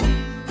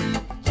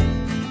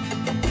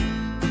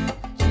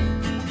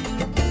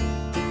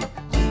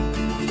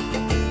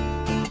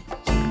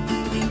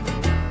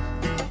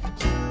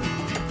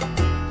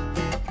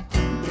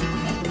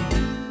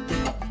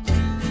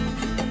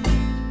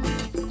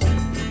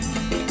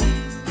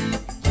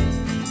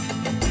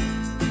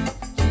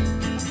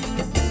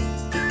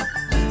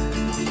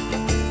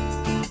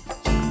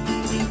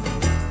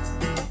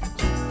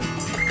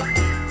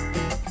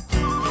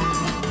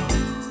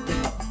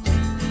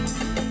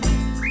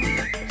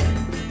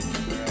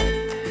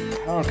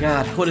Oh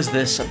God, what is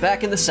this? I'm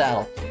back in the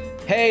saddle.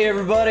 Hey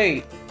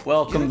everybody,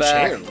 welcome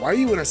back. Chair. Why are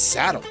you in a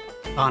saddle?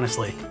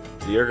 Honestly.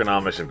 The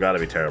ergonomics have got to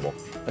be terrible.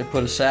 I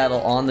put a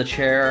saddle on the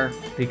chair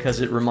because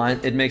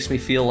it makes me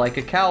feel like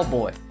a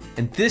cowboy.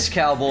 And this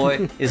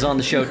cowboy is on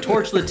the show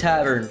Torchlit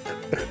Tavern.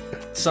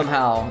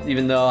 Somehow,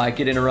 even though I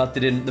get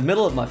interrupted in the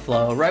middle of my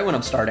flow, right when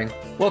I'm starting.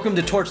 Welcome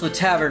to Torchlit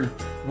Tavern.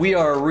 We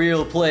are a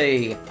real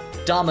play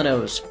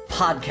Dominoes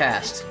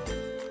podcast.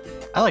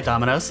 I like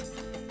dominoes.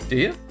 Do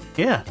you?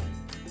 Yeah.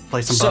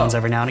 Play some bones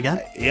every now and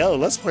again. Yo,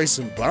 let's play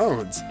some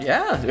bones.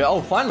 Yeah.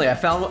 Oh, finally, I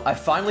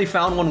finally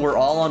found one we're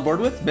all on board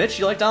with. Mitch,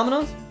 you like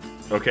dominoes?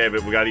 Okay,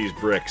 but we got to use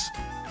bricks.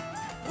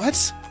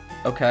 What?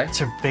 Okay.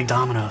 These are big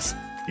dominoes.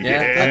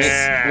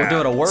 Yeah. We're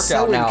doing a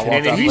workout now while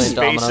And if you playing space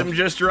dominoes. them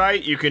just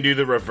right, you can do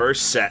the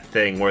reverse set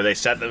thing where they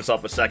set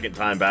themselves a second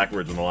time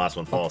backwards when the last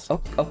one falls.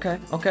 Okay.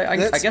 I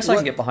guess I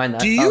can get behind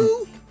that. Do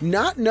you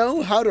not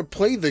know how to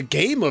play the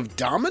game of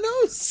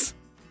dominoes?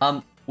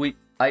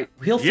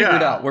 He'll figure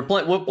it out. We're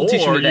playing. We'll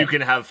teach him Or today. you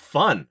can have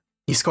fun.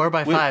 You score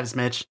by fives,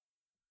 Mitch.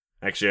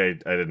 Actually,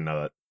 I didn't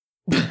know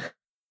that.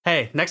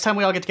 Hey, next time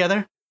we all get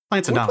together,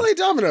 playing some We'll dominoes.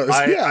 play dominoes.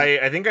 Yeah.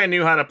 I think I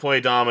knew how to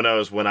play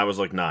dominoes when I was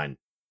like 9.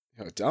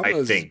 Yo,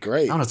 dominoes is think.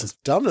 great. Dominoes is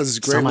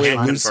a so great much way to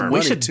fun. lose some We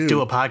money, should too. do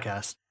a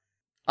podcast.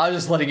 I was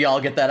just letting y'all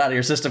get that out of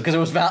your system because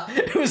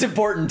it was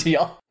important to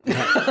y'all. I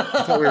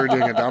thought we were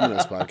doing a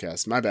dominoes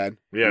podcast. My bad.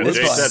 Yeah, Whoopsie.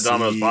 Jay said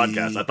Domino's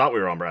podcast. I thought we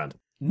were on brand.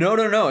 No.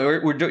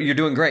 You're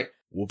doing great.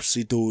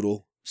 Whoopsie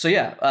doodle. So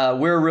yeah,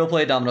 we're a Real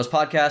Play Dominoes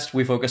podcast.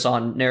 We focus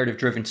on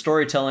narrative-driven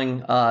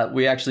storytelling.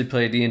 We actually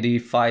play D&D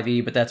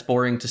 5e, but that's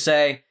boring to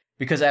say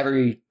because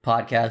every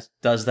podcast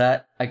does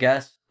that, I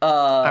guess.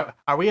 Are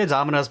we a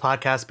Domino's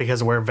podcast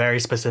because we're very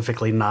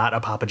specifically not a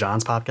Papa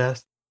John's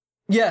podcast?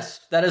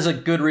 Yes, that is a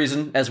good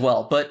reason as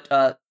well.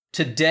 But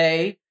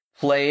today,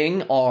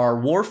 playing our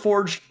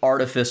Warforged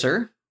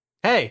Artificer,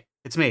 Hey,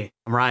 it's me.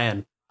 I'm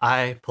Ryan.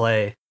 I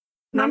play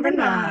number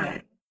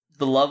 9.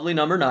 the lovely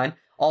number 9.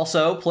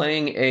 Also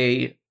playing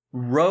a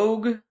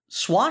rogue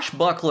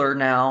swashbuckler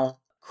now,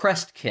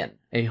 Crestkin,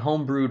 a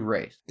homebrewed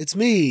race. It's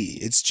me.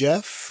 It's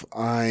Jeff.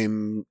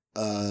 I'm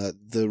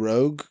the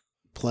rogue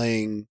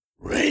playing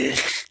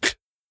Rick.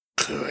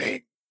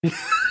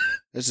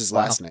 That's his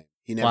last name.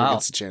 He never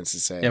gets a chance to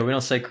say it. Yeah, we don't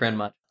say Kren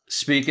much.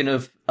 Speaking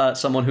of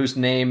someone whose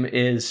name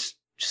is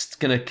just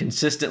going to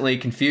consistently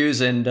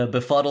confuse and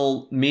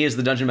befuddle me as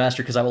the dungeon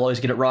master because I will always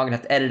get it wrong and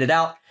have to edit it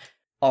out,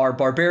 our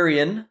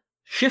barbarian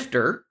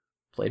Shifter,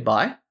 played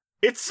by...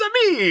 It's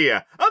me,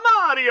 a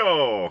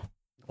Mario.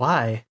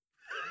 Why?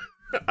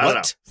 I don't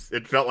know.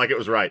 It felt like it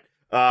was right.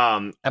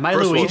 Am I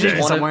First of all, Luigi Jay,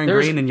 because I'm wearing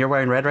green and you're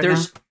wearing red right now?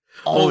 There's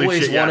Holy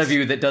always shit, one yes. of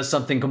you that does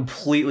something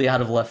completely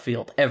out of left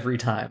field every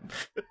time.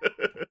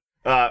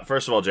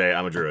 First of all, Jay,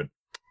 I'm a druid.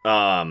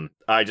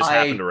 I just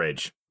happen to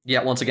rage.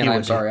 Yeah, once again, You I'm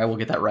would, sorry. I will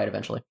get that right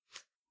eventually.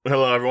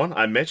 Hello, everyone.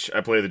 I'm Mitch.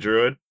 I play the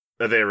druid,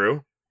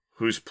 Averu,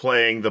 who's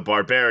playing the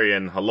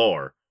barbarian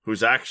Halor,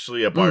 who's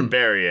actually a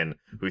barbarian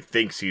who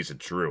thinks he's a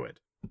druid.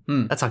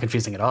 That's not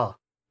confusing at all.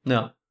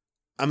 No.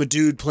 I'm a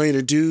dude playing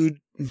a dude,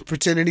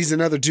 pretending he's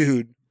another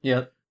dude.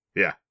 Yeah.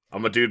 Yeah,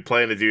 I'm a dude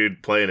playing a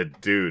dude playing a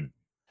dude.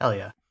 Hell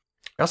yeah.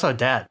 You're also a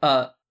dad.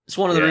 It's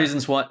one of the Yeah.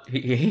 reasons why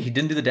he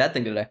didn't do the dad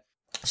thing today.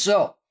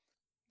 So,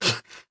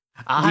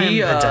 I'm we,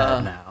 the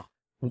dad now.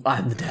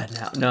 I'm the dad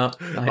now. No.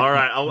 All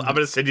right, I'm going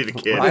to send you the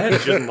kid. Ryan- He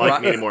doesn't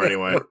like me anymore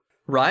anyway.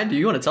 Ryan, do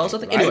you want to tell us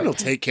something? Ryan Anyway, will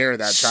take care of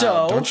that so-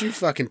 child. Don't you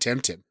fucking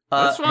tempt him.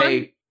 That's fine.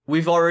 hey,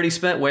 we've already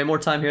spent way more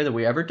time here than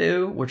we ever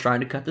do. We're trying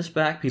to cut this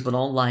back. People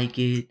don't like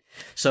it.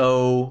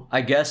 So,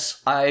 I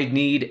guess I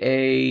need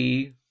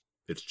a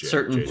It's Jay.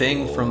 certain Jay.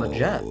 thing from a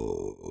Jeff.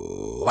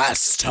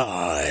 Last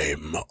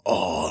time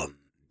on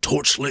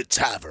Torchlit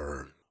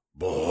Tavern,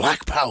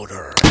 Black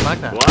Powder.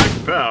 Like that.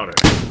 Black powder.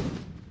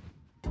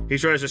 He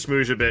tries to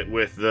smooch a bit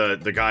with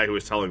the guy who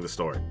was telling the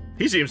story.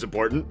 He seems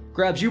important.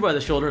 Grabs you by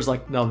the shoulder and is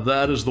like, now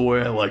that is the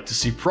way I like to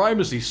see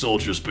primacy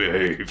soldiers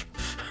behave.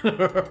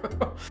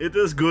 It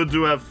is good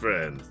to have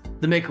friends.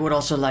 The Maker would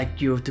also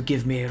like you to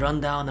give me a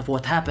rundown of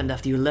what happened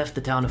after you left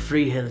the town of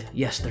Freehill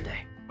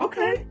yesterday.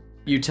 Okay.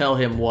 You tell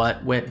him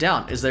what went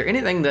down. Is there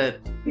anything that...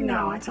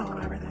 No, I tell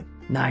him everything.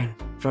 9.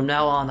 From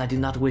now on, I do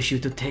not wish you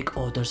to take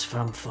orders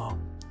from foe,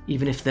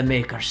 even if the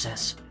Maker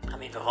says. I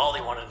mean,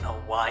 Vivaldi wanted to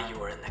know why you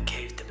were in the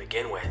cave to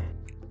begin with.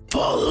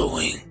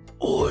 Following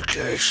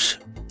orders.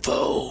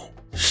 Foe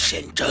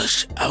sent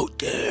us out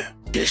there.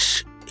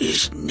 This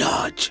is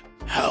not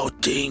how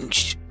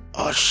things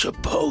are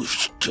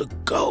supposed to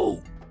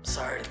go.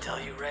 Sorry to tell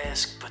you,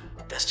 Resk, but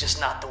that's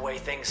just not the way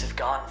things have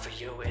gone for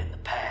you in the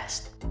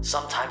past.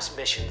 Sometimes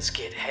missions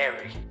get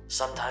hairy.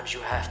 Sometimes you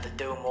have to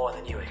do more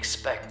than you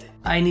expected.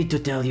 I need to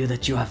tell you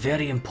that you are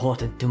very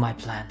important to my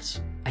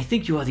plans. I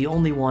think you are the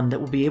only one that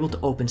will be able to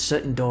open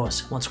certain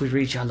doors once we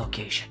reach our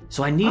location.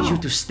 So I need you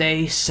to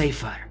stay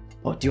safer.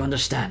 Oh, do you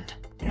understand?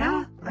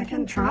 Yeah, I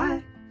can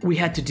try. We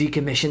had to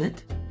decommission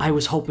it. I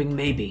was hoping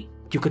maybe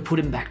you could put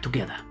him back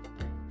together.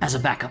 As a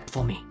backup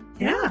for me.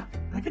 Yeah,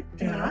 I could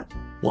do that.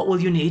 What will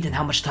you need and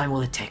how much time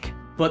will it take?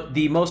 But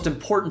the most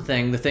important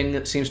thing, the thing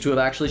that seems to have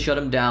actually shut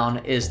him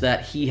down, is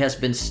that he has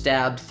been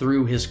stabbed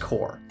through his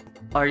core.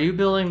 Are you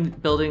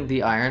building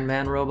the Iron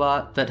Man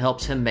robot that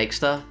helps him make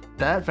stuff?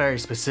 That very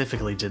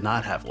specifically did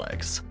not have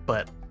legs,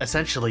 but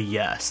essentially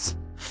yes.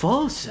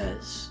 Foe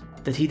says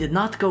that he did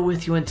not go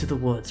with you into the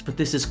woods, but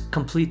this is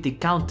completely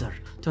counter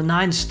to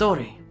Nine's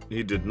story.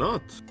 He did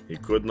not. He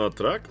could not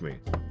track me.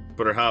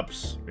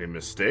 Perhaps a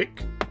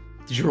mistake?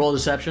 Did you roll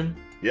deception?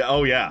 Yeah,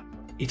 oh yeah.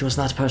 It was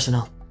not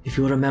personal. If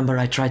you remember,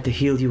 I tried to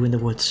heal you in the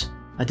woods.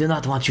 I do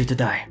not want you to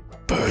die.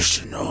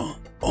 Personal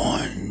or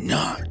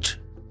not,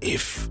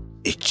 if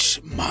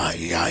it's my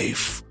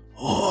life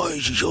or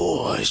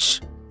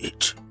yours,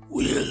 it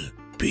will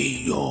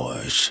be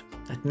yours.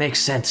 That makes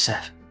sense,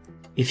 sir.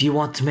 If you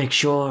want to make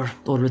sure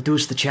or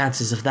reduce the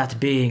chances of that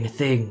being a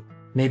thing,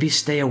 maybe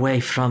stay away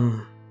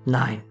from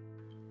 9.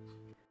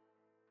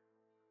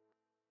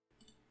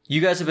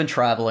 You guys have been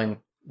traveling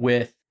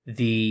with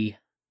the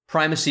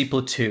Primacy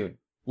Platoon,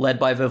 led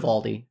by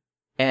Vivaldi,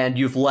 and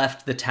you've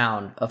left the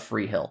town of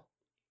Freehill.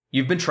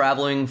 You've been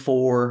traveling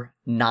for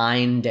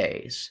 9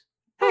 days.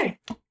 Hey.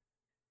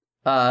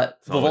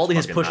 Vivaldi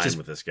has pushed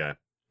with this guy.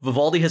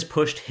 Vivaldi has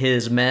pushed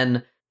his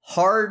men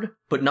hard,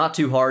 but not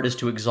too hard as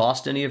to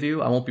exhaust any of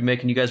you. I won't be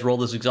making you guys roll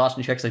those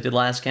exhaustion checks I did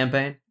last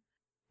campaign.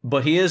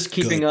 But he is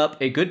keeping up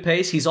a good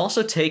pace. He's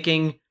also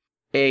taking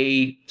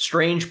a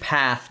strange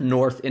path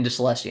north into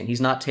Celestian.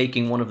 He's not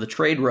taking one of the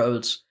trade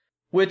roads,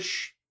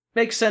 which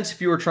makes sense if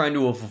you were trying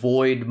to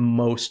avoid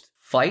most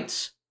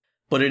fights,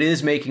 but it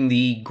is making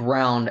the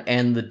ground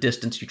and the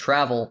distance you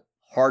travel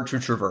hard to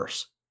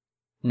traverse.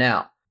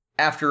 Now,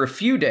 after a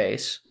few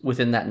days,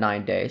 within that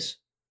 9 days,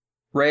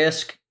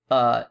 Reyes,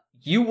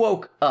 you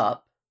woke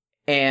up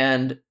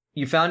and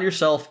you found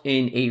yourself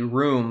in a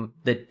room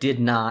that did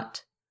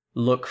not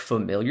look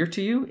familiar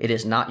to you. It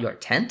is not your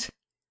tent.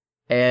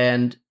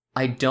 And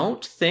I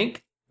don't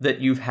think that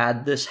you've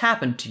had this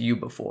happen to you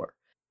before.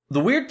 The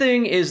weird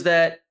thing is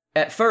that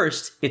at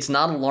first, it's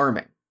not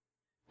alarming.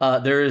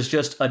 There is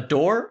just a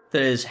door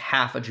that is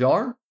half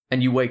ajar,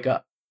 and you wake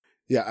up.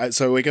 Yeah,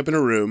 so I wake up in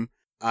a room.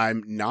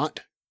 I'm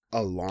not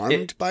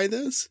alarmed by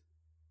this?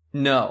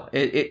 No.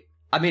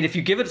 I mean, if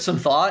you give it some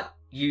thought,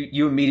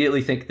 you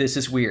immediately think this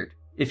is weird,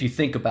 if you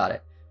think about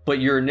it. But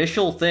your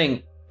initial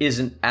thing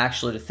isn't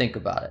actually to think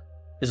about it.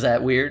 Is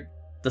that weird?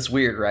 That's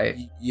weird, right?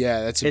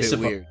 Yeah, that's a bit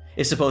weird.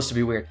 It's supposed to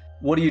be weird.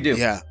 What do you do?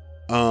 Yeah.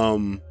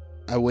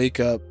 I wake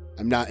up.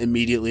 I'm not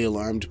immediately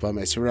alarmed by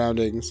my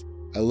surroundings.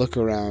 I look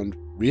around,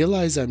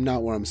 realize I'm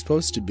not where I'm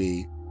supposed to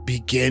be,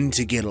 begin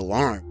to get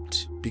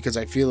alarmed because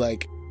I feel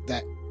like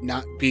that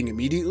not being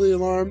immediately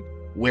alarmed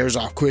wears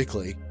off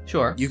quickly.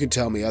 Sure. You can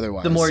tell me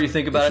otherwise. The more you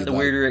think about it, the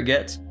weirder it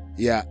gets.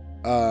 Yeah.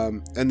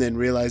 And then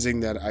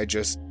realizing that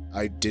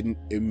I didn't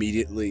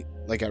immediately,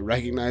 like I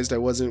recognized I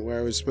wasn't where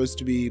I was supposed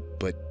to be,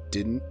 but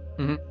didn't.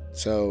 Mm-hmm.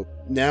 So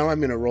now I'm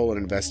going to roll an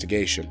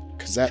investigation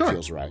because that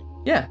feels right.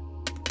 Yeah.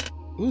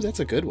 Ooh,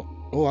 that's a good one.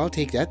 Oh, I'll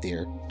take that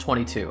there.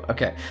 22.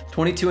 Okay.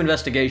 22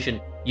 investigation.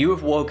 You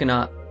have woken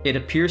up. It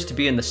appears to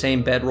be in the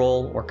same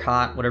bedroll or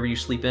cot, whatever you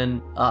sleep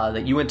in,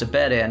 that you went to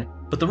bed in,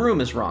 but the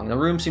room is wrong. The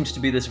room seems to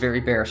be this very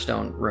bare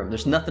stone room.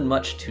 There's nothing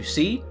much to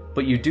see,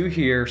 but you do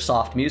hear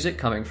soft music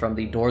coming from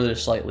the door that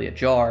is slightly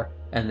ajar,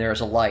 and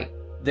there's a light.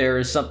 There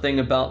is something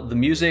about the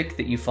music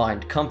that you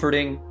find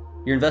comforting.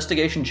 Your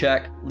investigation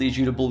check leads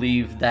you to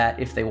believe that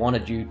if they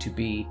wanted you to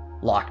be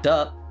locked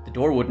up, the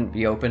door wouldn't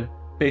be open.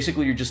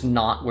 Basically, you're just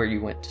not where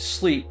you went to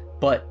sleep,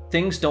 but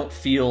things don't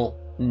feel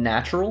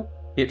natural.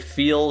 It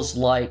feels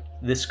like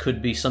this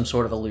could be some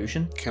sort of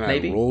illusion. Can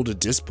maybe? I roll to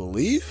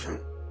disbelieve?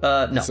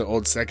 No. That's an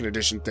old 2nd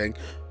edition thing.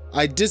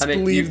 I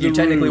disbelieve you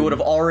technically would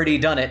have already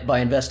done it by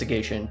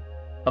investigation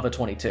of a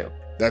 22.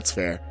 That's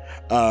fair.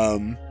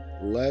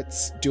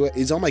 Let's do it.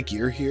 Is all my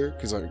gear here?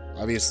 Because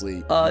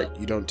obviously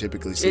you don't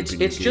typically sleep in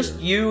your It's just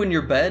you in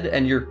your bed,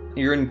 and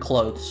you're in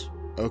clothes.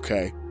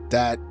 Okay.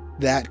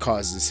 That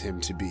causes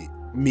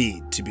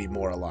me to be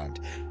more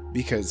alarmed.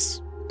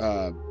 Because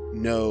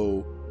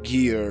no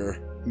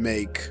gear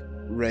make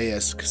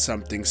Reyes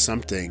something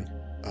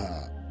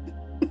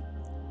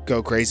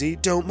go crazy.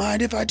 Don't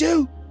mind if I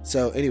do.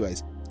 So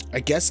anyways, I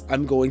guess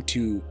I'm going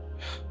to,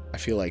 I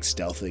feel like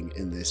stealthing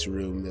in this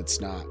room.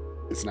 It's not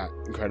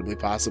incredibly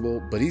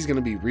possible, but he's going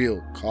to be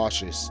real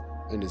cautious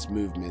in his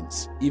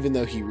movements, even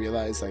though he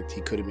realized like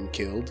he could have been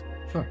killed.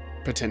 Sure.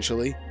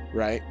 Potentially,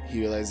 right?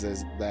 He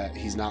realizes that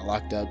he's not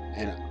locked up,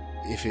 and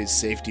if his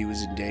safety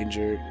was in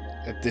danger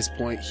at this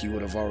point, he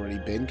would have already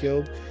been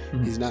killed.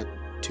 Mm-hmm. He's not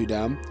too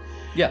dumb.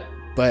 Yeah.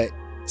 But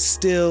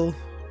still,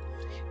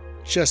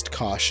 just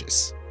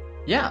cautious.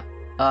 Yeah.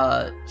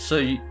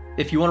 So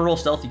if you want to roll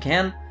stealth, you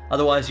can.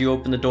 Otherwise, you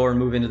open the door and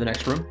move into the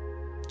next room.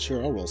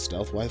 Sure, I'll roll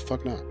stealth. Why the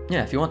fuck not?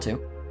 Yeah, if you want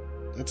to.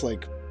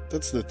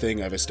 That's the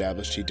thing I've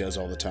established he does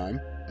all the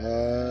time.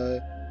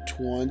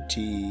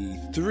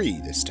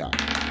 23 this time.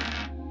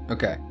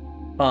 Okay.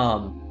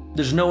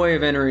 There's no way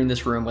of entering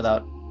this room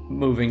without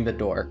moving the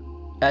door.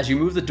 As you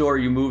move the door,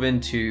 you move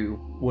into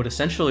what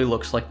essentially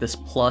looks like this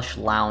plush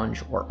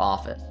lounge or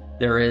office.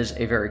 There is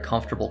a very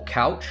comfortable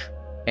couch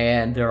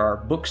and there are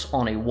books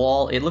on a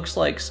wall. It looks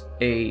like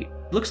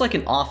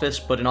an office,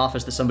 but an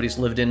office that somebody's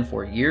lived in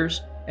for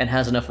years and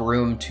has enough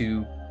room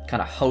to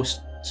kind of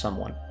host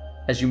someone.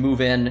 As you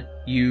move in,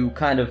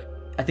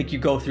 I think you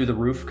go through the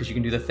roof because you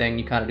can do the thing.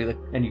 You kind of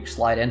and you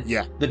slide in.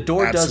 Yeah, the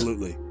door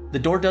absolutely. The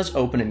door does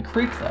open and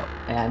creak though,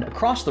 and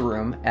across the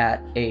room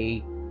at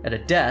a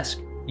desk,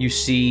 you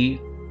see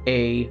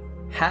a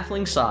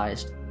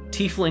halfling-sized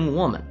tiefling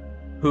woman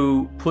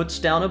who puts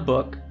down a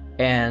book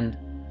and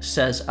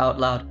says out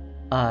loud,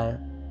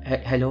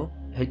 hello,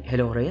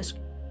 Reyes.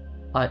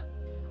 I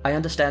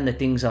understand that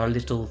things are a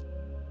little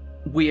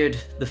weird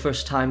the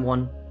first time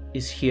one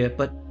is here,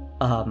 but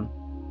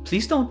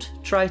please don't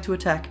try to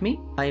attack me.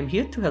 I am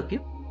here to help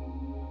you.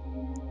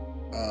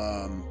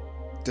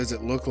 Does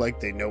it look like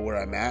they know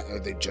where I'm at, or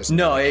they just...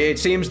 No, it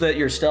seems that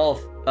your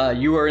stealth,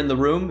 you are in the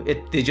room.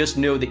 They just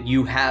know that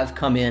you have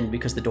come in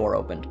because the door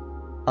opened.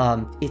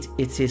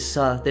 It is,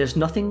 there's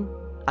nothing.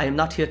 I am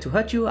not here to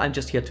hurt you. I'm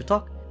just here to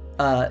talk.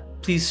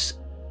 Please,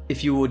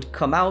 if you would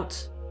come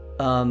out.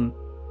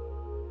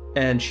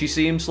 And she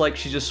seems like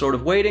she's just sort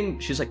of waiting.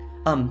 She's like,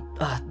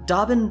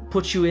 Dobbin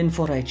put you in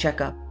for a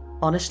checkup.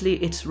 Honestly,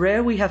 it's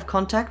rare we have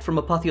contact from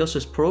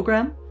Apotheosis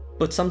program,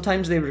 but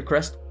sometimes they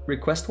request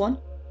one.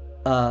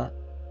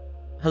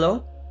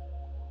 Hello?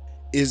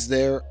 Is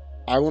there...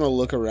 I want to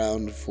look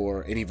around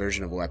for any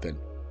version of weapon.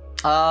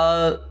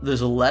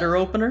 There's a letter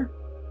opener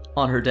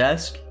on her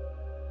desk.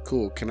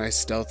 Cool. Can I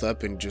stealth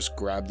up and just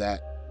grab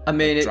that? I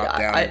mean, drop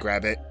down and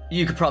grab it?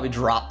 You could probably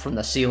drop from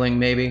the ceiling,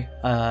 maybe.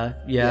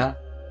 Yeah.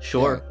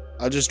 Sure.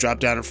 Yeah. I'll just drop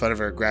down in front of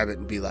her, grab it,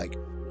 and be like,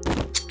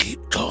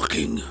 keep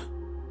talking.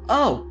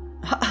 Oh,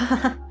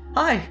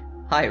 hi.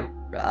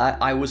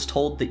 I was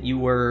told that you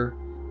were,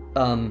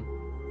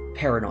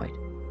 paranoid.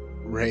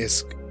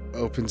 Reyes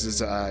opens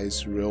his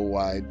eyes real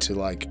wide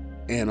to,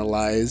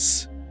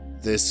 analyze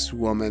this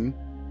woman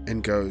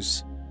and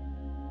goes,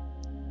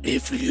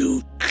 if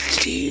you'd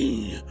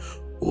seen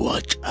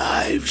what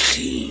I've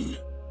seen,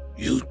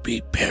 you'd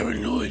be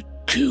paranoid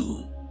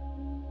too.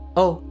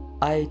 Oh,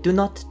 I do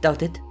not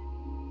doubt it.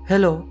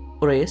 Hello,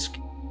 Reyes.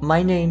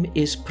 My name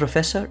is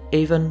Professor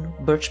Avon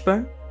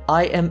Birchburn.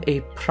 I am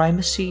a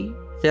primacy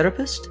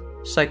therapist,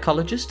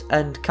 psychologist,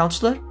 and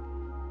counselor.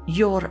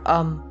 Your,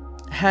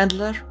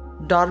 handler,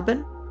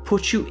 Darbin,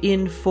 put you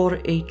in for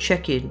a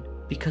check-in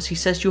because he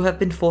says you have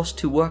been forced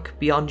to work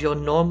beyond your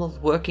normal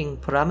working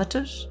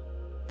parameters.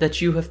 That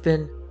you have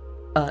been,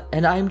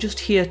 and I'm just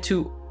here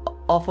to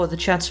offer the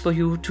chance for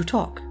you to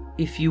talk,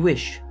 if you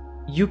wish.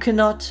 You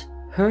cannot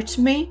hurt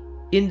me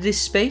in this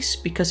space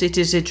because it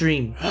is a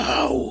dream.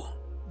 How?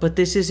 But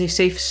this is a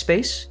safe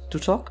space to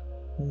talk.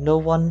 No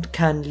one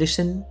can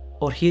listen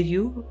or hear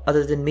you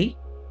other than me,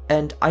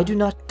 and I do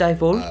not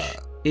divulge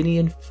any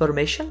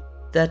information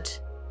that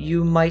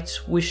you might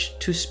wish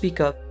to speak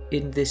of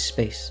in this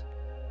space.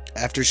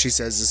 After she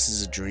says this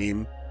is a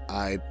dream,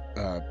 I,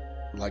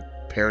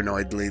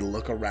 paranoidly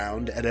look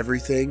around at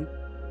everything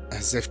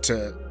as if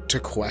to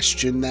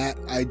question that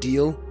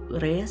ideal.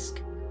 Reyes,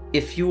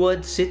 if you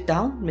would sit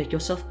down, make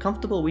yourself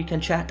comfortable, we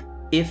can chat.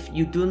 If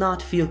you do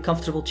not feel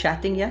comfortable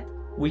chatting yet,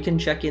 we can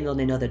check in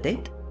on another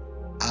date.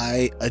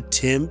 I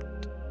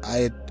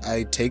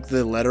take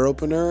the letter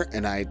opener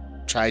and I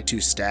try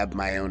to stab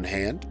my own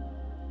hand.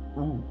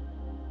 Ooh.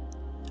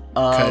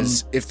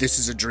 Because if this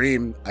is a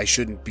dream, I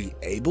shouldn't be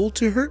able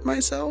to hurt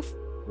myself,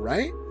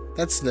 right?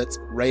 That's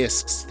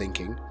Reyes'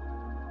 thinking.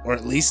 Or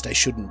at least I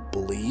shouldn't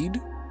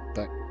bleed,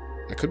 but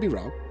I could be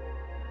wrong.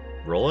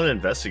 Roll and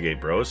investigate,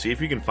 bro. See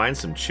if you can find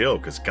some chill,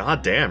 because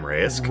goddamn,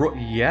 Reyes.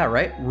 Yeah,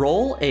 right?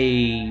 Roll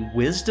a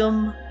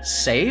wisdom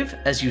save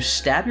as you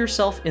stab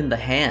yourself in the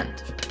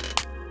hand.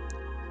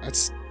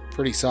 That's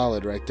pretty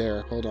solid right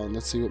there. Hold on,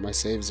 let's see what my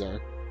saves are.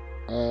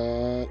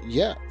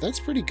 Yeah, that's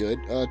pretty good.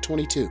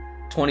 22.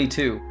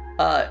 22.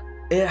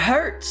 It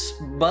hurts,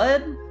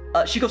 bud.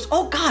 She goes,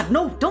 oh god,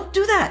 no, don't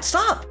do that.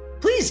 Stop.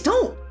 Please,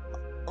 don't.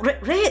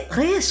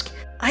 Reyes,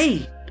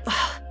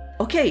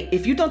 okay,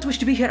 if you don't wish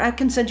to be here, I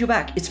can send you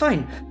back. It's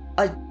fine.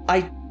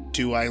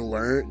 Do I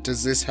learn?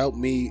 Does this help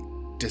me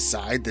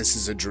decide this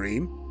is a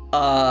dream?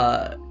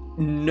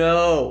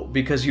 No,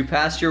 because you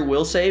passed your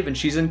will save and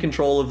she's in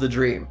control of the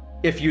dream.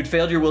 If you'd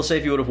failed your will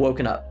save, you would have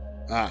woken up.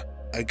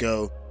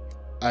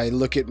 I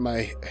look at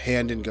my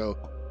hand and go,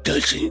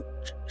 doesn't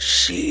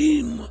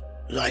seem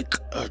like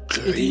a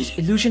dream. It is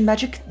illusion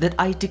magic that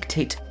I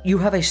dictate. You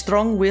have a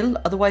strong will,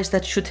 otherwise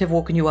that should have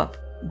woken you up.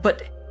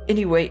 But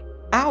anyway,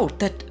 ow,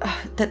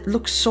 that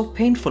looks so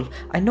painful.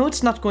 I know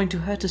it's not going to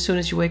hurt as soon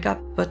as you wake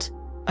up, but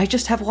I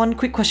just have one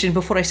quick question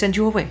before I send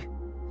you away.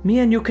 Me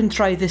and you can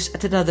try this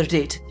at another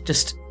date.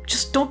 Just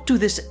don't do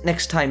this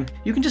next time.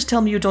 You can just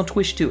tell me you don't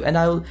wish to, and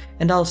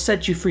I'll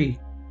set you free.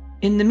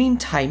 In the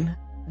meantime,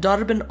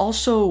 Darbin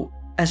also,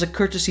 as a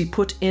courtesy,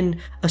 put in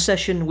a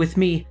session with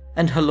me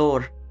and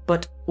Halor,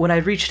 but when I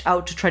reached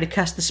out to try to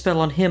cast the spell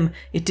on him,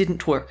 it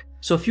didn't work.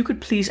 So if you could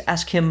please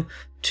ask him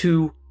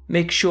to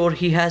make sure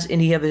he has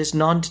any of his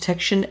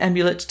non-detection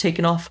amulets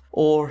taken off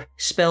or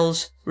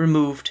spells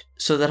removed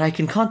so that I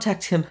can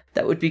contact him,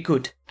 that would be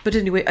good. But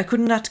anyway, I could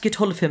not get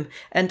hold of him,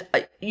 and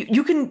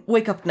you can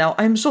wake up now.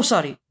 I'm so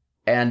sorry.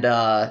 And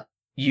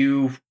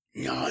you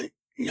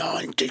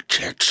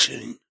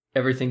Non-detection.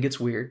 everything gets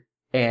weird,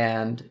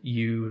 and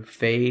you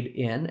fade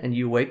in, and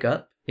you wake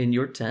up in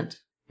your tent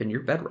in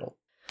your bedroll.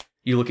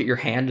 You look at your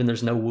hand, and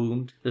there's no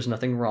wound. There's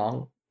nothing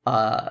wrong.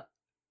 But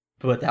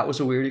that was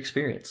a weird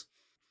experience.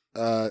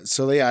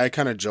 So yeah, I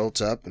kind of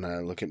jolt up and I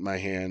look at my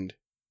hand,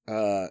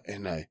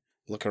 and I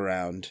look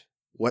around.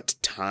 What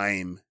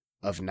time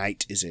of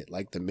night is it?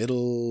 Like the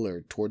middle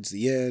or towards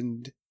the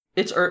end?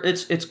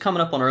 It's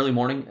coming up on early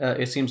morning.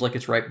 It seems like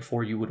it's right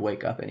before you would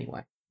wake up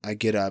anyway. I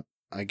get up.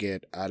 I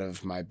get out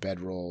of my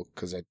bedroll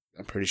because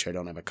I'm pretty sure I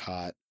don't have a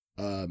cot.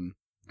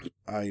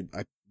 I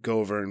go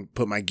over and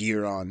put my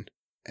gear on,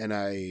 and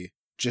I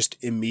just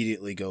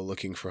immediately go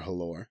looking for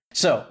Halor.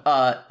 So,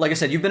 like I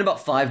said, you've been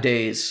about 5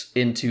 days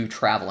into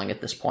traveling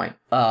at this point.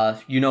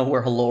 You know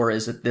where Halor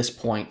is at this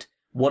point.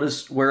 Where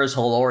is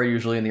Halor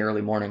usually in the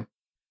early morning?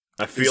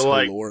 I feel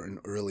like Halor an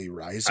early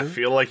riser. I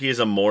feel like he's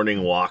a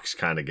morning walks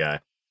kind of guy.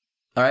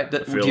 All right. Do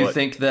you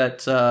think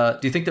that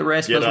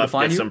Reyes knows where to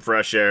find get you? some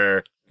fresh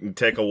air,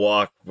 take a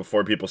walk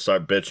before people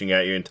start bitching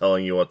at you and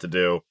telling you what to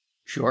do.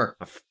 Sure.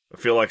 I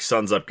feel like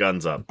sun's up,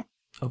 guns up.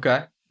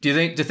 Okay. Do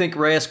you think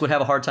Reyes would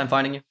have a hard time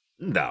finding you?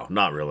 No,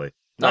 not really.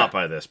 Not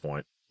by this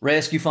point.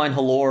 Reyes, you find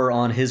Halor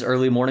on his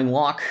early morning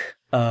walk.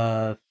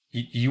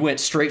 You went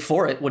straight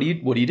for it. What do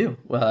you do?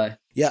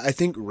 Yeah, I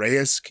think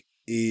Reyes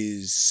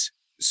is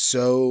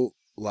so,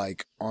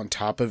 like, on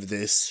top of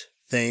this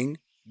thing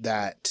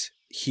that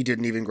he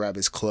didn't even grab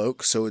his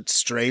cloak, so it's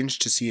strange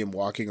to see him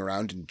walking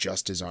around in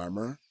just his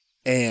armor.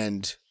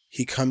 And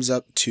he comes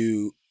up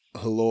to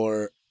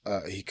Halor,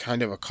 he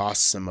kind of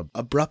accosts him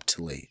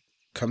abruptly,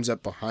 comes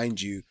up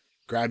behind you,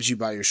 grabs you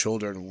by your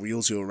shoulder, and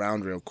wheels you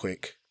around real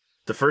quick.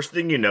 The first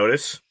thing you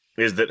notice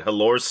is that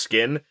Halor's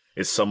skin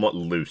is somewhat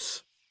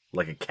loose,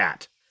 like a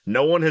cat.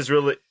 No one has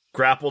really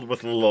grappled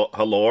with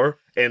Halor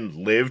and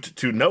lived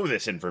to know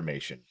this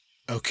information.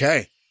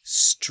 Okay,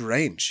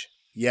 strange.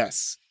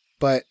 Yes,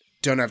 but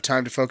don't have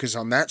time to focus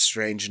on that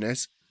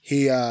strangeness.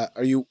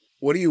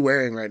 What are you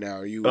wearing right now?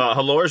 Are you...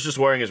 Halor's just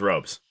wearing his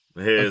robes.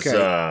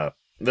 Okay.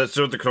 That's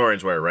what the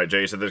Knorrians wear, right,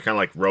 Jay? You said there's kind of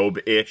like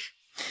robe-ish.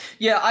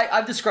 Yeah,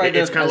 I've described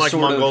It's it kind of as like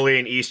sort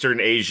Mongolian, Eastern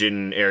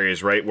Asian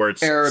areas, right? Where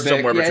it's Arabic,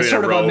 somewhere between it's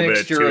sort a of robe a and a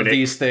mixture tunic. of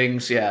these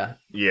things, yeah.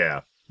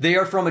 Yeah. They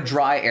are from a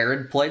dry,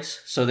 arid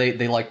place, so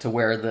they like to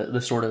wear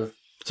the sort of...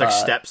 It's like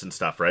steppes and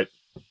stuff, right?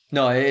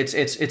 No,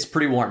 it's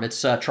pretty warm.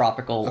 It's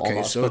tropical Okay,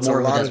 almost, so but it's more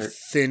a of a lot desert. of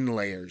thin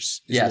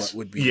layers is Yes. what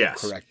would be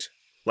Yes. correct.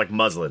 Like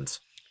muslins.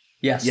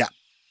 Yes. Yeah.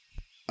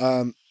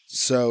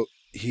 So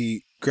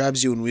he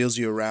grabs you and wheels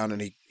you around,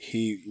 and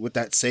he with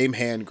that same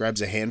hand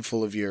grabs a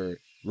handful of your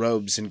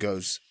robes and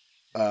goes,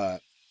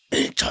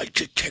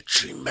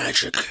 anti-detection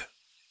magic.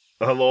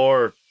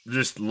 Halor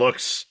just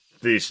looks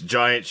this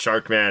giant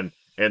shark man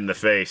in the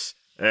face,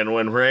 and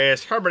when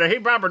Reyes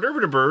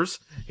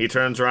he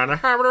turns around and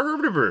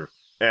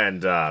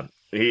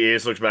he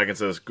just looks back and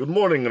says, "Good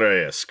morning,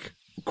 Reyes,"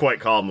 quite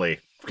calmly,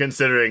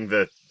 considering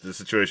the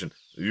situation.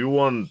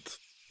 You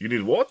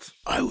need what?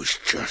 I was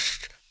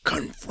just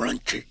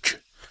confronted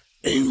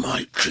in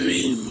my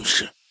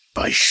dreams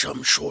by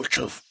some sort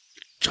of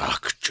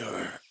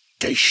doctor.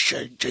 They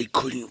said they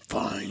couldn't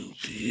find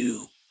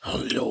you.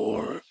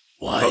 Halor,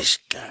 why is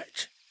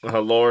that?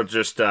 Halor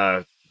just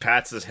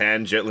pats his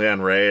hand gently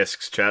on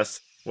Reyes' chest.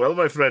 Well,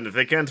 my friend, if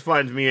they can't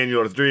find me in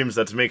your dreams,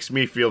 that makes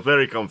me feel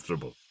very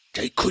comfortable.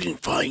 They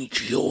couldn't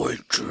find your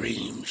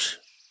dreams.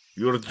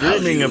 You're How do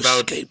dreaming you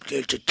about... escape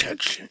their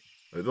detection?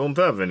 I don't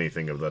have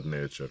anything of that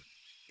nature.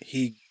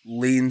 He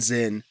leans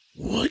in.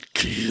 What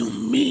do you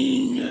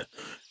mean?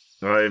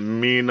 I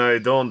mean, I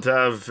don't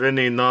have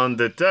any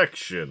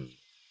non-detection.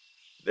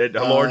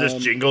 Halor just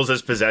jingles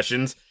his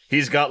possessions.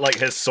 He's got, like,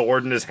 his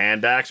sword and his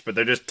hand axe, but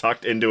they're just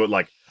tucked into it,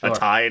 like, a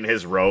tie in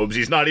his robes.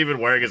 He's not even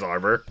wearing his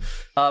armor.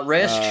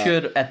 Reyes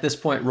should, at this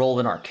point, roll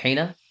an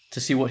Arcana to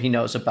see what he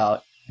knows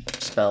about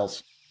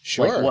spells.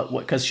 Sure. Like,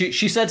 because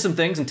she said some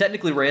things, and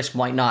technically Reyes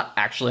might not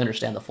actually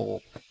understand the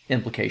full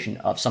implication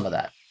of some of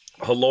that.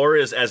 Halor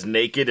is as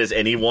naked as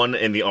anyone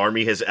in the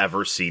army has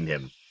ever seen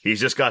him.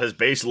 He's just got his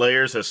base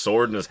layers, his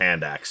sword, and his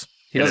hand axe.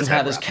 He doesn't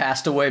have his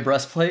castaway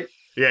breastplate?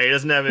 Yeah, he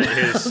doesn't have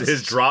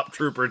his drop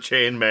trooper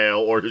chainmail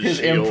or his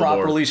shield.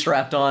 Improperly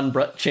strapped on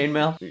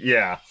chainmail?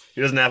 Yeah,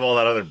 he doesn't have all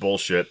that other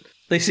bullshit.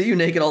 They see you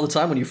naked all the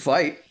time when you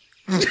fight.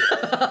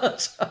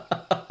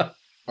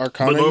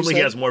 Arcana, But normally he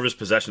you has said? more of his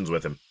possessions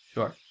with him.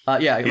 Sure.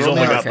 Yeah, He's roll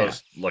only me got Arcana.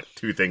 those, like,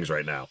 2 things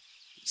right now.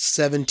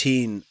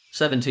 17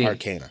 17.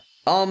 Arcana.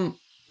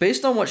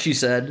 Based on what she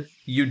said,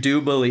 you do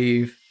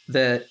believe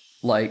that,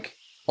 like,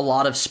 a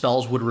lot of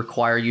spells would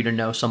require you to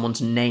know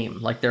someone's name,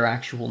 like their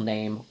actual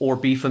name, or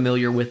be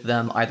familiar with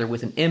them either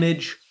with an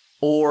image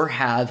or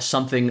have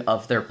something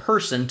of their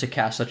person to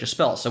cast such a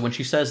spell. So when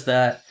she says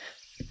that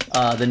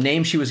the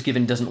name she was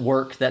given doesn't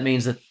work, that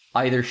means that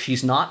either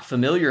she's not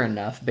familiar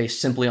enough based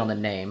simply on the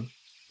name,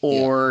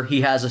 or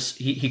he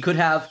could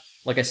have,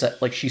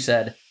 like she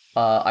said,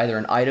 either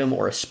an item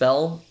or a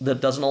spell that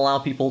doesn't allow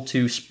people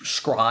to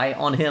scry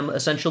on him,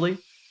 essentially.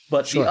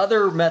 But Sure. the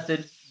other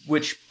method,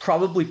 which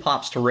probably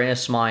pops to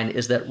Reyes' mind,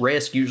 is that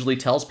Reyes usually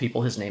tells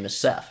people his name is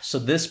Seth. So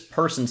this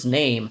person's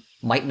name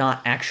might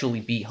not actually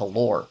be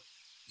Halor.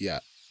 Yeah.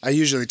 I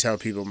usually tell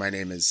people my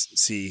name is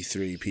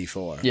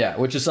C3P4. Yeah,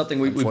 which is something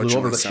we blew over,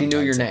 Unfortunately, but she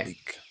knew your sometimes name.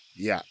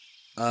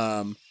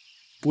 Yeah.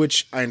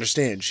 Which I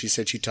understand. She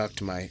said she talked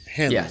to my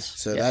handler. Yes,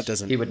 So yes. that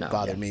doesn't He would know,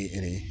 bother yeah. me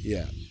any.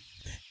 Yeah.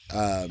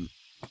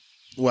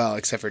 Well,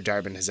 except for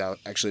Darbin has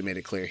actually made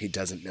it clear he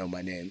doesn't know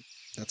my name.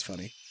 That's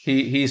funny.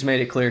 He's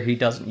made it clear he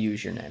doesn't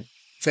use your name.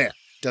 Fair.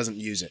 Doesn't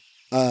use it.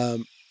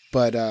 I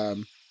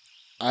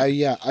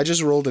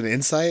just rolled an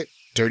insight,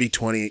 dirty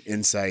 20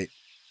 insight,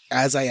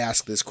 as I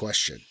ask this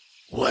question.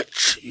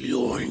 What's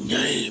your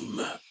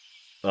name?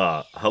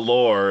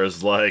 Halor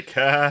is like,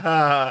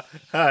 ha,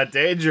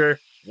 danger.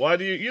 Why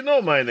do you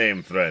know my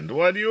name, friend?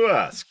 Why do you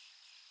ask?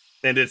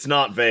 And it's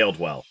not veiled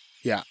well.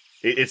 Yeah.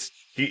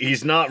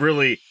 He's not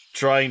really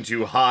trying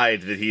to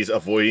hide that he's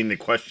avoiding the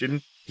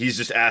question. He's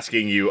just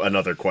asking you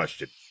another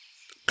question.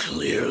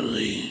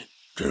 Clearly,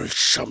 there's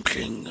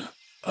something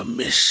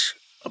amiss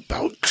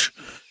about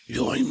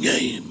your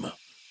name,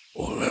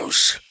 or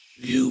else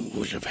you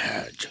would have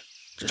had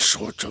the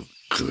sort of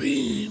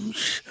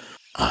dreams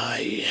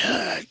I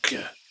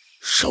had.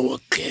 So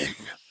again,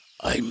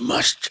 I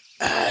must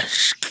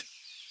ask,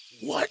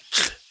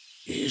 what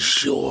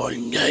is your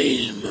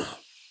name?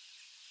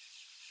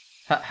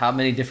 How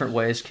many different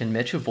ways can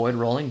Mitch avoid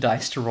rolling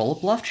dice to roll a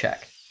bluff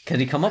check? Can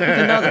he come up with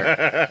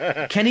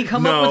another? Can he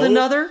come up with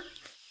another?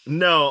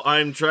 No,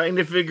 I'm trying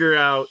to figure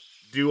out,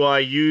 do I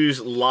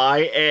use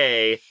lie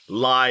A,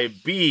 lie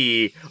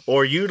B,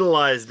 or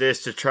utilize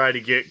this to try to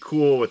get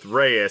cool with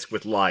Reyes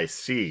with lie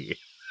C?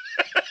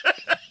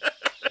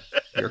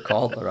 Your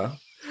call, bro.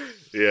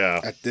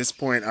 Yeah. At this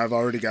point, I've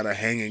already got a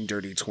hanging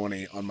dirty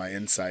 20 on my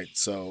insight,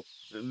 so...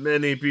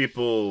 Many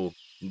people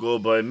go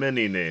by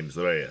many names,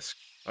 Reyes.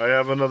 I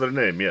have another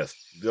name, yes.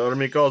 The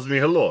army calls me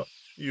Halor.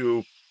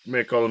 You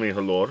may call me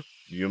Halor.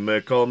 You may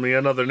call me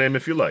another name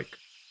if you like.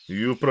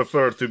 You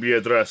prefer to be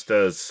addressed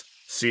as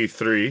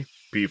C3,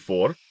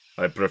 P4.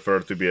 I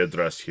prefer to be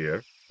addressed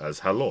here as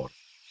Halor.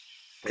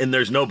 And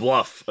there's no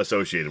bluff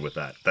associated with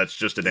that. That's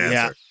just an answer.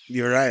 Yeah,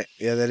 you're right.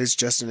 Yeah, that is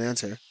just an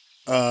answer.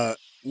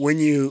 When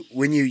you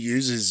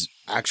use his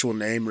actual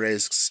name,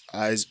 Reyes'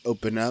 eyes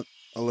open up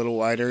a little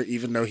wider,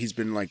 even though he's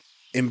been like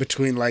in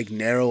between like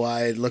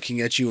narrow-eyed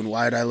looking at you and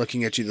wide-eyed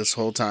looking at you this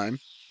whole time.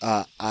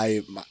 My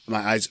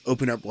eyes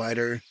open up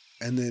wider,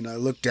 and then I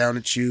look down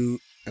at you,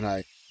 and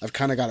I've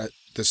kind of got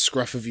the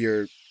scruff of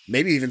your,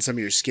 maybe even some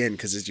of your skin,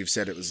 because as you've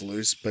said, it was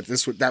loose, but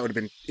that would have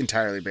been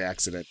entirely by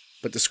accident.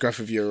 But the scruff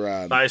of your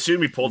I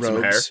assume he pulled some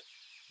hair. robes.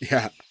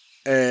 Yeah.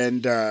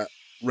 And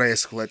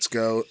Reyes lets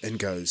go and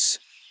goes,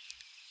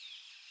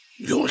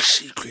 "Your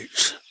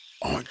secrets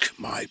aren't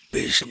my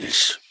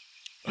business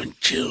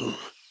until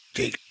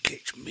they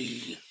get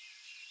me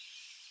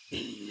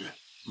in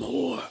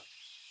more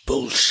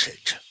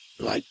bullshit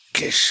like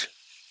this.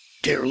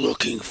 They're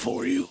looking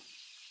for you.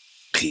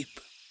 Keep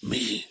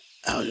me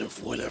out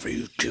of whatever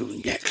you do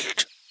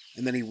next."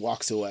 And then he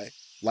walks away,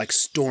 like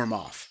storm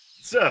off.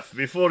 Seth,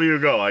 before you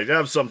go, I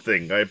have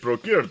something I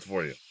procured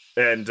for you.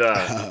 And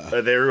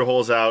there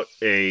holds out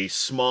a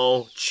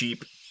small,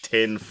 cheap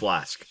tin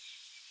flask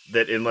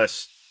that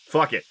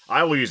fuck it,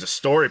 I will use a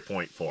story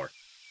point for.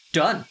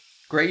 Done.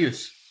 Great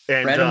use.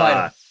 And Random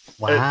item.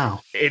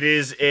 Wow. it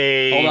is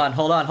a...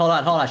 Hold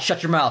on.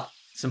 Shut your mouth.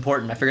 It's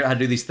important. I figured out how to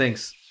do these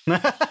things.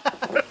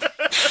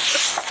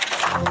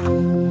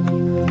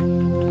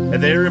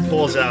 And there it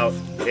pulls out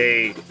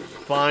a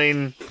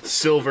fine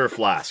silver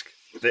flask.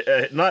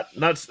 Not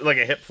like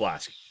a hip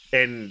flask.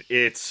 And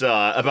it's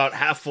about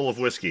half full of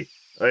whiskey.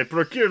 I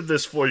procured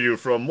this for you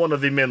from one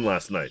of the men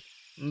last night.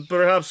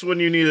 Perhaps when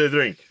you need a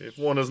drink, if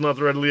one is not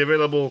readily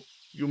available,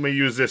 you may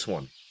use this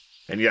one.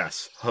 And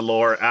yes,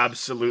 Halor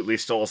absolutely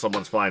stole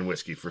someone's fine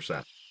whiskey for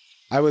Seth.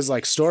 I was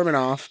like storming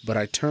off, but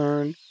I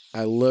turn,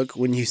 I look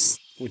when you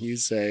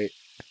say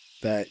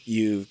that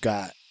you've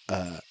got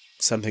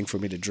something for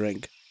me to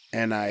drink,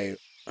 and I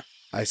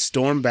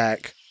storm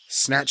back,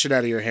 snatch it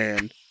out of your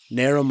hand,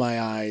 narrow my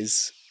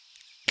eyes,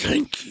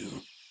 thank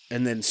you,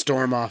 and then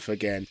storm off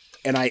again.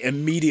 And I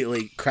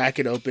immediately crack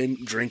it open,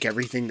 drink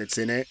everything that's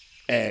in it,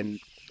 and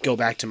go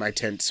back to my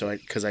tent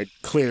because I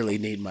clearly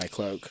need my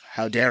cloak.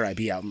 How dare I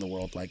be out in the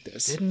world like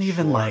this? Didn't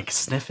even like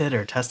sniff it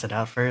or test it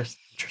out first.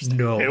 Interesting.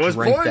 No, It was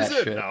drink that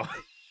poison! shit. No.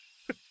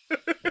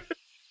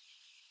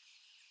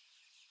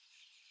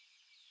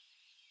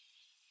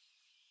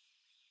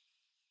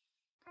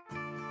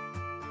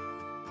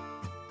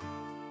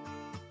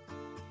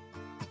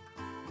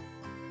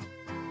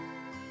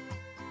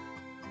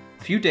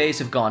 Few days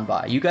have gone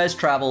by. You guys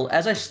travel,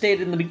 as I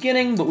stated in the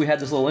beginning, but we had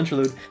this little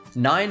interlude,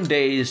 9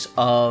 days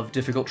of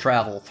difficult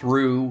travel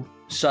through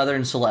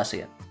southern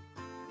Silesia.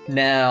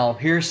 Now,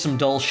 here's some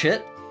dull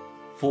shit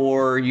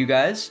for you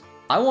guys.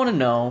 I want to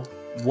know,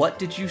 what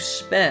did you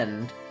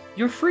spend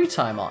your free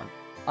time on?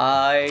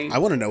 I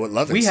want to know what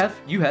love is.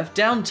 You have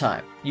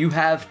downtime. You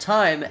have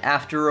time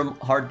after a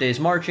hard day's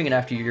marching and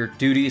after your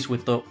duties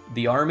with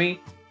the army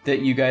that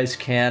you guys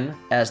can,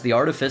 as the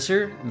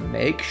artificer,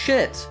 make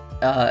shit.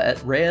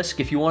 At Reyes,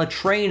 if you want to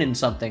train in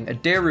something,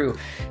 at Daru,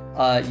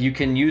 you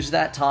can use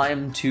that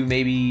time to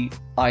maybe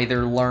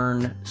either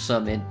learn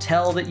some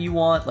intel that you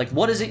want. Like,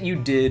 what is it you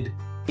did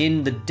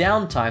in the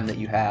downtime that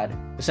you had,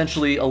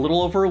 essentially a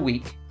little over a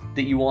week,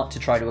 that you want to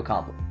try to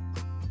accomplish?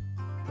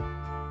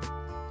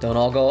 Don't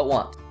all go at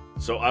once.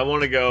 So I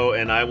want to go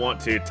and I want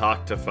to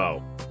talk to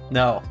Foe.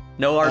 No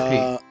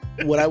RP.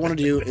 What I want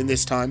to do in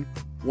this time,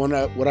 what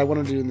I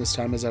want to do in this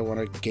time is I want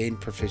to gain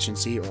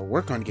proficiency or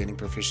work on gaining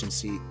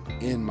proficiency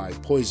in my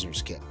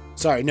Poisoner's Kit.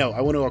 Sorry, no,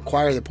 I want to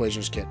acquire the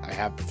Poisoner's Kit. I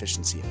have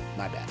proficiency in it.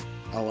 My bad.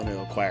 I want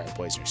to acquire a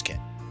Poisoner's Kit.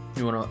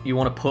 You want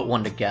to put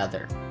one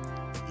together.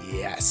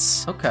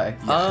 Yes. Okay.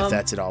 Yeah, if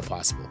that's at all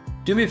possible.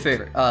 Do me a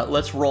favor.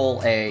 Let's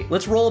roll a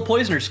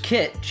Poisoner's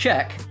Kit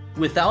check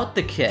without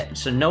the kit,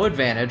 so no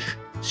advantage.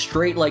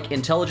 Straight like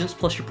intelligence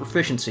plus your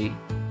proficiency.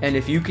 And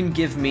if you can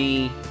give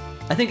me,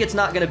 I think it's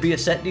not going to be a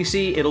set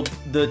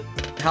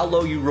DC. How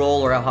low you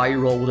roll or how high you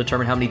roll will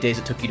determine how many days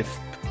it took you to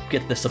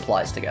get the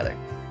supplies together.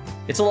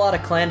 It's a lot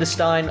of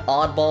clandestine,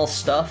 oddball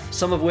stuff,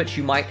 some of which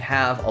you might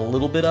have a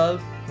little bit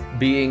of,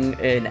 being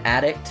an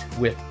addict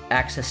with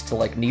access to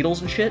like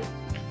needles and shit.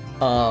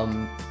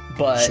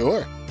 But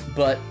Sure.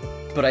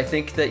 But I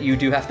think that you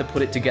do have to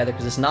put it together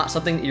because it's not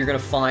something that you're going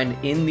to find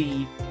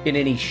in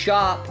any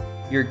shop.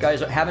 Your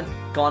guys haven't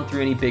gone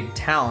through any big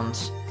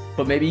towns,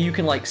 but maybe you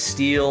can like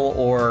steal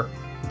or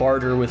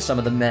barter with some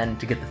of the men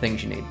to get the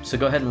things you need. So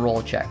go ahead and roll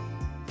a check.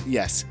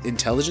 Yes,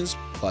 intelligence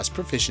plus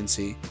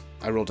proficiency.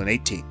 I rolled an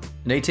 18.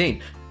 An 18.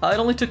 It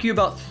only took you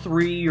about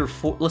 3 or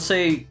 4, let's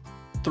say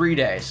 3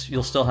 days.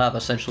 You'll still have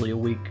essentially a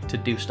week to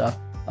do stuff.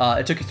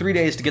 It took you 3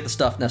 days to get the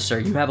stuff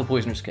necessary. You have a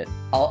Poisoner's Kit.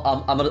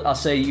 I'll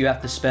say you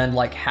have to spend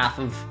like half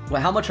of.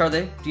 Well, how much are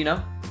they? Do you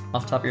know,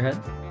 off the top of your head?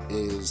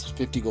 Is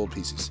 50 gold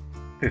pieces.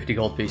 50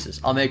 gold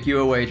pieces. I'll make you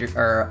a wager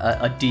or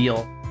a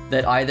deal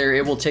that either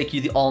it will take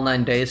you all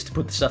 9 days to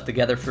put the stuff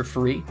together for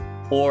free,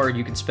 or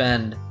you can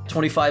spend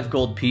 25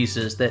 gold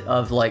pieces that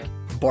of like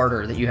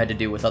barter that you had to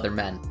do with other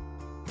men.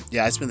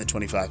 Yeah, I spent the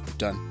 25.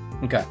 Done.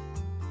 Okay.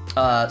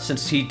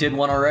 Since he did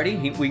one already,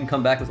 we can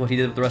come back with what he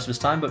did with the rest of his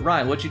time. But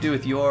Ryan, what'd you do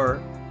with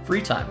your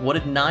free time? What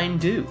did 9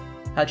 do?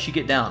 How'd she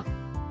get down?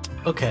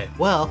 Okay,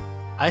 well,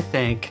 I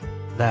think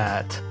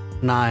that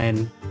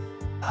 9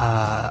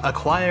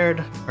 acquired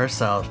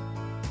herself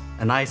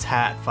a nice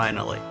hat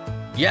finally.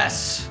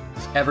 Yes!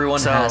 Everyone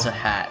So- has a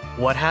hat.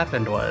 What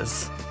happened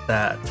was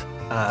that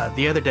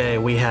the other day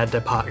we had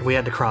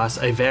to cross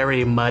a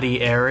very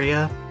muddy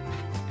area,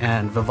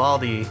 and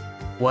Vivaldi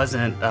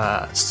wasn't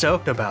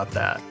stoked about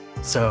that.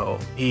 So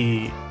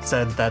he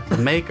said that the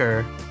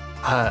maker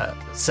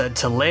said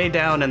to lay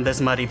down in this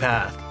muddy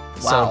path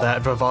Wow. so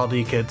that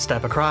Vivaldi could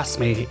step across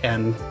me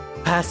and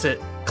pass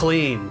it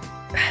clean.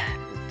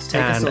 It's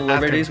taking And some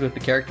liberties with the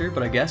character,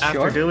 but I guess After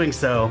sure. doing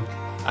so,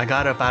 I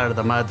got up out of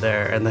the mud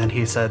there, and then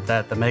he said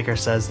that the maker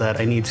says that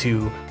I need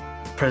to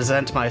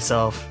present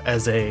myself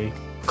as a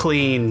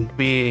clean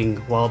being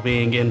while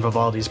being in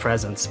Vivaldi's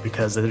presence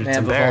because it's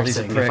Man, Vivaldi's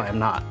a embarrassing if prick. I'm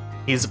not.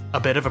 He's a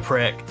bit of a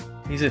prick.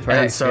 He's a prick.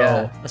 And so-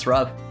 yeah, that's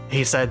rough.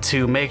 He said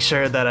to make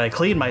sure that I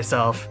clean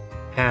myself,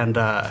 and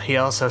he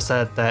also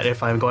said that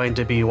if I'm going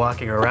to be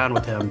walking around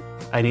with him,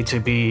 I need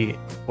to be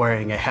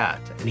wearing a hat.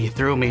 And he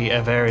threw me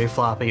a very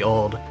floppy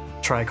old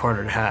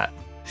tri-cornered hat.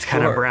 It's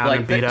kind Sure, of brown like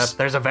and beat this. up.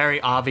 There's a very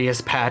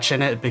obvious patch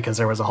in it because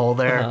there was a hole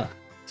there.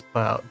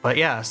 Uh-huh. But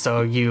yeah,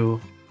 so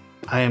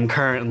I am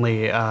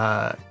currently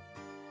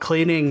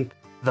cleaning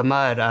the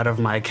mud out of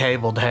my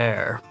cabled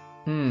hair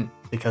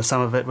because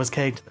some of it was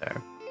caked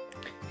there.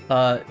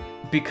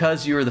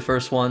 Because you were the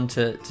first one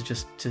to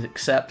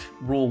accept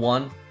rule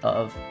 1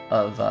 of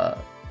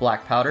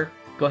black powder,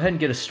 go ahead and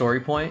get a story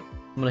point.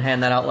 I'm gonna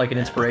hand that out like an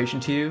inspiration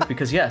to you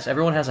because yes,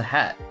 everyone has a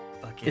hat.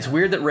 Fuck yeah. It's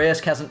weird that Reyes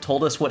hasn't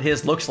told us what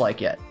his looks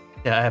like yet.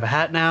 Yeah, I have a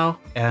hat now,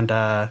 and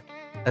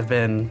I've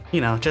been,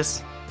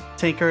 just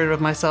tinkering with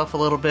myself a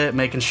little bit,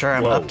 making sure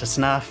I'm Whoa. up to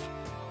snuff.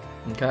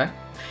 Okay.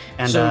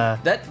 And So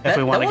that if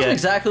we want to wasn't get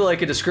exactly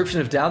like a description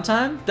of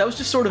downtime. That was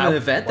just sort of an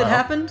event that well,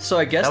 happened. So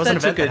I guess that was an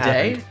took event a that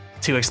day. happened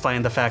to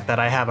explain the fact that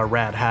I have a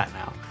rad hat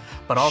now.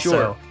 But also,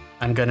 Sure.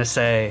 I'm gonna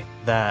say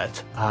that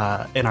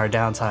in our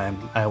downtime,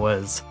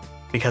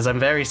 because I'm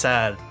very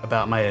sad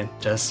about my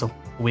just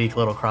weak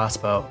little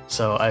crossbow,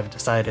 so I've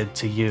decided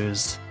to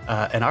use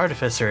an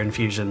artificer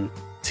infusion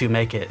to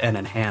make it an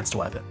enhanced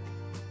weapon.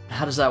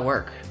 How does that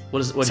work?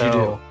 What did you do?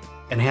 So,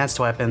 enhanced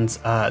weapons.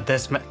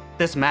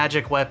 This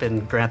magic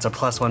weapon grants a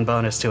 +1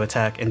 bonus to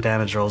attack and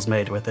damage rolls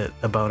made with it.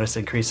 The bonus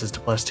increases to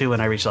 +2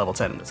 when I reach level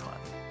 10 in this class.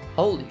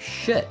 Holy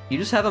shit! You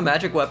just have a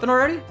magic weapon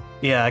already?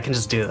 Yeah, I can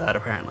just do that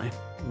apparently.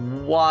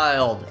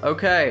 Wild.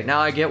 Okay, now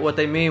I get what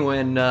they mean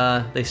when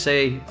they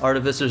say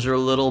artificers are a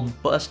little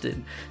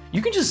busted.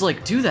 You can just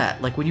like do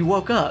that, like when you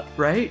woke up,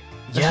 right?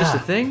 That's just a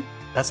Yeah. thing.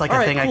 That's like All a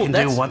right, thing I cool, can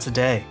that's- do once a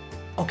day.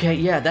 Okay,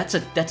 yeah,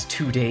 that's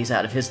 2 days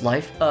out of his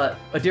life.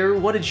 Adiru,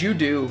 what did you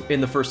do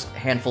in the first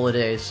handful of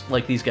days,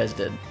 like these guys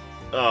did?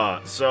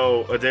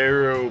 So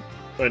Adaru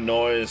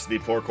annoys the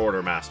poor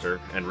quartermaster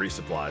and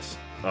resupplies.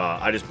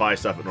 I just buy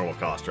stuff at normal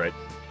cost, right?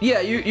 Yeah,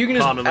 you can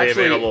just commonly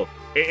actually, available.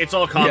 It's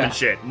all common Yeah.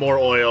 shit. More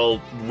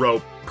oil,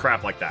 rope,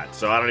 crap like that.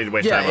 So I don't need to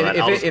waste Yeah, time on that.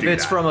 I'll just if do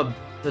it's that. from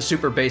the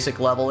super basic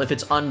level, if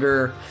it's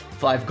under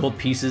 5 gold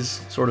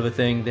pieces, sort of a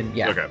thing, then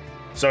yeah. Okay.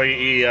 So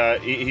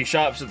he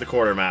shops at the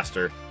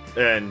quartermaster,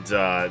 and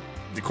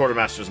the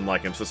quartermaster doesn't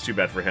like him, so it's too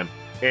bad for him.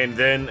 And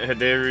then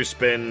Haderu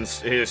spends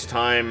his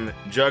time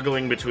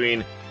juggling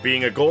between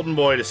being a golden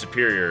boy to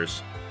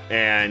superiors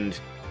and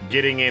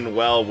getting in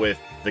well with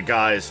the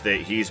guys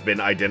that he's been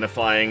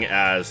identifying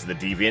as the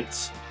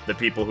deviants, the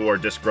people who are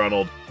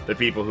disgruntled, the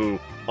people who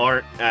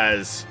aren't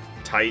as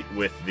tight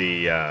with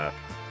the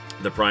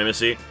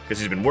primacy, because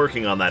he's been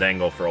working on that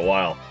angle for a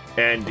while.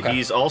 And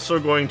he's also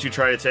going to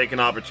try to take an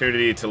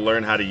opportunity to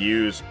learn how to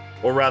use,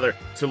 or rather,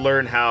 to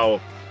learn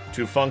how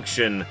to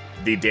function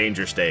the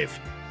danger stave,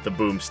 the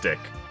boomstick.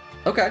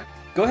 Okay.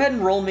 Go ahead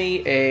and roll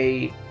me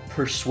a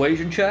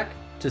persuasion check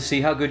to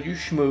see how good you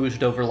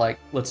schmoozed over, like,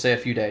 let's say a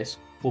few days.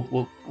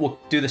 We'll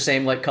do the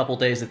same, like, couple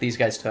days that these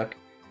guys took.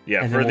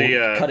 Yeah, And for then the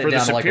we'll cut it for the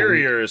down to, like, a week.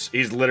 superiors,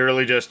 he's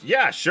literally just,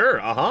 yeah,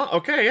 sure,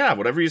 okay, yeah,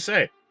 whatever you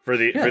say. For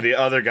the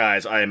other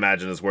guys, I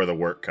imagine is where the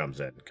work comes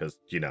in, because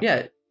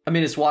Yeah, I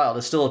mean, it's wild.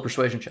 It's still a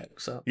persuasion check,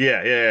 so.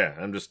 Yeah.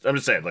 I'm just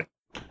saying, like,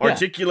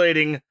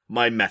 articulating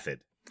my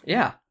method.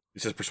 Yeah.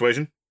 It says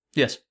persuasion.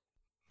 Yes.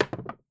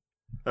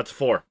 That's a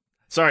 4.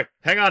 Sorry,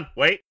 hang on,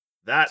 wait.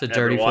 That, It's a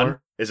dirty everyone,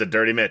 4? is a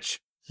dirty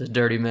Mitch. It's a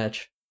dirty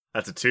Mitch.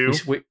 That's a 2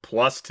 We-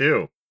 plus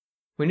 2.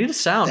 We need a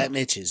sound. That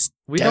Mitch is.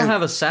 We don't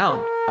have a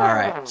sound. All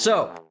right.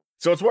 So,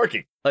 So it's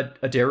working.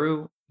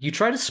 Adaru, you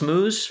try to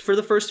smooze for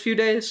the first few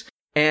days,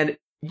 and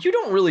you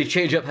don't really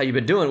change up how you've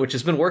been doing, which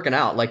has been working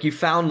out. Like, you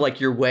found, like,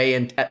 your way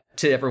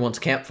to everyone's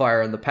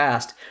campfire in the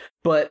past,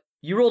 but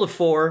you rolled a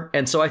 4,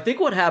 and so I think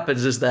what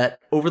happens is that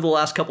over the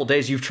last couple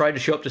days, you've tried to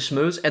show up to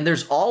smooze, and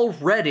there's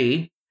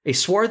already a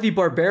swarthy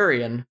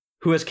barbarian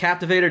who has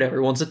captivated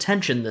everyone's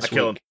attention this I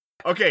kill him. week.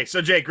 Okay,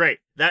 so Jay, great.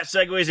 That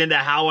segues into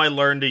how I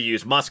learned to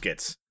use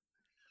muskets.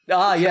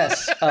 Ah,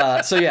 yes.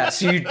 So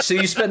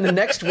you spend the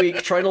next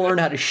week trying to learn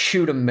how to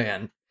shoot a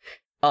man.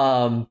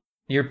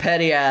 Your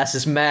petty ass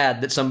is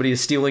mad that somebody is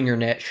stealing your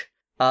niche.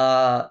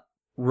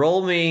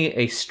 Roll me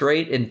a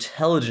straight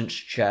intelligence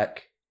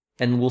check,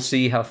 and we'll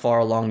see how far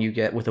along you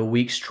get with a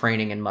week's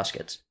training in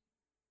muskets.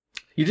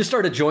 You just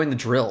started joining the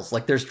drills.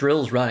 Like, there's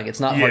drills running. It's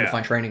not hard to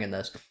find training in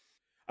this.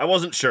 I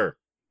wasn't sure.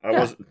 I Yeah.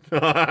 wasn't.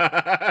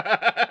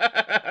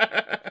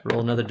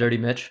 Roll another dirty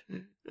Mitch.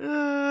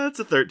 It's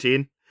a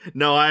 13.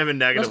 No, I have a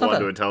negative That's not 1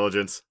 to bad.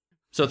 intelligence.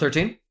 So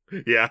 13?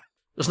 Yeah.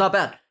 It's not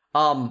bad.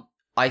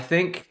 I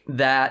think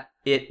that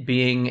it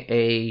being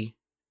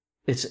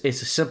it's a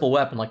simple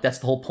weapon. Like, that's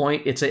the whole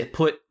point. It's a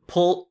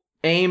pull,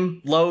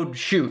 aim, load,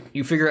 shoot.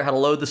 You figure out how to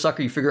load the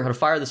sucker. You figure out how to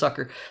fire the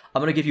sucker.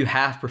 I'm gonna give you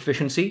half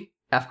proficiency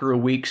after a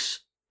week's,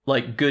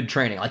 like, good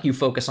training. Like, you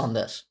focus on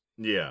this,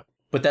 Yeah.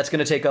 but that's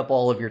gonna take up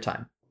all of your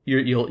time.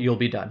 You'll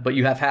be done. But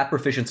you have half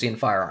proficiency in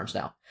firearms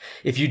now.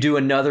 If you do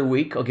another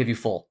week, I'll give you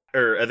full.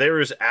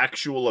 There's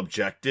actual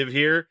objective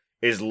here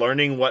is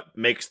learning what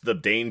makes the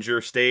danger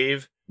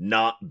stave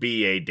not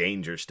be a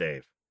danger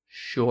stave.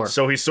 Sure.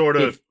 So he's sort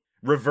of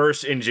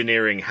reverse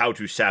engineering how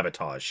to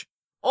sabotage.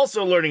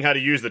 Also learning how to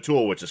use the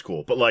tool, which is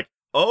cool. But like,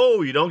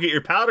 oh, you don't get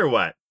your powder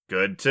wet.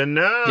 Good to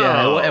know.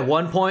 Yeah, at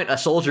one point, a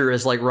soldier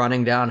is like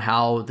running down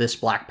how this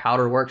black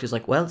powder works. He's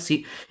like, "Well,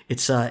 see,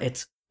 it's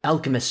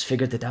alchemists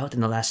figured it out in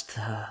the last,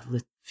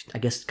 I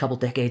guess, couple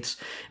decades,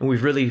 and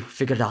we've really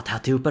figured out how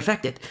to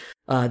perfect it.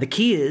 The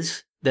key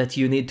is that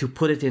you need to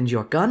put it in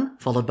your gun,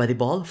 followed by the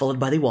ball, followed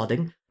by the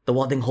wadding. The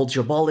wadding holds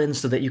your ball in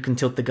so that you can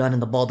tilt the gun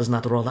and the ball does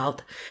not roll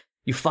out.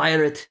 You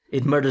fire it,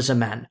 it murders a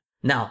man.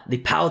 Now, the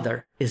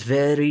powder is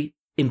very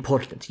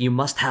important. You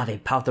must have a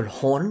powder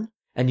horn."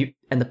 And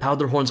the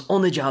powder horn's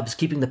only job is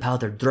keeping the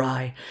powder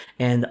dry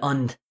and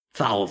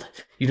unfouled.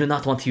 You do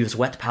not want to use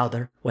wet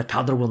powder. Wet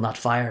powder will not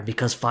fire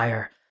because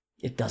fire,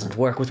 it doesn't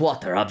work with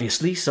water,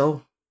 obviously,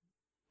 so,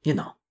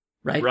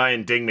 right?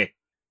 Ryan, ding me.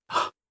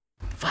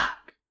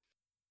 Fuck.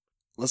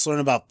 Let's learn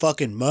about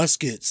fucking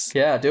muskets.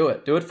 Yeah, do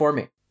it. Do it for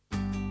me.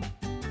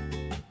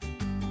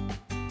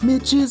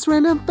 Mitch's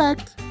random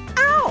fact.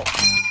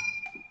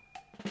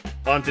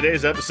 On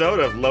today's episode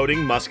of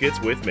Loading Muskets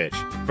with Mitch.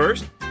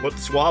 First, put the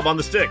swab on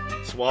the stick.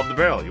 Swab the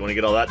barrel. You want to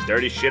get all that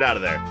dirty shit out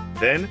of there.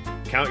 Then,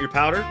 count your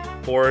powder,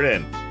 pour it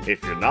in.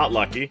 If you're not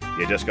lucky,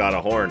 you just got a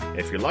horn.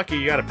 If you're lucky,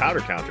 you got a powder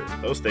counter.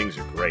 Those things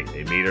are great.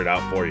 They meter it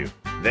out for you.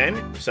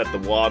 Then, set the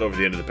wad over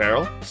the end of the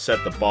barrel.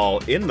 Set the ball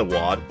in the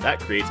wad. That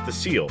creates the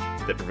seal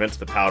that prevents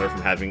the powder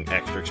from having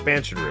extra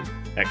expansion room.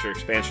 Extra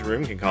expansion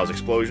room can cause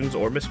explosions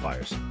or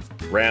misfires.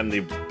 Ram the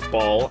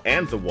ball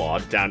and the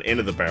wad down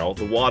into the barrel.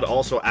 The wad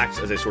also acts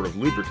as a sort of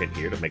lubricant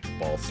here to make the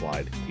ball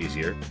slide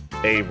easier.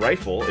 A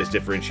rifle is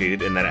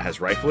differentiated in that it has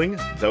rifling.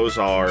 Those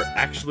are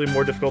actually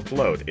more difficult to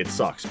load. It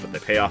sucks, but they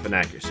pay off in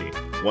accuracy.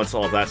 Once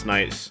all of that's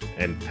nice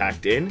and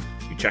packed in,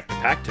 you check the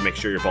pack to make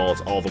sure your ball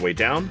is all the way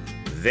down.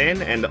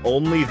 Then and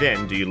only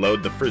then do you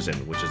load the frizzen,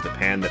 which is the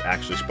pan that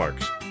actually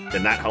sparks.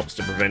 Then that helps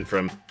to prevent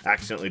from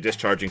accidentally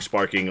discharging,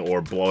 sparking,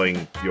 or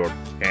blowing your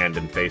hand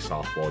and face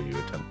off while you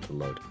attempt to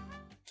load.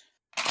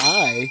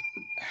 I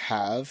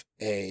have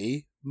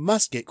a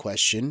musket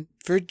question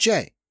for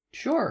Jay.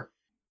 Sure.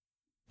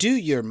 Do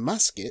your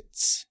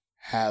muskets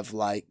have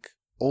like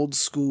old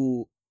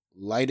school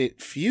lighted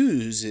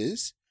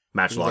fuses? Do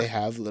Matchlock. they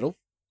have little,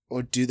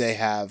 or do they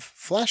have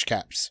flash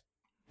caps?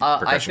 I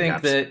Percussion think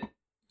caps.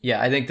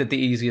 I think that the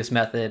easiest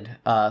method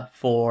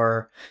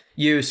for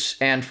use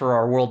and for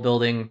our world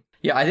building.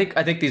 Yeah, I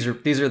think these are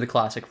the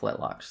classic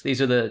flintlocks.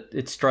 These are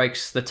it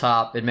strikes the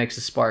top, it makes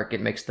a spark,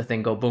 it makes the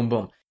thing go boom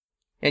boom.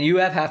 And you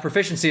have half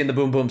proficiency in the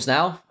boom booms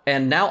now,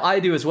 and now I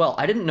do as well.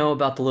 I didn't know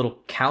about the little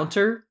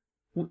counter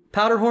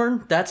powder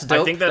horn. That's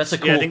dope. I think that's a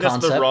cool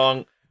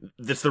concept.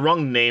 That's the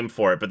wrong name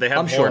for it, but they have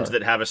I'm horns sure.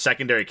 that have a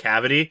secondary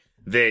cavity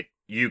that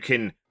you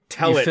can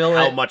tell You it fill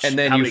how it, much and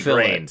then how you many fill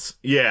it. grains.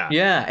 Yeah.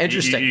 Yeah,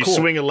 interesting. You Cool.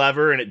 swing a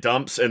lever and it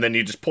dumps, and then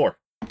you just pour.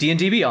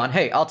 D&D Beyond.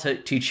 Hey, I'll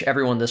teach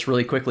everyone this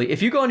really quickly.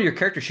 If you go into your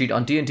character sheet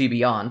on D&D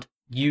Beyond,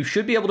 you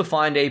should be able to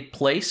find a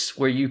place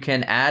where you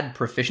can add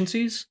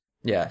proficiencies.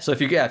 Yeah, so if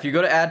you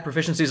go to add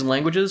proficiencies in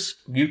languages,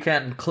 you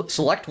can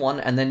select one,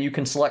 and then you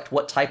can select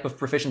what type of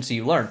proficiency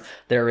you learn.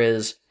 There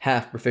is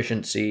half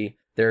proficiency,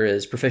 there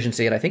is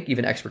proficiency, and I think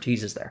even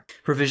expertise is there.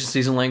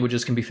 Proficiencies in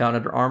languages can be found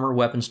under armor,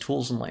 weapons,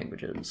 tools, and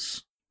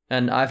languages.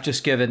 And I've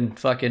just given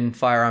fucking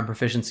firearm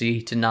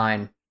proficiency to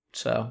 9,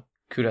 so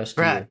kudos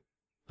to Right. you.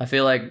 I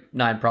feel like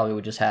 9 probably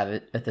would just have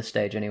it at this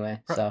stage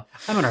anyway, so...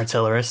 I'm an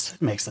artillerist.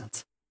 It makes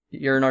sense.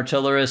 You're an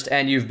artillerist,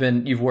 and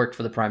you've worked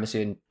for the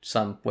primacy in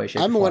some way,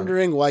 shape, or I'm form.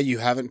 wondering why you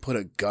haven't put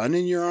a gun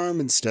in your arm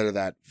instead of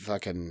that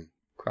fucking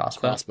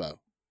crossbow.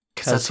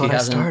 Because that's he what I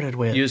hasn't started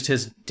with. Used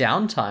his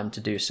downtime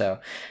to do so.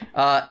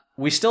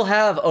 We still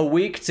have a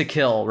week to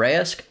kill,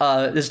 Reyes.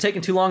 This is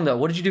taking too long, though.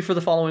 What did you do for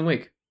the following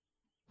week?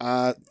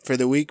 For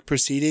the week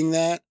preceding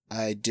that,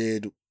 I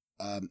did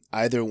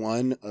either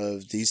one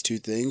of these two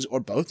things, or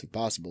both if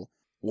possible.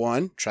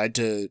 One, tried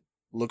to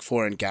look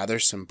for and gather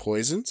some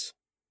poisons.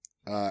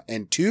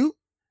 And 2,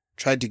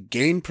 tried to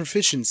gain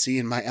proficiency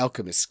in my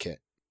alchemist kit.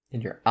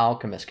 In your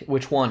alchemist kit.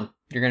 Which one?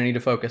 You're going to need to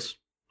focus.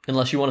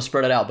 Unless you want to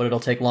spread it out, but it'll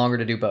take longer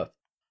to do both.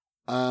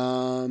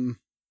 I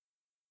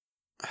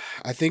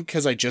think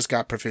because I just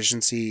got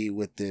proficiency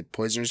with the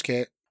poisoner's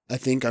kit, I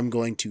think I'm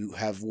going to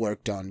have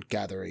worked on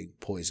gathering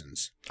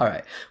poisons. All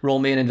right. Roll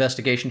me an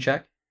investigation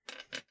check.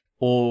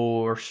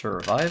 Or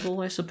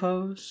survival, I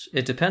suppose.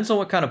 It depends on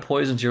what kind of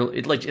poisons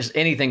like just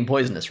anything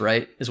poisonous,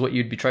 right? Is what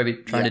you'd be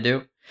trying to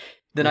do.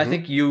 Then I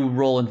think you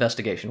roll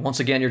investigation.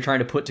 Once again, you're trying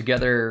to put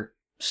together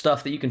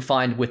stuff that you can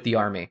find with the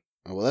army.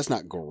 Oh, well, that's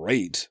not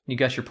great. You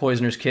got your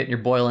poisoner's kit and you're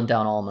boiling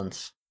down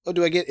almonds. Oh,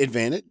 do I get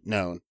advantage?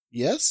 No.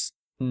 Yes?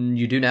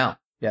 You do now,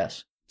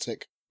 yes.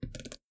 Sick.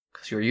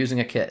 Because you're using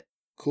a kit.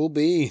 Cool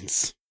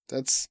beans.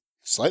 That's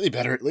slightly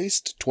better at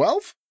least.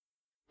 12?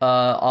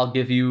 I'll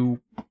give you...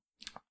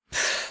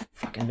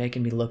 Fucking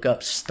making me look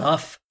up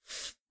stuff.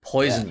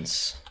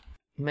 Poisons.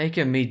 Yeah.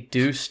 Making me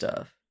do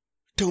stuff.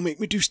 Don't make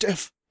me do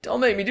stuff. Don't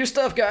make me do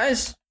stuff,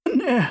 guys.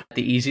 The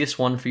easiest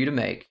one for you to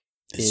make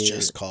is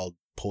just called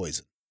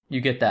poison. You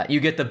get that. You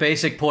get the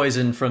basic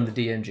poison from the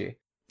DMG.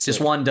 It's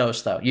just one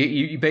dose, though.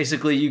 You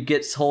basically you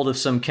get hold of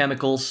some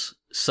chemicals,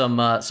 some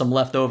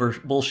leftover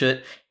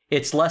bullshit.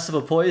 It's less of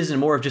a poison,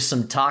 more of just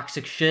some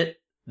toxic shit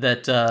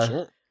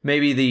that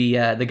maybe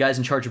the guys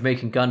in charge of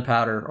making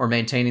gunpowder or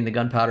maintaining the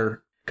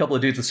gunpowder, a couple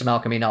of dudes with some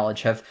alchemy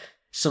knowledge, have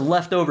some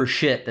leftover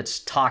shit that's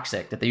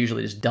toxic that they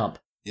usually just dump.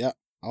 Yeah,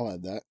 I'll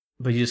add that.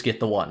 But you just get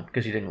the one,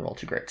 because you didn't roll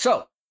too great.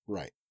 So,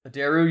 right.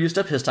 Daru used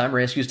up his time,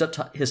 Reyes used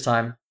up his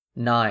time,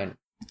 9.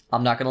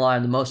 I'm not going to lie,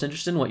 I'm the most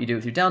interested in what you do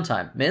with your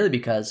downtime, mainly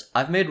because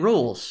I've made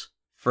rules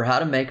for how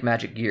to make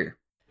magic gear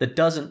that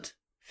doesn't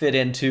fit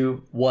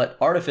into what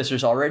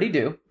artificers already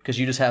do, because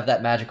you just have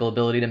that magical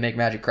ability to make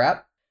magic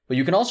crap, but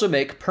you can also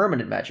make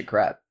permanent magic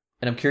crap,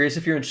 and I'm curious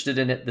if you're interested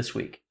in it this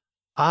week.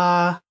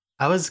 I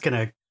was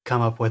going to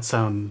come up with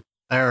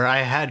I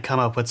had come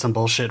up with some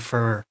bullshit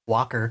for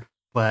Walker,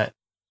 but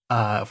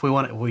if we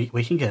want,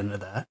 we can get into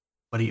that.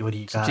 What do you got?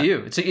 It's up to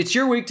you. It's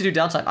your week to do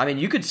downtime. I mean,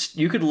 you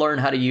could learn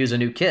how to use a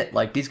new kit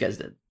like these guys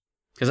did,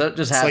 because that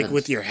just happens. It's like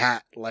with your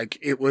hat. Like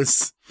it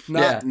was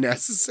not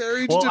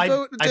necessary to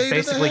devote a day I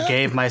basically to the hat.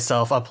 gave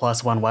myself a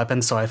 +1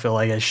 weapon, so I feel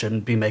like I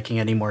shouldn't be making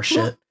any more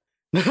shit.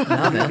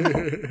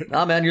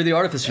 Nah, man, you're the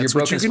artificer. That's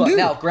You're what broken you as can fuck. do.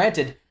 Now,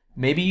 granted,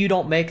 maybe you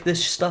don't make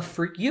this stuff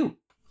for you.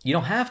 You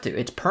don't have to.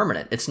 It's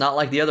permanent. It's not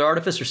like the other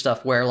artificer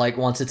stuff where, like,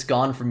 once it's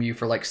gone from you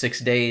for like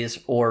 6 days,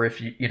 or if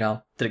you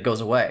know that it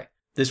goes away.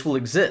 This will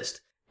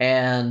exist,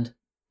 and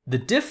the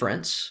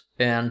difference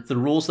and the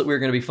rules that we're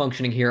going to be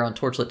functioning here on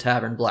Torchlit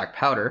Tavern Black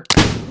Powder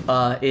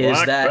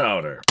is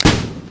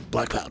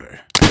Black powder.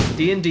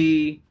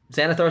 D&D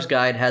Xanathar's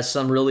Guide has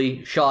some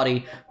really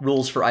shoddy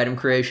rules for item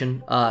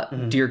creation.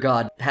 Dear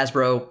God,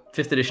 Hasbro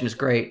 5th edition is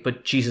great,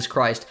 but Jesus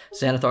Christ,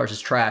 Xanathar's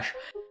is trash.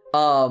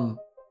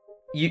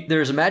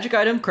 There's a magic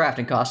item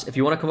crafting cost. If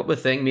you want to come up with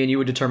a thing, me and you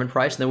would determine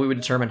price, and then we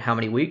would determine how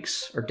many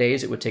weeks or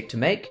days it would take to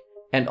make,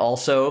 and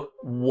also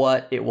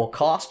what it will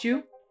cost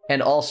you,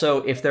 and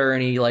also if there are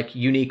any like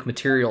unique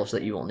materials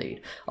that you will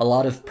need. A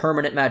lot of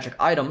permanent magic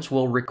items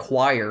will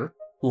require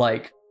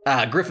like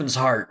Griffin's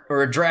Heart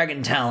or a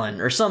Dragon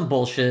Talon or some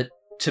bullshit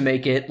to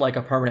make it like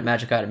a permanent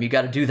magic item. You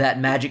got to do that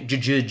magic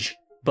judge.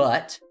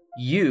 But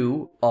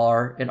you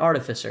are an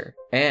artificer,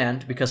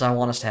 and because I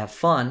want us to have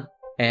fun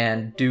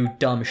and do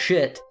dumb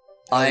shit,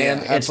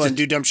 have fun,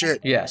 do dumb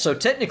shit. Yeah, so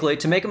technically,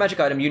 to make a magic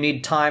item, you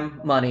need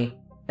time, money,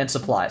 and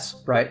supplies,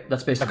 right?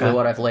 That's basically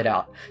what I've laid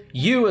out.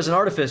 You, as an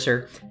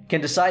artificer,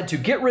 can decide to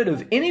get rid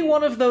of any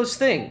one of those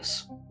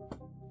things.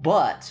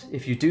 But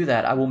if you do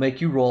that, I will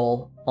make you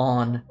roll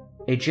on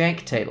a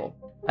jank table.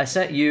 I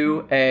sent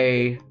you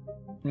a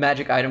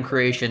magic item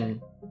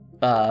creation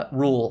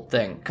rule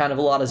thing. Kind of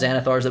a lot of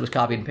Xanathar's that was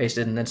copied and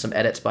pasted, and then some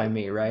edits by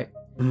me, right?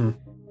 Mm.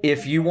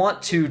 If you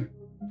want to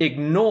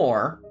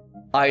ignore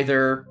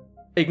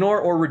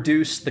or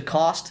reduce the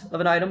cost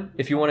of an item,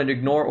 if you wanted to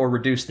ignore or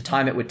reduce the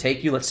time it would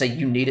take you, let's say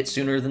you need it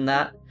sooner than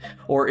that,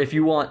 or if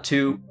you want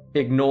to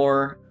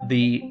ignore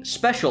the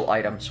special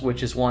items,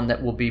 which is one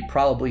that will be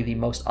probably the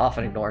most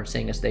often ignored,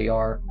 seeing as they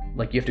are,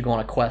 like, you have to go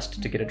on a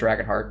quest to get a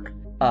dragon heart,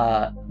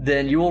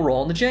 then you will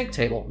roll on the jank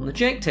table. And the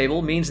jank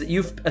table means that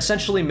you've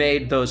essentially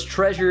made those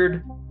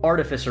treasured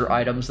artificer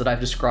items that I've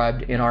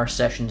described in our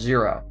session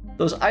 0.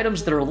 Those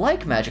items that are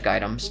like magic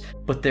items,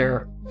 but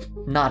they're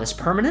not as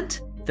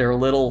permanent, they're a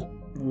little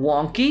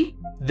wonky,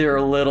 they're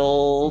a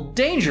little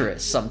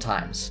dangerous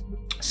sometimes.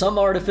 Some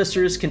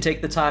artificers can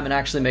take the time and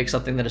actually make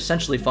something that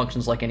essentially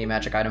functions like any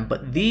magic item,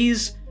 but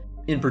these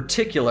in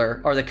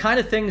particular are the kind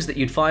of things that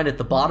you'd find at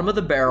the bottom of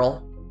the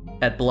barrel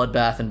at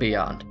Bloodbath and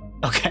Beyond.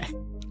 Okay.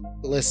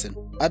 Listen,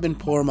 I've been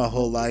poor my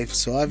whole life,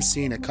 so I've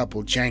seen a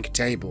couple jank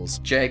tables.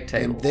 Jank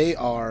tables. And they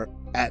are,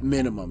 at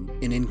minimum,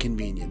 an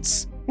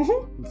inconvenience.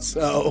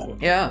 So...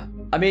 Yeah.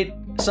 I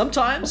mean,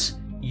 sometimes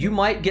you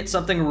might get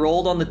something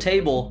rolled on the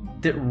table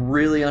that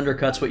really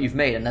undercuts what you've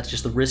made, and that's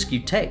just the risk you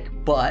take.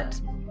 But...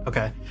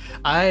 Okay.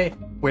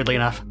 Weirdly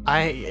enough,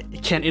 I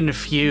can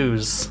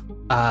infuse,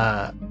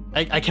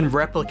 I can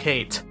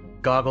replicate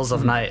Goggles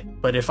of Night,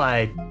 but if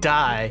I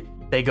die,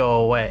 they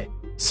go away.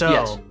 So...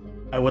 Yes.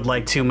 I would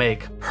like to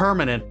make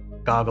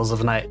permanent Goggles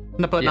of Night,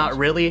 but not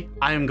really.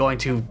 I am going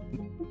to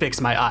fix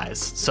my eyes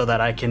so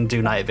that I can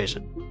do night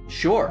vision.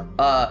 Sure.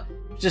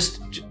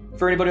 Just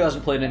for anybody who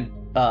hasn't played in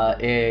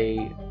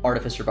a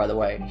artificer, by the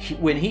way,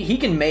 when he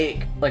can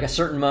make like a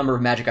certain number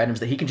of magic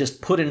items that he can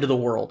just put into the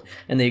world,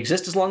 and they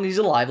exist as long as he's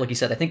alive. Like he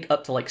said, I think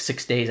up to like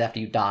 6 days after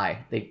you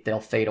die, they'll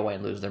fade away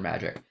and lose their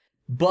magic.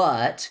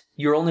 But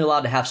you're only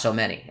allowed to have so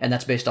many, and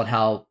that's based on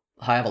how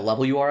high of a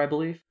level you are, I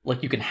believe.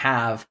 Like you can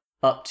have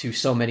up to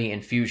so many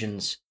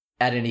infusions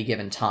at any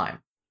given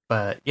time.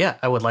 But yeah,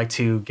 I would like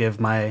to give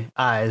my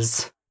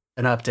eyes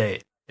an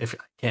update if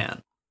I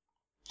can.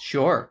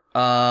 Sure.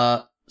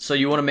 So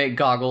you want to make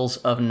Goggles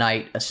of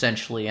Night,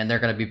 essentially, and they're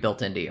going to be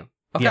built into you.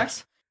 Okay.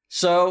 Yes.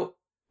 So,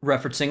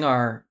 referencing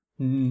our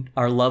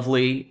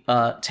lovely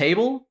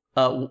table,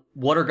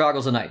 what are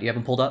Goggles of Night? Do you have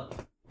them pulled up?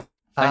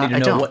 I need to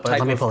know what type.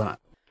 Let me pull them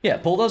up. Yeah,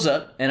 pull those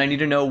up, and I need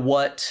to know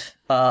what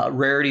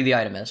rarity the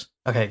item is.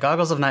 Okay,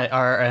 Goggles of Night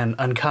are an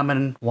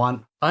uncommon,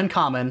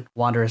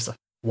 wondrous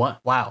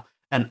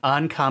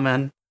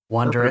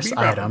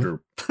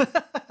item.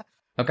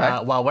 Okay.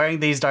 While wearing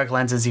these dark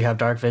lenses, you have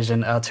dark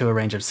vision out to a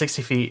range of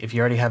 60 feet. If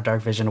you already have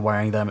dark vision,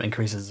 wearing them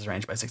increases this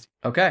range by 60.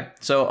 Okay,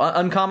 so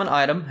uncommon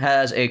item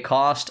has a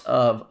cost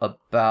of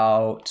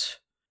about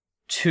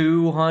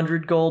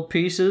 200 gold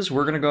pieces.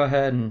 We're going to go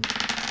ahead and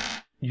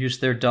use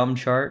their dumb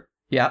chart.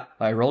 Yeah,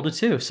 I rolled a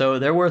 2. So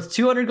they're worth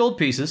 200 gold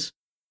pieces.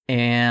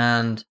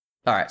 And,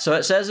 all right, so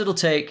it says it'll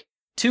take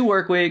 2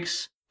 work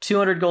weeks,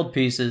 200 gold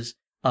pieces.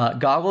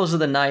 Goggles of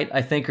the Night,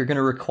 I think, are going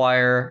to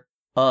require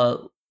a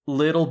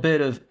little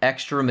bit of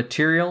extra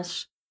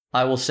materials.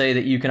 I will say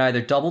that you can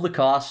either double the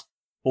cost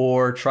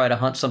or try to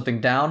hunt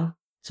something down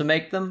to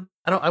make them.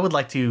 I would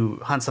like to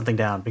hunt something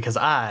down because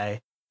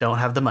I don't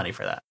have the money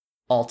for that.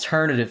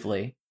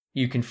 Alternatively,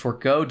 you can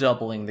forego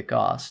doubling the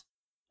cost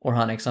or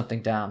hunting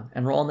something down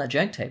and roll on that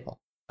jank table.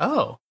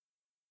 Oh,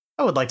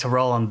 I would like to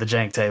roll on the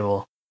jank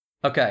table.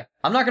 Okay,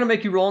 I'm not going to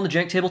make you roll on the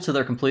jank table till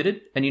they're completed,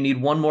 and you need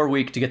 1 more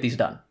week to get these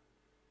done.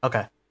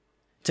 Okay.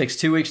 It takes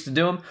 2 weeks to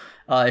do them.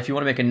 If you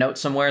want to make a note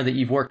somewhere that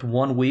you've worked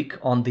 1 week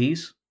on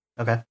these.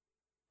 Okay.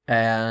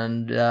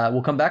 And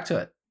we'll come back to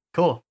it.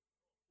 Cool.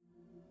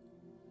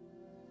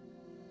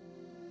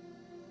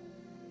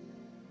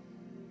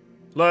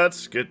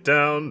 Let's get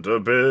down to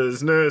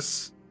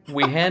business.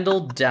 We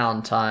handled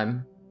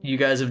downtime. You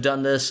guys have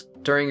done this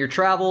during your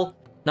travel.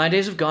 9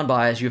 days have gone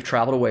by as you have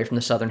traveled away from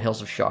the southern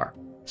hills of Shar,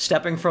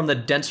 stepping from the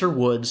denser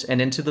woods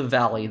and into the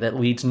valley that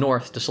leads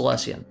north to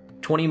Celestian,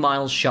 20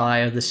 miles shy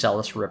of the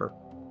Celis River.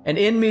 And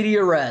in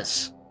media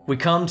res, we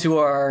come to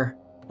our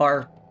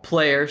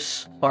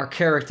players, our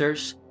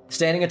characters,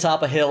 standing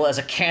atop a hill as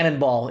a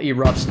cannonball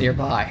erupts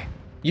nearby.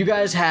 You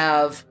guys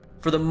have,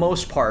 for the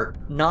most part,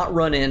 not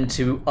run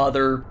into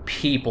other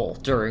people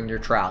during your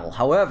travel.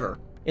 However,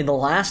 in the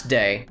last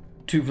day,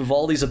 to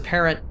Vivaldi's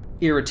apparent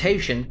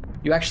irritation,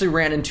 you actually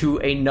ran into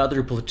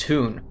another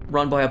platoon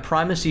run by a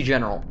primacy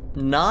general,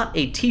 not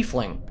a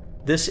tiefling.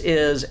 This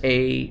is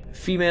a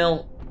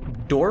female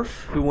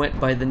dwarf who went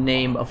by the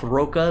name of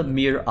Roka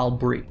Mir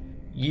Albri.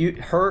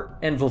 Her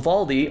and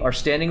Vivaldi are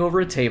standing over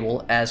a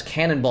table as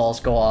cannonballs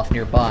go off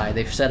nearby.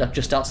 They've set up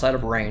just outside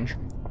of range.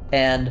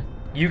 And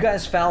you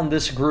guys found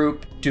this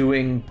group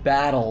doing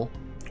battle,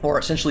 or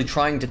essentially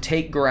trying to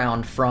take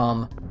ground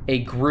from a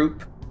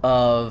group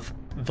of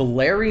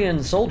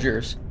Valerian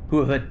soldiers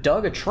who have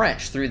dug a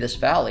trench through this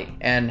valley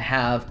and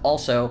have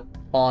also,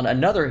 on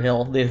another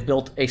hill, they've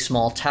built a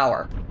small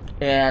tower.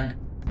 And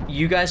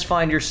you guys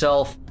find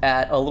yourself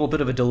at a little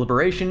bit of a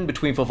deliberation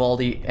between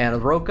Vivaldi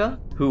and Roca,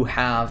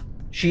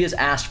 she has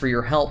asked for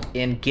your help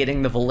in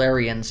getting the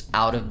Valerians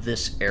out of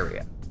this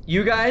area.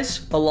 You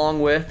guys,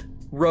 along with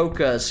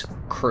Roca's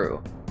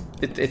crew,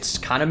 it's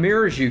kind of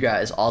mirrors you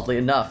guys, oddly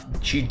enough.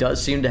 She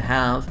does seem to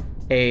have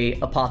a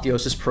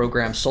Apotheosis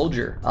program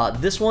soldier.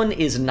 This one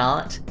is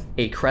not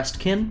a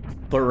Crestkin,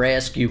 but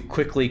Reyes, you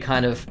quickly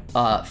kind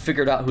of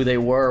figured out who they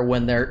were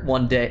when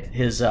one day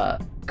his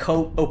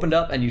coat opened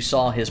up and you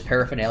saw his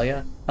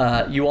paraphernalia.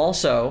 You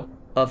also,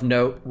 of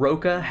note,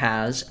 Roca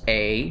has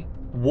a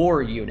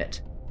war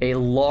unit, a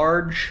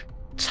large,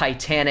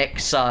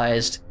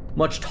 Titanic-sized,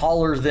 much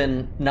taller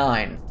than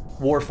 9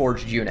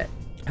 Warforged unit,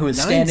 who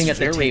is standing at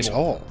the table.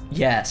 Tall.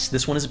 Yes,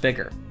 this one is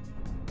bigger.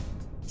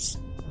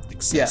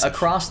 Excessive. Yeah,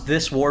 across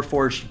this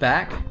Warforged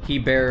back, he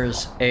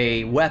bears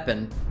a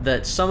weapon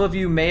that some of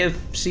you may have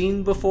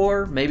seen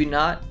before, maybe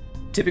not.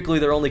 Typically,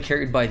 they're only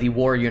carried by the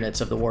war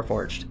units of the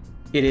Warforged.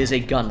 It is a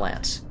gun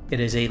lance. It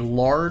is a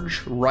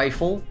large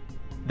rifle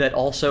that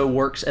also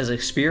works as a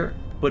spear,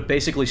 but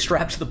basically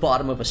strapped to the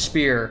bottom of a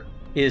spear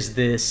is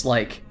this,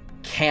 like,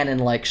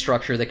 cannon-like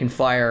structure that can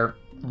fire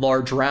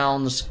large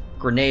rounds,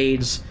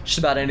 grenades, just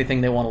about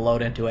anything they want to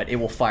load into it, it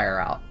will fire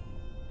out.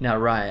 Now,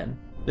 Ryan,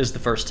 this is the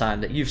first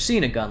time that you've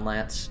seen a gun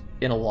lance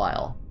in a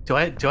while. Do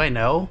I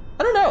know?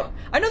 I don't know.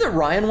 I know that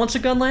Ryan wants a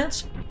gun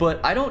lance,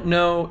 but I don't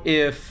know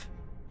if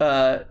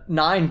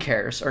 9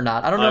 cares or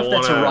not. I don't know if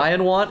that's a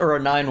Ryan want or a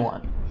 9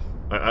 want.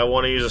 I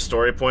want to use a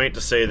story point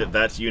to say that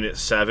that's Unit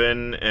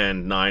 7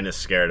 and 9 is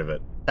scared of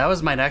it. That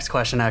was my next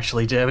question,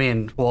 actually. I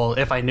mean, well,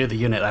 if I knew the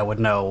unit, I would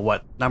know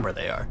what number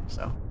they are,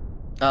 so.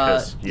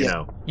 Because,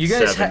 you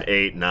guys 7,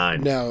 8,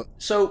 9. No.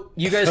 So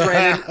you guys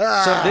ran in,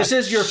 so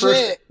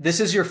this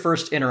is your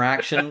first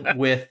interaction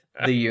with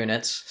the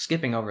units.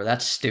 Skipping over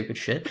that stupid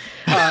shit.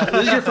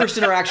 This is your first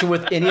interaction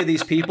with any of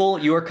these people.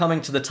 You are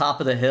coming to the top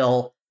of the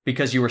hill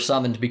because you were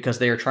summoned because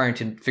they are trying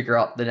to figure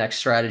out the next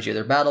strategy of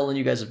their battle, and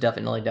you guys have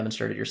definitely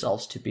demonstrated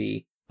yourselves to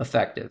be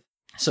effective.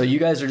 So you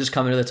guys are just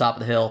coming to the top of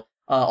the hill.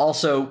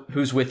 Also,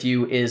 who's with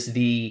you is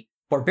the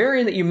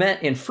barbarian that you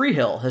met in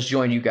Freehill has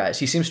joined you guys.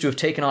 He seems to have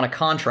taken on a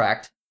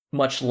contract,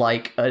 much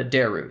like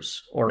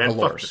Daru's or Man,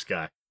 Valor's. fuck this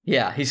guy.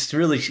 Yeah, he's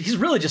really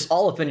just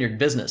all up in your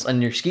business,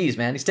 on your skis,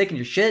 man. He's taking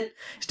your shit.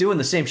 He's doing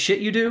the same shit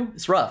you do.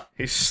 It's rough.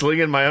 He's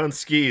slinging my own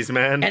skis,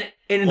 man.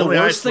 And the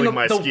worst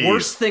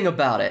thing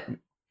about it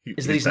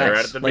is that he's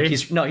nice. Like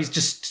he's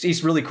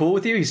really cool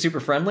with you. He's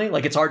super friendly.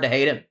 Like, it's hard to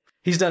hate him.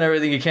 He's done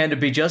everything he can to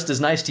be just as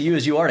nice to you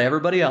as you are to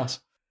everybody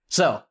else.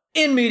 So,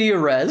 in media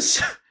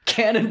res,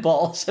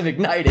 cannonballs have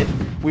ignited.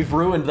 We've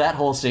ruined that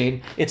whole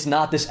scene. It's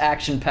not this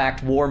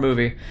action-packed war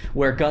movie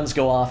where guns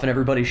go off and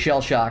everybody's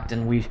shell-shocked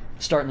and we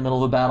start in the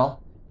middle of a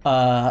battle.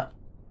 But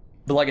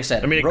like I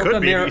said, I mean, it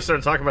could be if you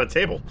started talking about a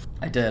table.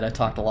 I did. I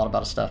talked a lot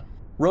about stuff.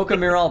 Roca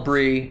Miral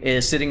Bree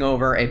is sitting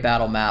over a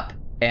battle map,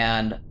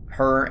 and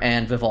her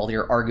and Vivaldi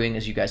are arguing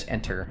as you guys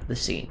enter the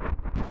scene.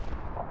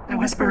 I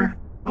whisper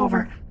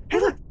over, hey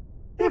look,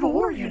 they have a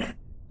war unit.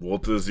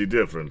 What is the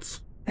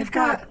difference? He's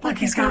got,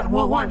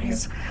 one,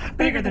 he's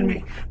bigger than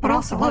me, but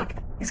also look,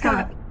 he's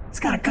got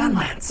a gun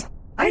lance.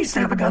 I used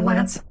to have a gun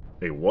lance.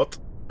 A what?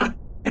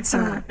 It's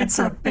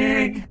a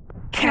big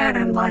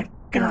cannon-like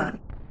gun.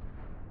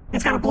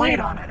 It's got a blade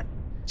on it.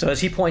 So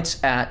as he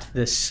points at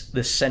this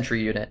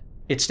sentry unit,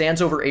 it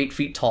stands over 8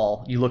 feet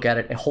tall. You look at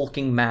it, a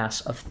hulking mass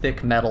of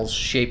thick metals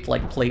shaped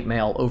like plate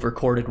mail over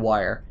corded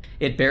wire.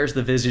 It bears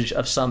the visage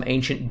of some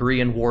ancient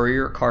Brian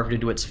warrior carved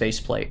into its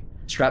faceplate.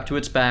 Strapped to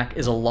its back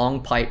is a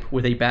long pipe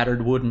with a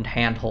battered wooden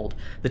handhold.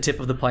 The tip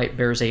of the pipe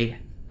bears a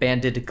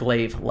banded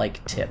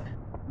glaive-like tip.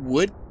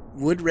 Would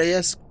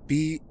Reyes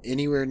be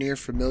anywhere near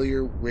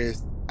familiar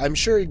with... I'm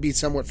sure he'd be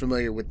somewhat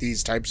familiar with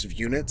these types of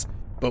units,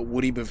 but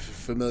would he be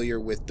familiar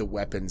with the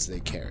weapons they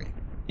carry?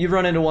 You've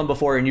run into one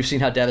before, and you've seen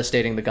how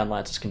devastating the gun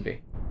lances can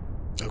be.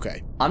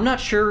 Okay. I'm not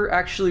sure,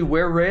 actually,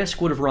 where Reyes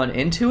would have run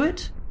into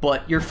it,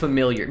 but you're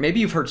familiar.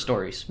 Maybe you've heard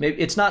stories.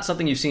 Maybe it's not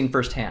something you've seen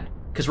firsthand.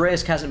 Because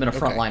Reyes hasn't been a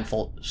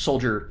frontline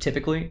soldier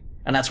typically,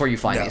 and that's where you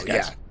find these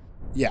guys.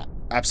 Yeah,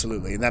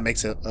 absolutely. And that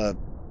makes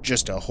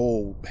just a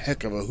whole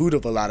heck of a hoot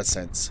of a lot of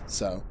sense.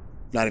 So,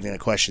 not even going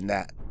to question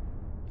that.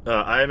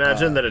 I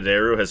imagine that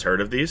Adaru has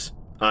heard of these.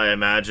 I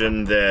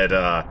imagine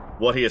that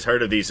what he has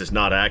heard of these is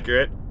not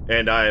accurate,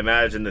 and I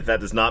imagine that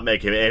does not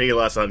make him any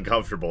less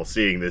uncomfortable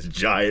seeing this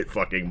giant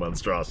fucking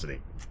monstrosity.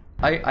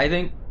 I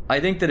think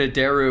that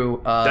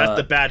Adaru... that's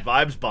the bad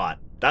vibes bot.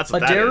 That's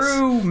what that is.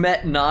 Adaru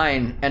met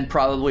 9 and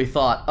probably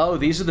thought, oh,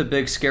 these are the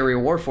big scary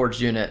Warforged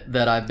unit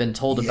that I've been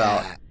told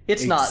about.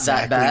 It's not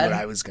that bad. Exactly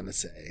what I was going to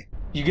say.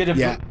 You get a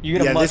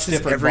much this is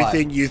different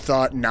everything vibe. you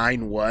thought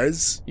 9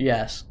 was?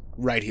 Yes.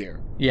 right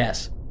here.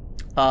 Yes.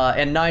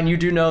 And 9, you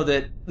do know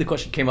that the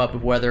question came up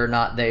of whether or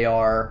not they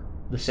are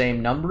the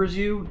same number as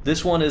you.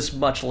 This one is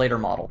much later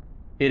model.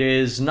 It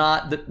is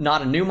not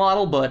a new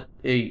model, but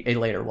a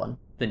later one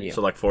than you.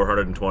 So like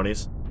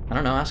 420s? I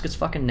don't know, ask its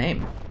fucking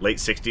name. Late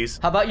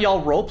 60s? How about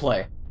y'all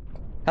roleplay?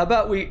 How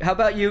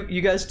about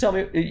you guys tell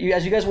me,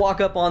 as you guys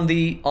walk up on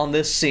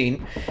this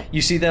scene,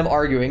 you see them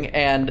arguing,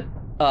 and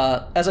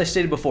as I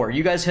stated before,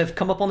 you guys have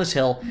come up on this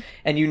hill,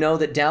 and you know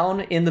that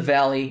down in the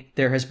valley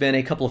there has been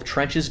a couple of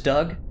trenches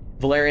dug.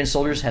 Valerian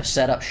soldiers have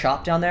set up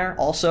shop down there.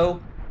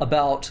 Also,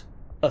 about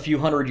a few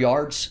hundred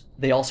yards,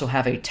 they also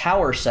have a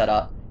tower set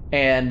up,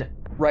 and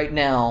right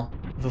now,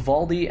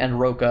 Vivaldi and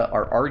Roca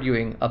are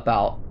arguing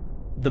about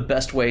the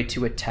best way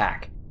to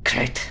attack.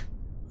 Great.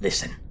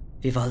 Listen,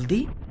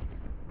 Vivaldi,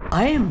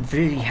 I am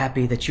really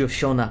happy that you have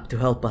shown up to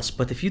help us,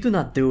 but if you do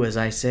not do as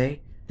I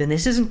say, then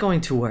this isn't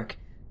going to work.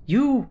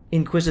 You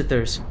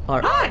Inquisitors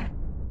are... Hi!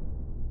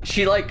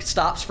 She,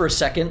 stops for a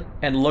second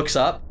and looks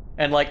up,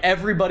 and,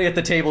 everybody at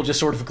the table just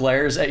sort of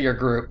glares at your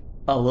group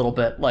a little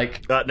bit,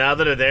 now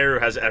that Adair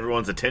has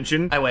everyone's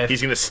attention, I wave.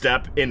 He's gonna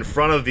step in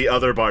front of the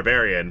other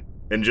barbarian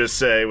and just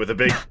say with a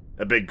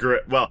big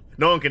grin, well,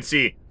 no one can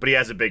see, but he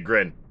has a big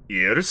grin,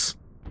 ears?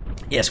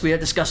 Yes, we are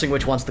discussing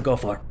which ones to go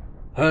for.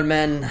 Her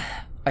men,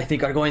 I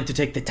think, are going to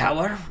take the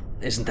tower.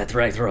 Isn't that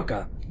right,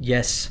 Roca?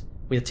 Yes,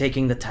 we are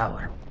taking the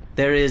tower.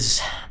 There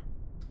is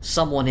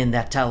someone in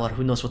that tower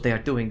who knows what they are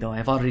doing, though.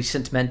 I've already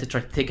sent men to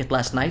try to take it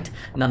last night.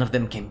 None of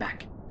them came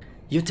back.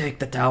 You take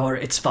the tower,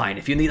 it's fine.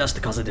 If you need us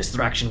to cause a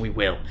distraction, we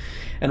will.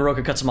 And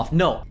Roca cuts him off.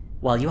 No.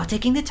 While you are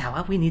taking the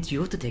tower, we need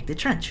you to take the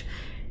trench.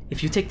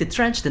 If you take the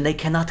trench, then they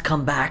cannot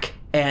come back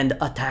and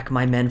attack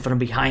my men from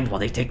behind while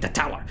they take the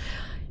tower.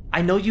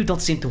 I know you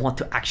don't seem to want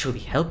to actually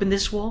help in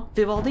this war,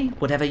 Vivaldi,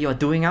 whatever you are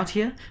doing out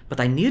here, but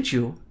I need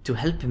you to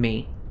help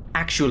me,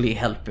 actually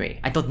help me.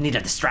 I don't need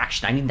a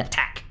distraction, I need an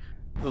attack.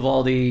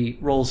 Vivaldi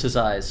rolls his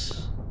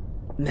eyes.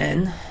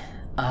 Men,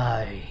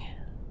 I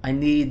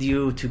need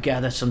you to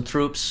gather some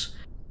troops.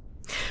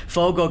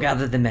 Fogo,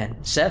 gather the men.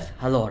 Seth,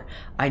 Halor,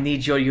 I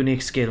need your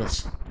unique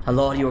skills.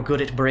 Halor, you are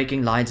good at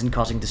breaking lines and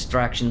causing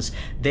distractions.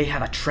 They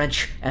have a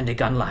trench and a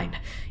gun line.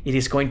 It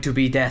is going to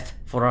be death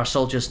for our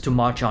soldiers to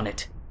march on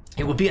it.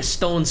 It will be a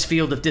stone's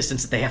field of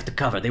distance that they have to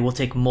cover. They will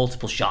take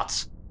multiple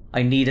shots.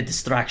 I need a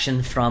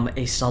distraction from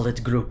a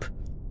solid group.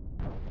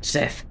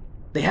 Seth,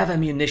 they have a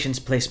munitions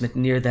placement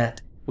near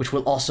that, which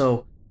will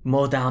also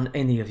mow down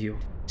any of you.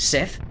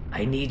 Seth,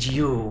 I need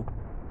you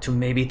to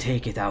maybe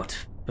take it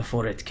out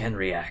before it can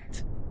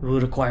react. It will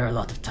require a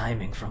lot of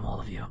timing from all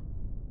of you.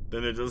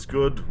 Then it is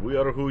good we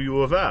are who you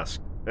have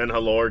asked. And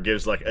Halor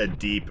gives a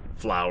deep,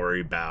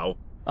 flowery bow.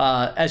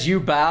 As you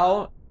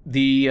bow,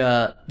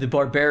 the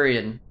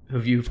barbarian, who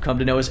you've come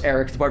to know as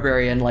Eric the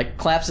Barbarian,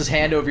 claps his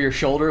hand over your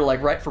shoulder,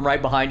 right from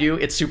right behind you.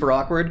 It's super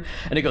awkward.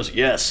 And he goes,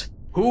 yes,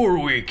 who are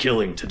we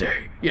killing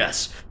today?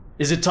 Yes.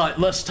 Is it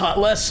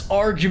less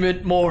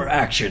argument, more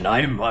action?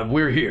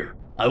 We're here.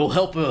 I will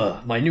help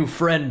my new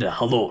friend,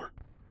 Halor.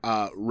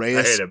 Reyes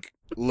I hate him.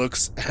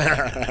 looks...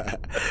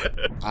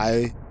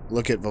 I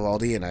look at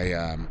Vivaldi and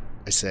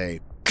I say,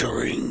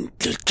 During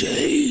the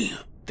day.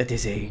 That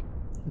is a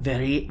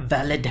very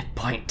valid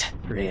point,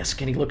 Reyes.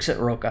 And he looks at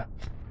Roca.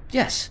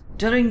 Yes,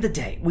 during the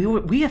day.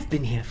 We have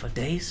been here for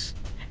days,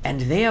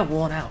 and they are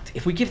worn out.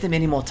 If we give them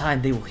any more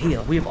time, they will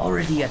heal. We have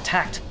already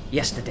attacked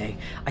yesterday.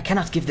 I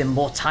cannot give them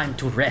more time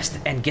to rest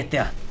and get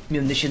their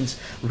munitions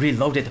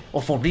reloaded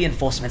or for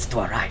reinforcements to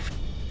arrive.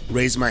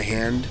 raise my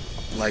hand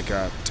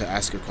to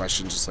ask a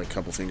question, just a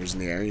couple fingers in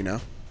the air,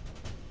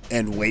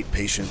 and wait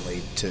patiently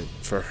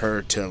for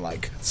her to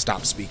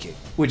stop speaking.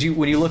 When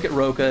you look at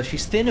Roca,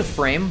 she's thin of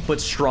frame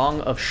but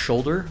strong of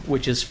shoulder,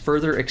 which is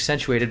further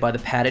accentuated by the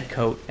padded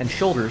coat and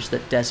shoulders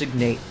that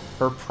designate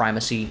her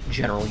primacy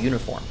general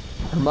uniform.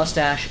 Her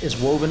mustache is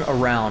woven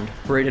around,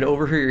 braided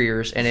over her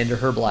ears and into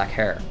her black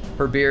hair.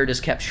 Her beard is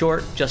kept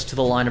short, just to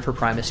the line of her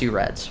primacy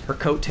reds. Her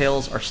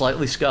coattails are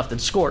slightly scuffed and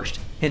scorched,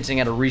 hinting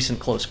at a recent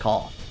close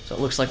call. So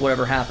it looks like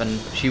whatever happened,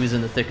 she was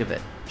in the thick of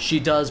it. She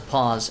does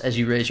pause as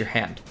you raise your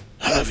hand.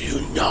 Have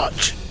you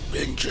not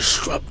been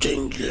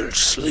disrupting your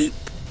sleep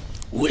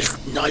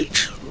with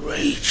night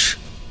rage?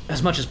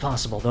 As much as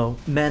possible, though.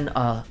 Men,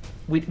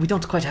 we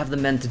don't quite have the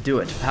men to do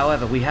it.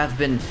 However, we have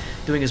been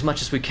doing as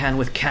much as we can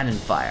with cannon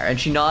fire. And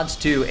she nods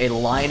to a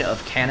line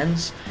of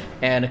cannons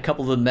and a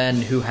couple of the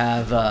men who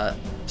have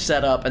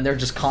set up, and they're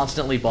just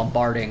constantly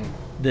bombarding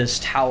this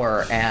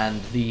tower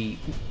and the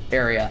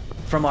area.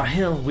 From our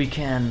hill, we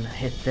can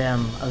hit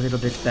them a little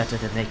bit better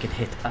than they can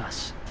hit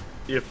us.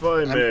 If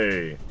I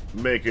may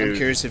make I'm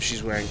curious if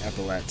she's wearing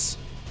epaulettes.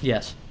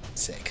 Yes.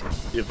 Sick.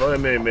 If I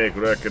may make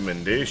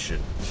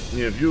recommendation,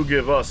 if you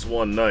give us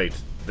one night,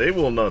 they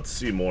will not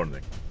see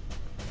morning.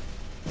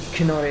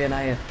 Kenori and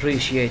I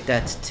appreciate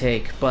that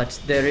take, but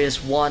there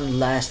is one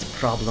last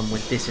problem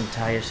with this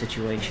entire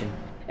situation.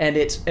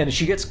 And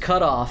she gets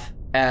cut off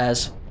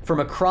as from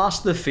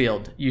across the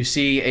field, you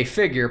see a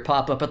figure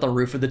pop up at the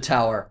roof of the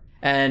tower,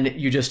 and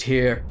you just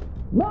hear,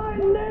 My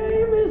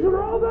name is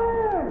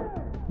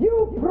Robert!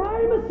 You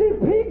primacy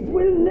pigs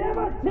will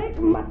never take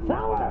my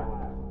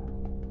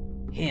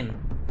Him.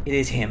 It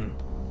is him.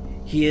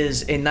 He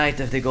is a knight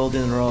of the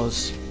Golden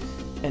Rose,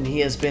 and he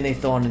has been a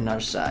thorn in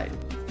our side.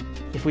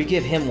 If we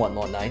give him one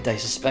more night, I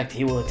suspect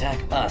he will attack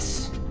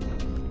us,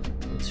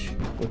 which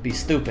would be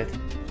stupid.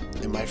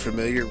 Am I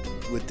familiar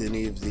with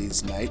any of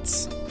these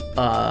knights?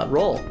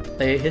 Roll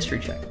a history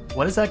check.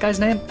 What is that guy's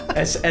name?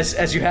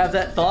 As you have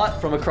that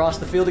thought from across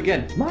the field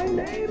again. My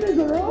name is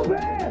Robert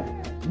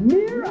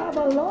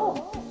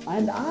Miravalon,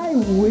 and I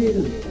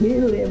will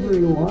kill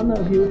every one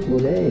of you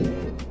today.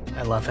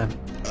 I love him.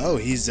 Oh,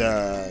 he's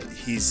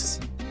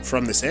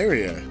from this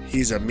area.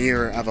 He's a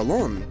Mir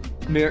Avalon.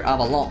 Mir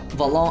Avalon.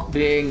 Valon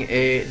being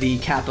the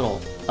capital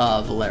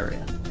of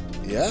Valeria.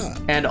 Yeah.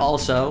 And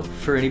also,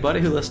 for anybody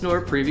who listened to our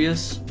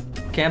previous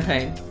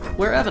campaign,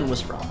 where Evan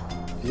was from.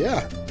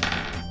 Yeah.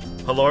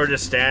 Halor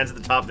just stands at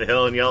the top of the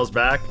hill and yells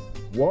back,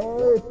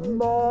 Wipe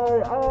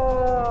my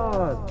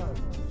ass!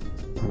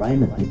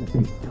 Primacy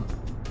victim.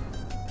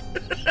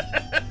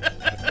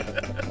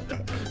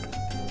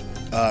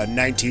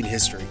 19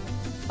 history.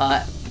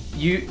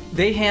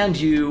 They hand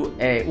you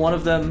one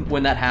of them.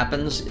 When that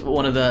happens,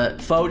 one of the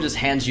foe just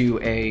hands you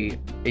a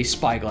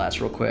spyglass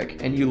real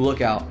quick, and you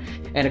look out,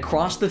 and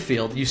across the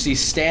field you see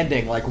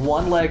standing like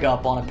one leg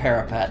up on a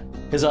parapet,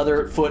 his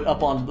other foot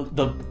up on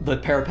the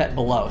parapet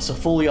below, so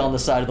fully on the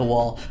side of the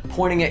wall,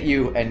 pointing at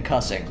you and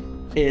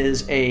cussing,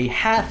 is a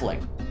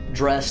halfling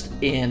dressed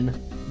in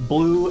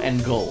blue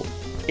and gold.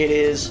 It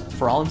is,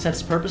 for all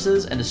intents and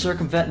purposes, and to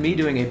circumvent me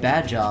doing a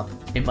bad job,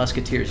 a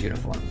musketeer's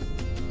uniform.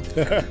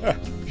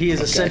 He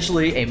is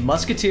essentially a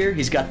musketeer.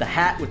 He's got the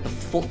hat with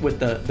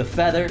the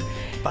feather,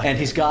 and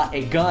he's got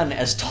a gun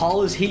as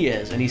tall as he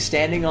is, and he's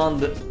standing on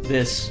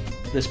this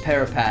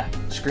parapet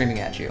screaming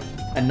at you.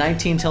 And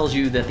 19 tells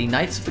you that the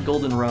Knights of the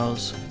Golden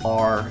Rose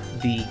are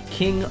the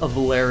King of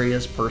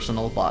Valeria's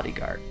personal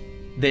bodyguard.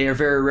 They are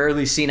very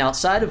rarely seen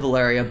outside of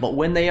Valeria, but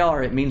when they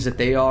are, it means that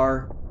they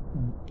are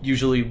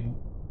usually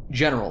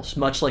generals,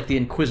 much like the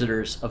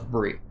Inquisitors of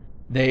Bree.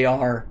 They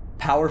are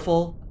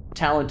powerful,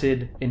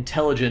 talented,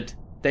 intelligent.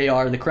 They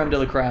are the creme de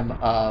la creme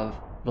of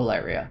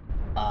Valeria.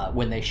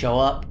 When they show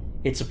up,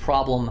 it's a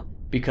problem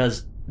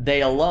because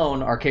they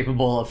alone are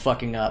capable of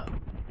fucking up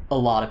a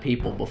lot of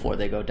people before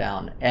they go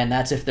down, and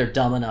that's if they're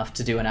dumb enough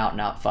to do an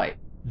out-and-out fight.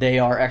 They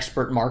are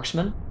expert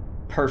marksmen,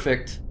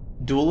 perfect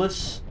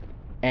duelists,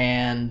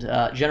 and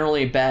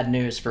generally bad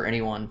news for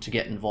anyone to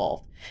get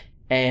involved.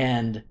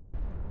 And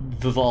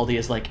Vivaldi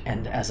is like,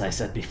 and as I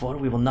said before,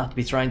 we will not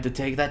be trying to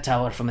take that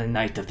tower from a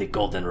Knight of the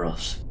Golden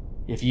Rose.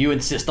 If you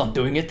insist on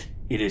doing it,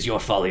 it is your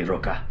folly,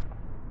 Roka.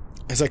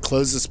 As I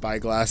close the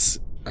spyglass,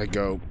 I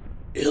go,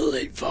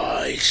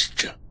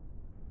 Ill-advised.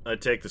 I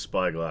take the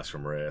spyglass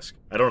from Rask.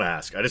 I don't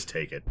ask, I just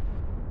take it.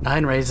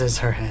 9 raises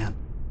her hand.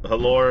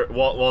 Halor,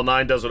 while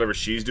 9 does whatever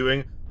she's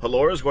doing,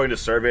 Halor is going to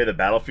survey the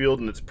battlefield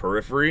and its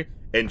periphery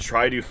and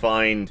try to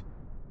find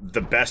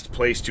the best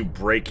place to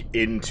break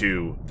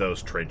into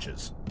those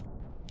trenches.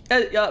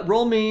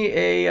 Roll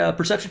me a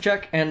perception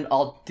check, and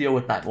I'll deal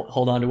with that.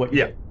 Hold on to what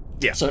you did.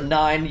 Yeah. So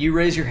 9, you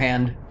raise your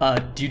hand.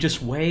 Do you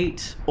just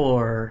wait,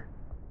 or?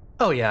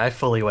 Oh yeah, I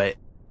fully wait.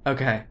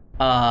 Okay.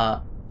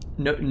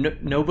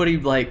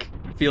 Nobody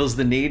feels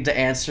the need to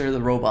answer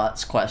the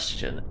robot's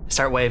question.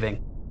 Start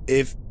waving.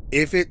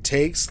 if it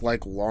takes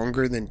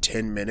longer than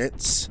 10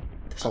 minutes,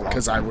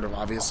 because I would have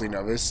obviously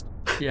noticed.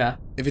 Yeah.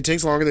 If it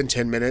takes longer than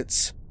 10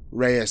 minutes,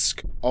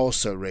 Rayesk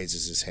also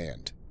raises his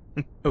hand.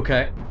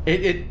 Okay.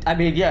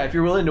 If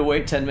you're willing to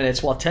wait 10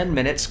 minutes, while 10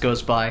 minutes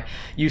goes by,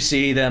 you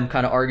see them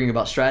kind of arguing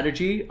about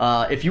strategy.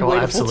 If you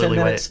wait a full 10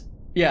 minutes...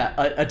 Yeah,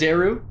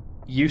 Adaru,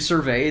 you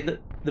survey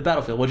the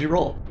battlefield. What'd you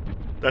roll?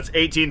 That's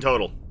 18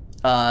 total.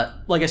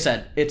 Like I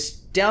said, it's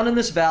down in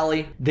this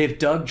valley. They've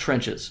dug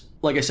trenches.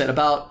 Like I said,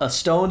 about a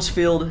stone's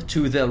field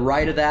to the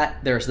right of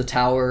that, there's the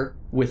tower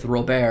with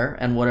Robert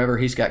and whatever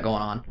he's got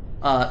going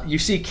on. You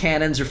see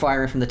cannons are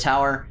firing from the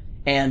tower,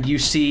 and you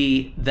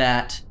see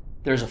that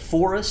there's a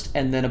forest,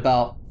 and then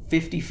about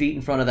 50 feet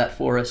in front of that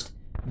forest,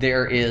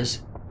 there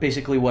is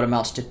basically what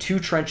amounts to 2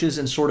 trenches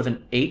in sort of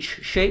an H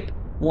shape.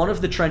 One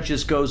of the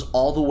trenches goes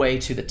all the way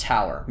to the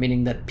tower,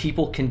 meaning that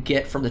people can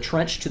get from the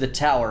trench to the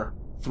tower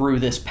through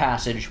this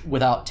passage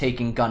without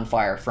taking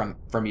gunfire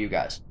from you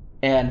guys.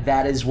 And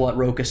that is what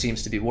Roka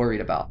seems to be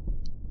worried about.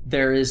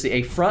 There is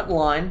a front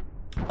line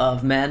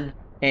of men,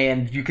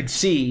 and you could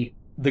see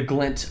the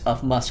glint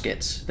of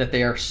muskets that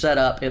they are set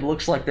up. It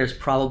looks like there's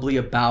probably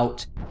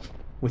about,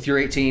 with your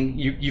 18,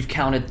 you've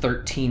counted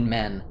 13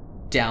 men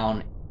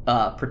down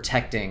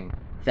protecting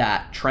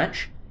that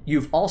trench.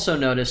 You've also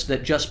noticed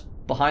that just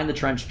behind the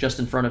trench, just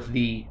in front of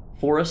the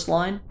forest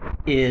line,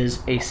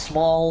 is a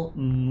small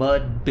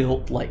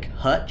mud-built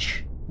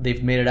hutch.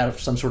 They've made it out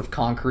of some sort of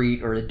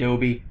concrete or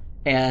adobe,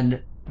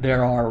 and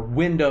there are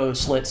window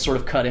slits sort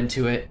of cut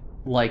into it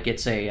like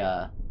it's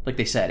like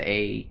they said,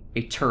 a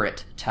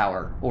turret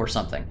tower or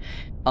something.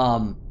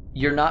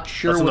 You're not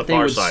sure That's what on the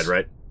far side,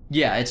 right?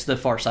 Yeah, it's the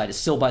far side. It's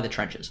still by the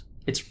trenches.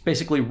 It's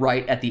basically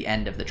right at the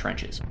end of the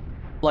trenches.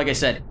 Like I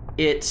said,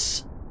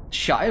 it's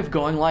shy of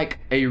going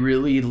a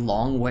really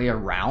long way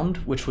around,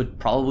 which would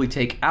probably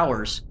take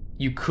hours.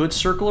 You could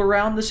circle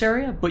around this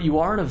area, but you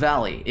are in a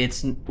valley.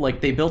 It's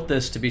like they built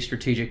this to be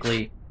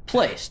strategically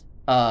placed.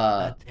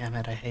 God damn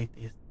it, I hate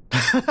these.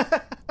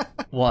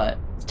 What?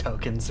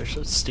 Tokens are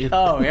so stupid.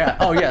 Oh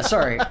yeah,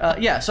 sorry.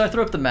 So I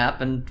threw up the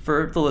map, and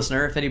for the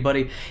listener,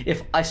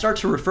 if I start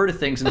to refer to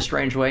things in a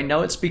strange way,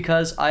 no, it's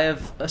because I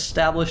have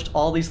established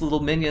all these little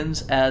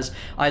minions as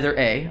either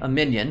A,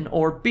 minion,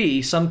 or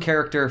B, some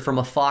character from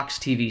a Fox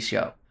TV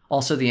show.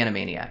 Also the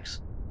Animaniacs.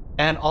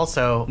 And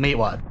also,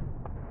 Meatwad.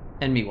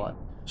 And Meatwad.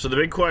 So the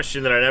big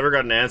question that I never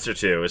got an answer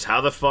to is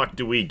how the fuck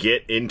do we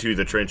get into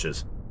the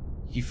trenches?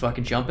 You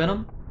fucking jump in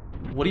them?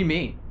 What do you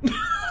mean?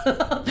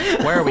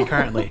 Where are we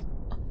currently?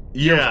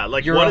 Yeah,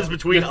 what is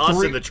between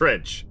us and the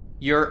trench?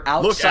 You're Look,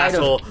 outside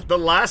asshole, the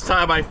last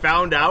time I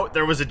found out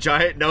there was a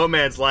giant no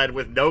man's land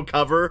with no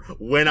cover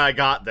when I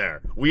got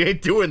there. We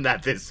ain't doing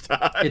that this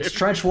time. It's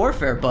trench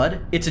warfare,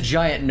 bud. It's a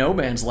giant no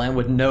man's land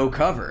with no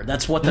cover.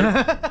 That's what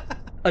the...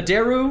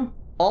 Adaru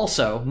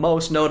also,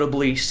 most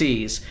notably,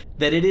 sees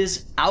that it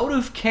is out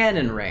of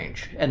cannon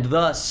range, and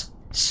thus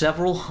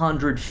several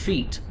hundred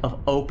feet of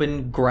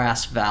open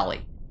grass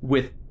valley,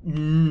 with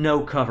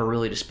no cover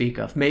really to speak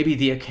of. Maybe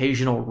the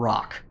occasional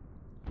rock.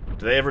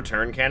 Do they ever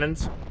turn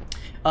cannons?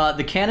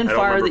 The cannon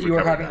fire that you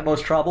are having the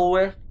most trouble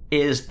with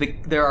is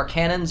there are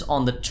cannons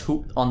on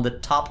the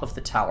top of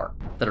the tower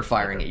that are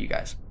firing at you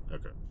guys.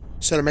 Okay.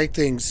 So to make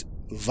things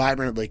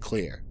vibrantly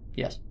clear,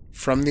 Yes.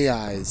 from the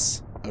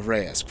eyes of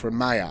Reyes, from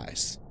my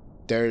eyes,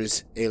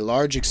 there's a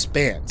large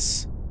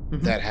expanse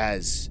that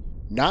has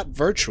not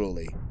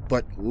virtually,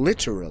 but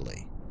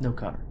literally No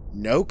cover.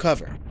 no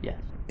cover Yes.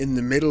 in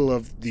the middle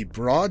of the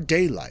broad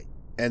daylight,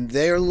 and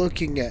they're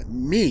looking at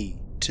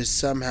me to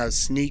somehow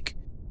sneak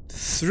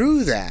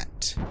through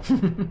that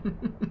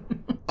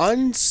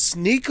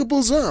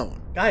unsneakable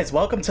zone. Guys,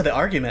 welcome to the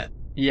argument.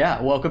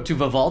 Yeah, welcome to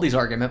Vivaldi's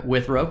argument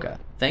with Roka.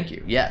 Thank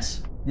you.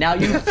 Yes. Now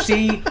you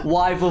see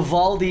why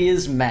Vivaldi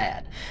is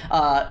mad.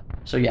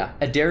 So yeah,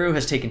 Adaru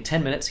has taken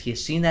 10 minutes. He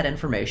has seen that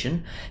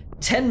information.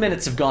 10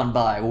 minutes have gone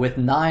by with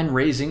 9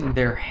 raising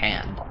their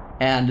hand.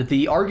 And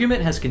the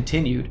argument has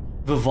continued.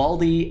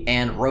 Vivaldi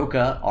and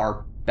Roka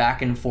are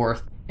back and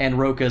forth. And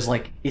Roka's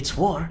like, it's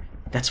war.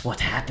 That's what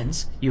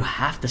happens. You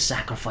have to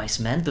sacrifice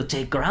men to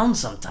take ground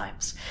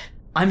sometimes.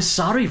 I'm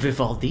sorry,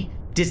 Vivaldi.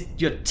 Did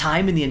your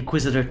time in the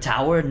Inquisitor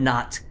Tower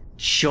not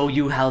show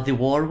you how the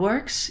war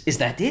works? Is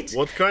that it?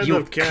 What kind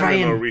You're of cannon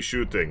crying- are we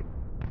shooting?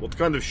 What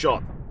kind of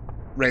shot?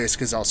 Reyes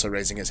is also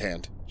raising his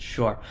hand.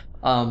 Sure.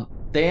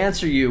 They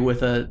answer you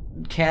with a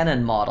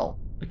cannon model.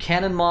 A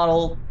cannon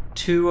model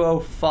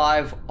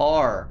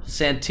 205R,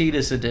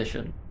 Santitas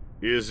edition.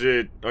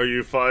 Are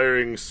you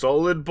firing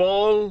solid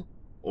ball?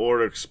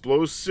 Or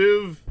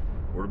explosive?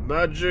 Or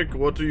magic?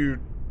 What are you...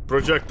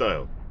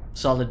 projectile?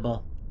 Solid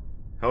ball.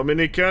 How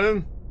many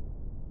cannon?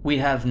 We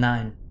have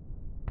 9.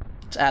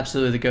 It's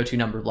absolutely the go-to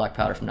number of black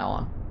powder from now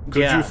on.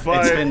 Could you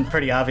fire... it's been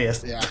pretty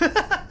obvious. Yeah.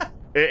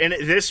 And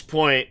at this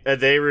point,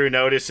 Adaru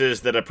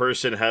notices that a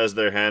person has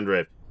their hand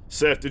raised.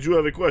 Seth, did you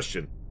have a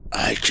question?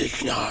 I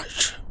did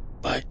not,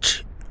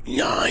 but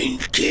 9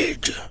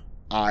 did.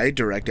 I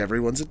direct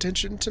everyone's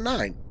attention to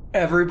 9.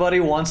 Everybody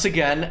once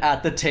again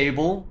at the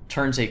table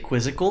turns a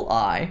quizzical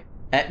eye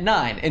at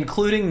 9,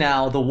 including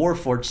now the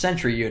Warforged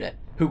Sentry unit,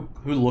 who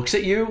looks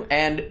at you,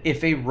 and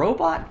if a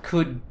robot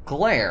could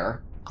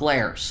glare,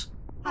 glares.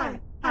 Hi.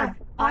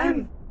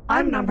 I'm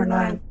number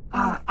 9.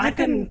 I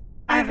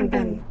haven't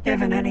been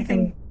given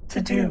anything to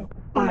do,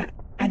 but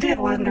I did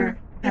wonder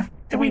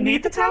do we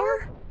need the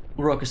tower?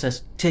 Roka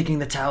says, taking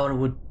the tower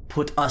would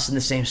put us in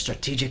the same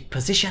strategic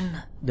position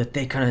that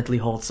they currently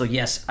hold. So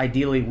yes,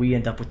 ideally we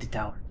end up with the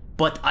tower.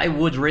 But I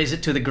would raise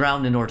it to the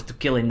ground in order to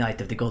kill a Knight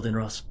of the Golden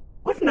Rose.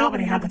 What if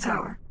nobody had the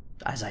tower?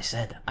 As I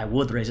said, I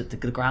would raise it to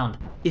the ground,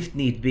 if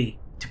need be,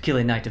 to kill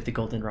a Knight of the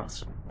Golden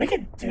Rose. We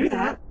could do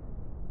that.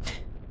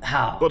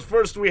 How? But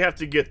first we have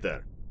to get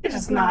there. You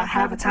just not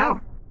have a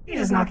tower. You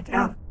just knock it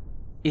down.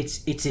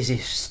 It is a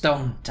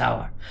stone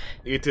tower.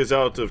 It is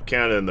out of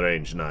cannon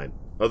range, 9.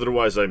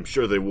 Otherwise, I'm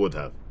sure they would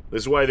have.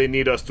 This is why they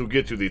need us to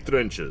get to the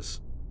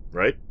trenches.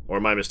 Right? Or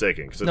am I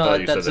mistaken? 'Cause I No,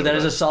 thought you said that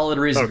is were. a solid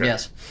reason, Okay.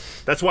 yes.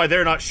 That's why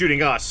they're not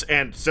shooting us,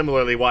 and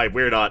similarly why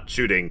we're not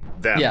shooting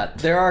them. Yeah,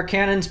 there are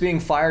cannons being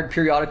fired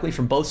periodically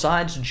from both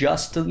sides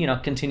just to,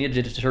 continue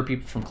to deter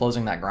people from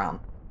closing that ground.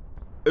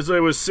 As I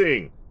was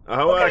saying,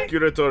 how Okay.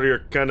 accurate are your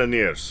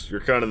cannoneers,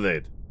 your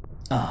cannonade?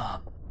 I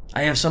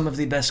have some of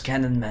the best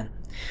cannon men,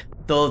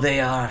 though they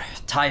are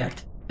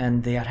tired,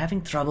 and they are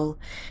having trouble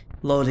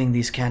loading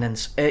these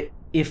cannons.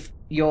 If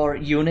your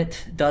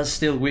unit does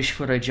still wish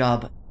for a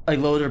job, a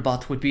loader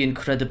bot would be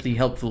incredibly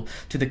helpful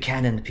to the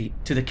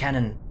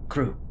cannon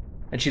crew.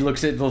 And she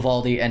looks at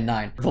Vivaldi and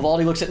 9.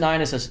 Vivaldi looks at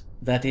 9 and says,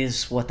 that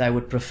is what I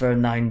would prefer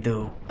 9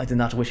 do. I do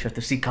not wish her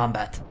to see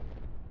combat.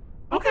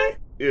 Okay.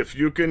 If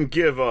you can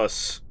give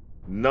us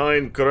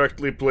 9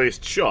 correctly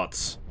placed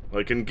shots,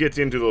 I can get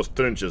into those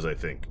trenches, I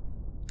think.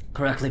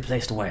 Correctly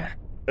placed where?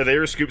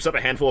 Adair scoops up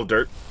a handful of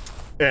dirt,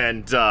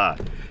 and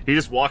he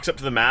just walks up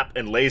to the map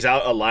and lays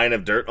out a line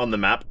of dirt on the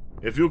map.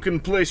 If you can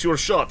place your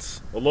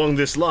shots along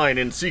this line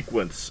in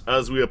sequence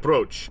as we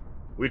approach,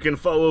 we can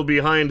follow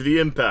behind the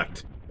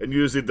impact and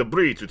use the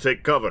debris to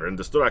take cover and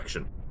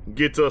distraction.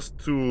 Get us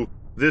to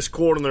this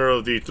corner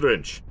of the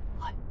trench.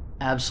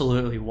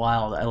 Absolutely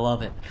wild. I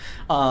love it.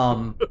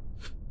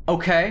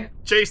 Okay.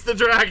 Chase the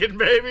dragon,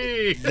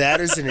 baby!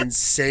 That is an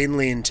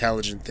insanely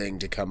intelligent thing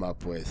to come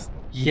up with.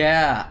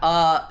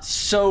 Yeah.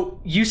 So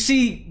you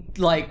see,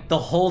 like, the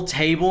whole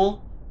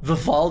table,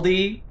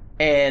 Vivaldi,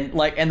 and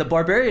the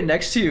barbarian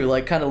next to you,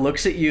 like, kind of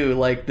looks at you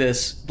like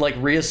this, like,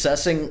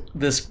 reassessing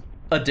this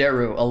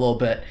Aderu a little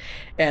bit.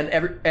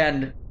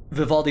 And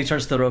Vivaldi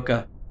turns to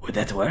Roka. Would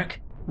that work?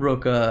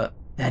 Roka,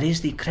 That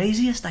is the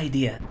craziest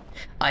idea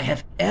I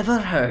have ever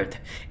heard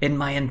in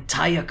my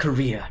entire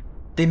career.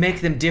 They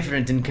make them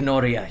different in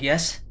Kenoria,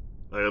 yes?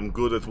 I am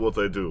good at what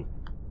I do.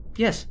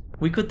 Yes,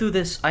 we could do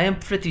this. I am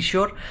pretty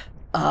sure.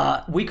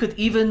 We could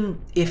even,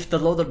 if the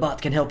loader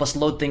bot can help us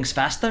load things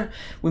faster,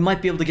 we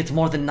might be able to get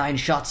more than 9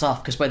 shots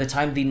off, because by the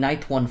time the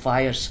ninth one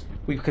fires,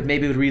 we could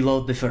maybe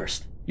reload the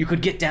first. You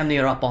could get damn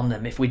near up on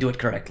them if we do it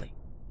correctly.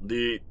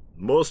 The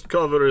most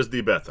cover is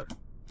the better.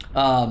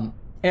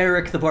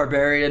 Eric the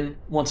Barbarian,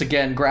 once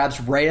again,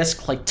 grabs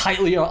Reyes, like,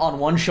 tightly on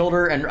one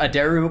shoulder and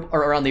Aderu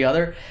around the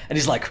other, and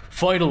he's like,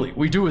 finally,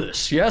 we do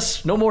this,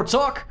 yes? No more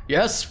talk?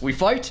 Yes? We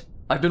fight?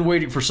 I've been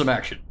waiting for some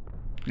action.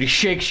 And he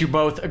shakes you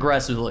both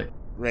aggressively.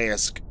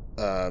 Reyes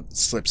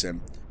slips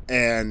him,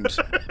 and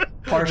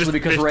partially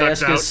because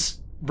Reyes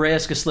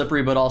is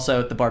slippery, but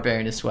also the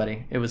Barbarian is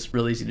sweaty. It was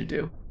real easy to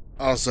do.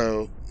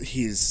 Also,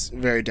 he's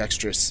very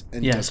dexterous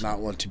and does not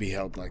want to be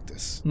held like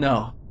this.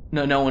 No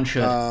one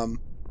should.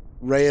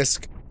 Reyes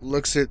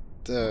looks at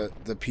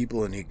the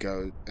people and he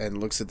goes and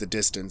looks at the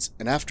distance,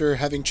 and after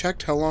having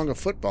checked how long a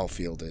football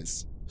field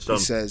is, he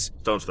says,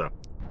 Stone's throw.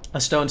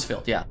 A stone's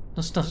field, yeah.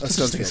 A stone's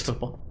field.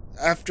 Football.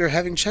 After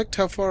having checked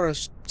how far a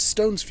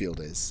stone's field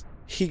is,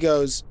 he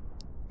goes,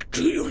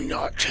 Do you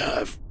not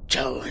have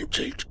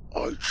talented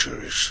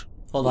archers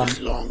with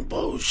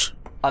longbows?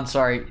 I'm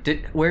sorry,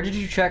 where did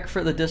you check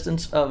for the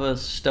distance of a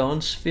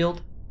stone's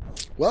field?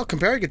 Well,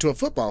 comparing it to a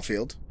football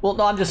field. Well,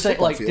 no, I'm just saying,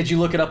 like, did you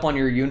look it up on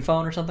your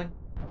Unphone or something?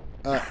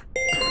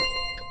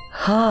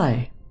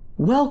 Hi,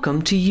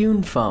 welcome to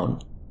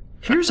Unphone.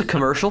 Here's a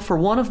commercial for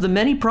one of the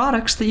many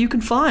products that you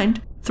can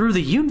find through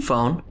the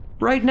Unphone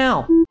right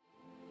now.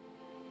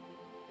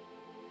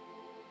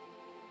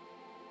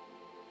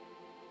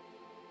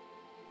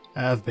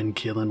 I've been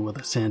killing with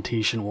a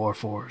Santetian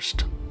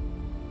Warforged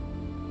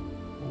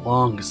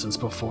long since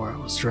before I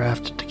was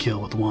drafted to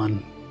kill with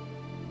one.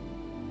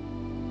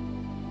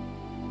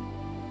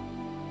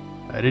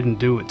 I didn't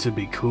do it to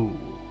be cool.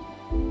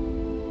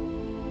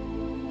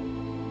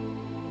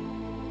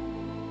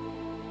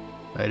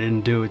 I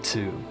didn't do it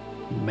to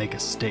make a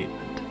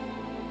statement.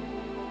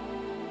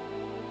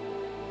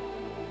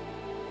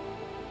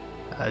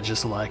 I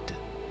just liked it.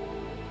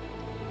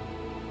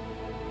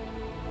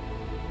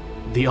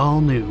 The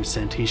all-new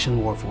Santetian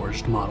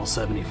Warforged Model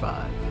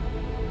 75.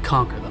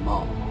 Conquer them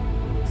all.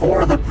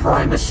 For the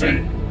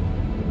primacy!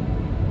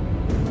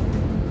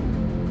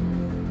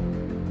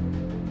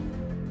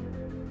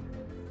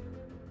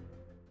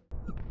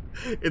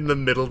 In the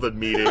middle of the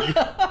meeting.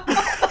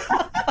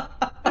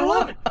 I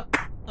love it!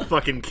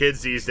 Fucking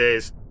kids these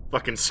days.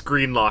 Fucking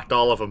screen locked,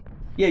 all of them.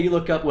 Yeah, you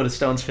look up what a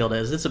stone's field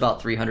is. It's about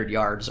 300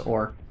 yards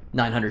or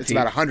 900 feet. It's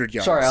about 100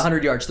 yards. Sorry,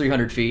 100 yards,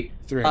 300 feet.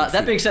 300 feet.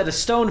 That being said, a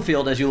stone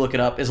field, as you look it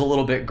up, is a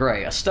little bit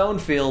gray. A stone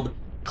field,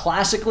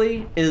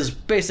 classically, is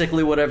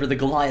basically whatever the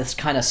Goliaths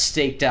kind of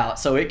staked out.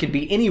 So it can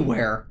be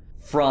anywhere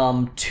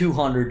from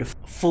 200 to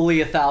fully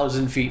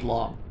 1,000 feet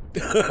long.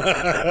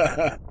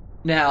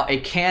 Now, a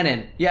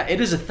cannon, yeah,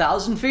 it is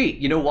 1,000 feet.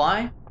 You know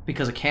why?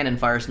 Because a cannon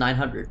fires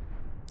 900.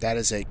 That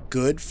is a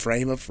good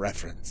frame of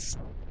reference.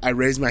 I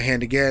raise my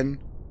hand again,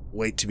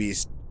 wait to be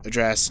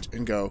addressed,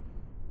 and go,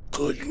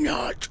 Could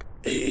not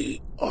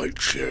a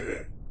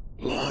archer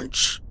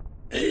launch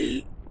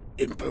a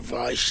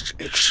improvised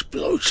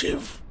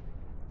explosive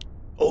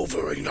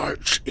over an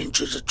arch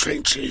into the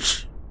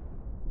trenches?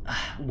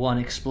 One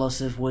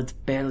explosive would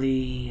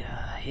barely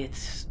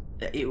hit.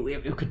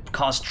 It could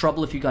cause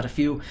trouble if you got a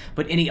few,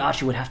 but any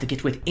archer would have to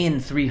get within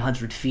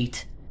 300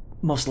 feet,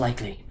 most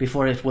likely,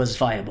 before it was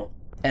viable.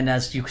 And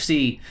as you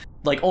see,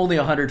 like, only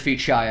 100 feet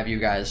shy of you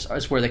guys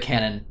is where the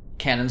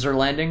cannons are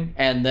landing,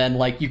 and then,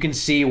 like, you can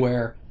see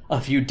where a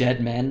few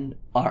dead men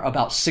are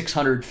about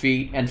 600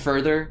 feet and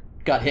further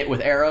got hit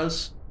with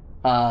arrows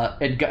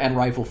and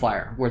rifle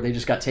fire, where they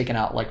just got taken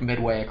out, like,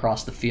 midway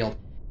across the field.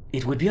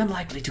 It would be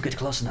unlikely to get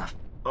close enough.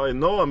 I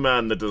know a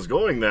man that is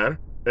going there.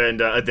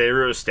 And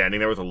Aderu is standing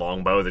there with a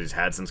longbow that he's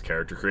had since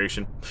character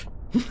creation.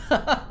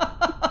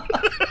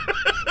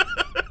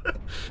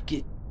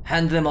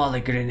 Hand them all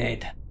a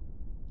grenade.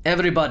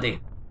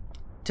 Everybody,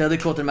 tell the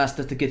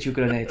quartermaster to get you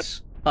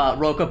grenades.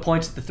 Roka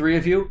points at the three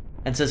of you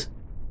and says,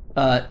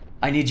 I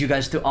need you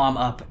guys to arm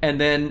up. And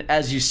then,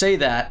 as you say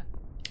that,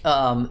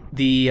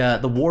 the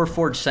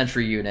Warforged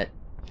Sentry unit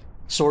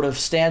sort of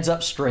stands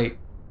up straight.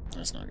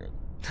 That's not good.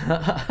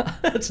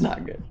 That's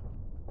not good.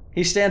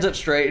 He stands up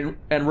straight,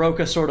 and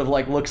Roka sort of,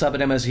 like, looks up at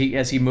him as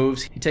he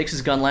moves. He takes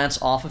his gun lance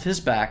off of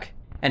his back,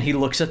 and he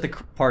looks at the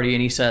party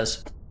and he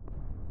says,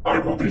 I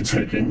will be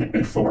taking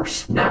a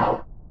force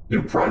now.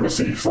 You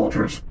primacy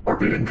soldiers are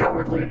being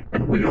cowardly,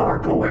 and we are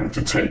going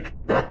to take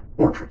that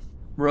fortress.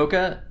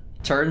 Roka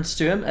turns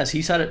to him as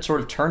he sort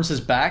of turns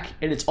his back,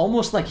 and it's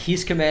almost like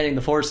he's commanding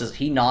the forces.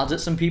 He nods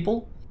at some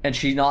people, and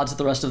she nods at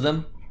the rest of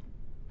them.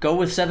 Go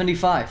with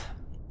 75.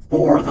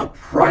 For the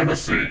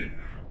primacy.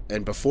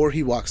 And before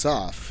he walks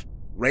off,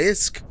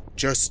 Reyes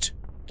just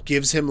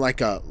gives him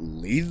like a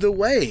lead the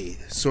way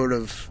sort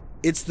of.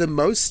 It's the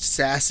most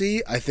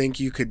sassy I think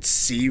you could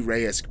see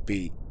Reyes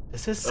be.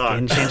 Does his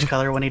skin change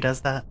color when he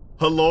does that?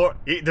 Halor,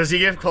 does he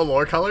give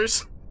Halor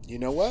colors? You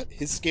know what?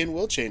 His skin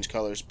will change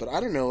colors, but I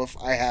don't know if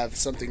I have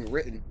something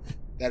written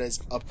that is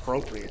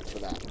appropriate for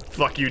that.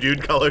 Fuck you,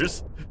 dude,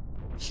 colors.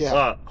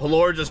 Yeah.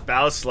 Halor just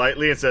bows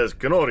slightly and says,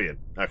 Ganorian,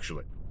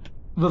 actually.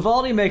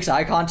 Vivaldi makes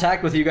eye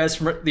contact with you guys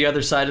from the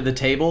other side of the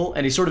table,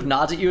 and he sort of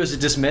nods at you as a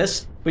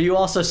dismiss, but you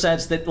also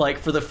sense that, like,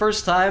 for the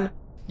first time,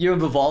 you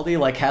and Vivaldi,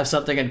 like, have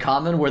something in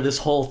common where this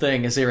whole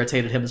thing has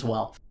irritated him as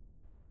well.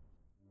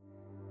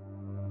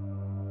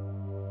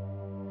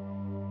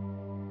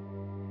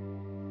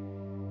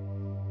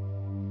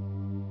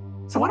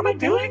 So what am I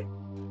doing?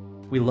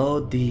 We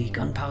load the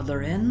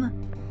gunpowder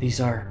in. These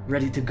are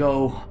ready to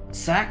go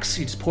sacks.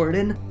 You just pour it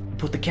in,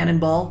 put the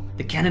cannonball.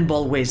 The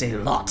cannonball weighs a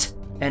lot,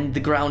 and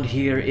the ground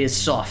here is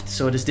soft,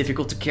 so it is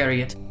difficult to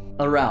carry it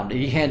around.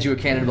 He hands you a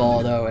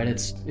cannonball, though, and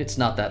it's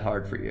not that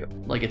hard for you.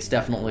 Like, it's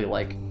definitely,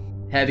 like,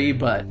 heavy,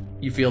 but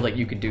you feel like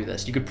you could do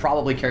this. You could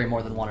probably carry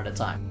more than one at a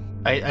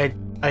time. I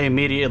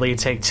immediately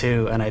take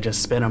 2 and I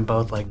just spin them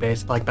both like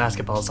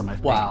basketballs on my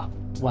feet.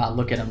 Wow,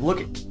 look at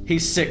him.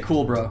 He's sick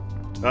cool, bro.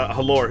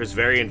 Halor is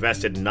very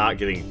invested in not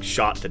getting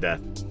shot to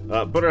death.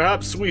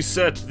 Perhaps we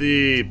set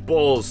the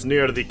balls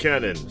near the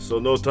cannon, so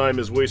no time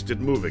is wasted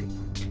moving.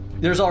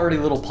 There's already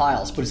little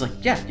piles, but he's like,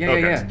 yeah.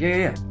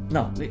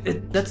 No,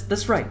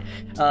 that's right.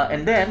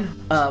 And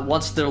then,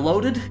 once they're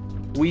loaded,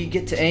 we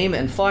get to aim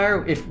and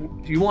fire. If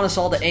you want us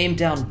all to aim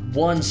down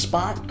one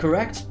spot,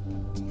 correct?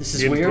 This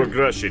is weird. In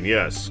progression,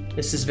 yes.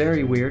 This is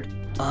very weird.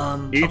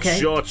 Each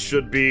shot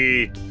should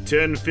be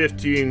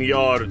 10-15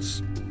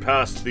 yards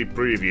past the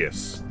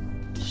previous.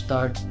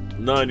 Start.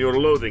 9, you're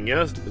loading,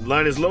 yes?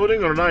 9 is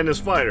loading or 9 is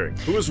firing?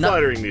 Who is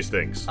firing these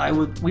things?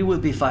 We will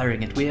be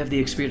firing it. We have the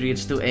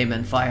experience to aim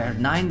and fire.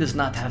 9 does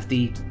not have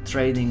the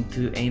training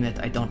to aim it,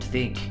 I don't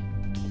think.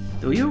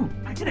 Do you?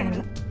 I can aim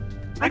it.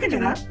 I can do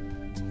that.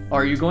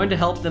 Are you going to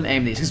help them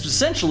aim these? Because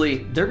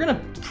essentially, they're going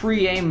to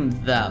pre-aim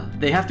them.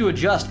 They have to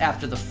adjust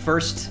after the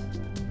first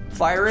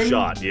firing.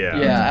 Shot, yeah.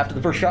 Yeah, after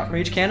the first shot from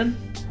each cannon.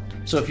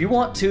 So if you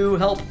want to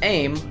help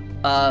aim,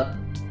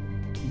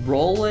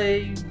 roll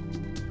a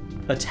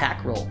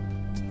attack roll.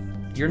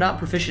 You're not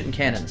proficient in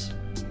cannons.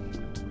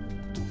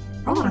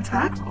 Roll an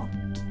attack roll?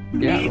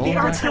 Yeah, Me, roll the an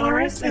attack.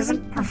 artillerist,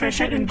 isn't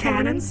proficient in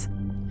cannons?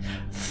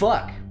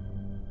 Fuck.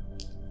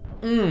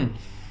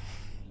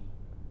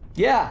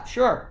 Yeah,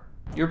 sure.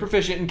 You're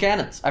proficient in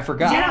cannons. I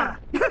forgot. Yeah.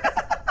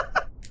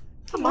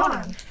 Come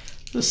on.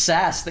 The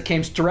sass that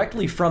came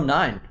directly from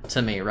 9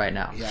 to me right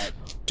now. Yeah,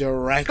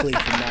 directly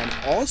from 9.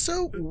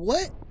 Also,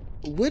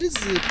 what is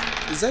it?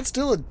 Is that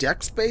still a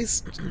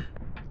dex-based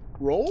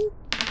roll?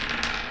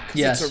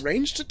 Yes. It's a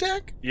ranged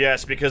attack?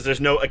 Yes, because there's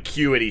no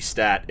acuity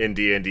stat in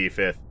D&D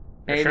 5th.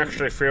 It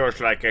actually feels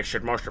like it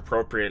should most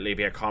appropriately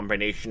be a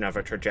combination of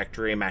a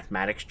trajectory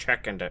mathematics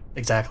check and a...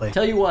 Exactly.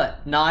 Tell you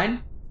what,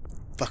 9,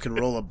 Fucking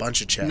roll a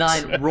bunch of checks.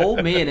 9, roll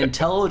me an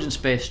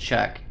intelligence-based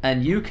check,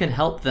 and you can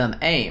help them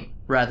aim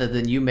rather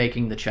than you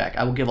making the check.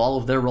 I will give all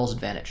of their rolls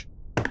advantage.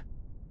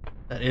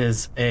 That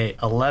is a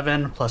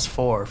 11 plus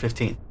 4,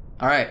 15.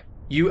 All right.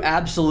 You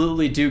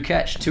absolutely do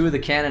catch 2 of the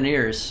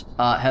cannoneers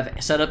have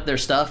set up their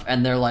stuff,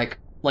 and they're like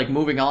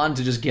moving on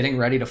to just getting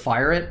ready to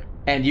fire it,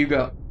 and you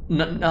go,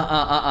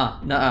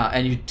 nuh-uh,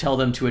 and you tell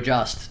them to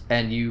adjust,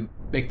 and you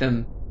make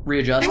them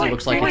readjust. It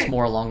looks like it's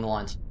more along the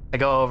lines. I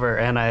go over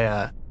and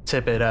I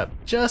tip it up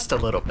just a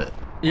little bit.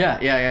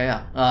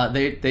 Yeah.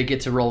 They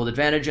get to roll with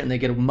advantage, and they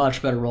get a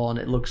much better roll, and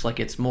it looks like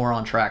it's more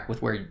on track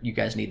with where you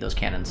guys need those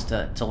cannons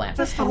to land.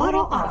 Just a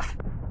little off.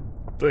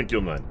 Thank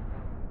you, man.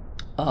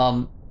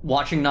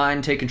 Watching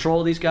 9 take control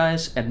of these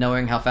guys, and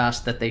knowing how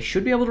fast that they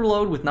should be able to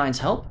reload with 9's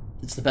help,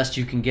 it's the best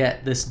you can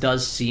get. This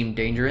does seem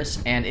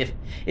dangerous, and if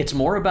it's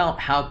more about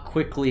how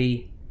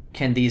quickly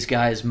can these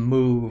guys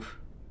move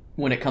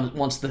when it comes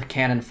once the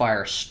cannon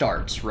fire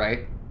starts,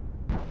 right?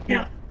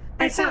 Yeah.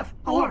 Hey, Seth,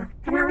 Halor,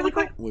 come here really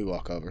quick. We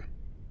walk over.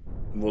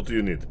 What do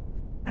you need?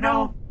 I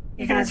know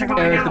you guys are going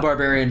Eric out. the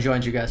Barbarian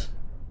joins you guys.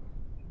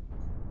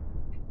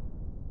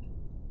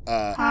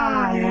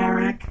 Hi,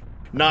 Eric.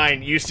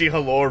 9, you see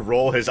Halor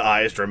roll his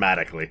eyes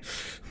dramatically.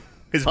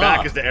 His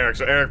back is to Eric,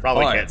 so Eric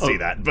probably can't see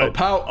that. But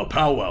a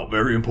powwow,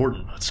 very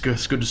important. It's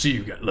good to see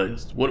you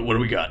guys. What do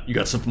we got? You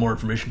got some more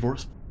information for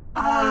us?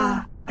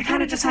 I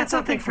kind of just had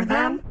something for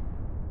them.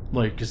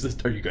 Like,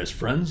 are you guys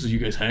friends? Do you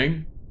guys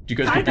hang? Do you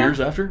guys Kinda. get beers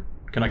after?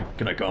 Can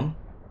I come?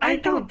 I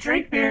don't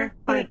drink beer,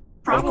 but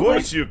probably. of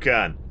course you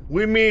can.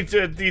 We meet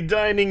at the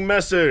dining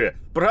mess area.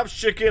 Perhaps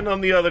check in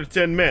on the other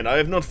 10 men. I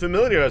have not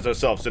familiarized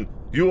ourselves, and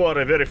you are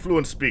a very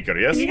fluent speaker,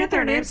 yes? Can you get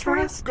their names for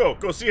us? Go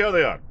see how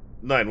they are.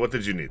 9, what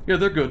did you need? Yeah,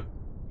 they're good.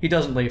 He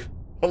doesn't leave.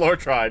 Halor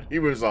tried. He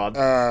moves on.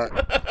 I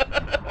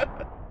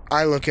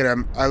look at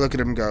him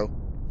and go,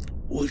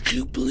 Would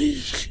you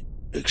please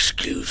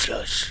excuse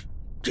us?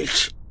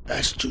 This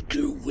has to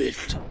do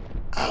with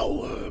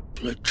our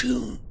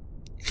platoon,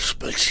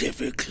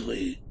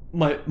 specifically.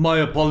 My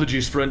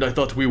apologies, friend. I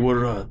thought we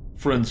were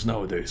friends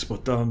nowadays,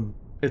 but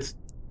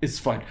it's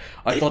fine.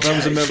 I thought I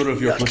was a member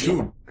of your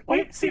platoon.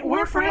 Wait, see,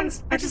 we're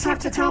friends. I just have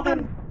to tell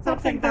them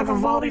something that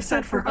Vivaldi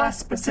said for us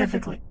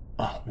specifically.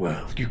 Oh,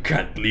 well, you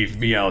can't leave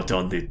me out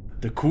on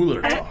the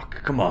cooler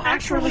talk. Come on.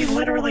 Actually,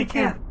 literally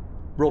can't.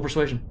 Roll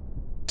persuasion.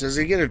 does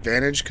he get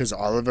advantage because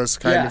all of us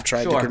kind of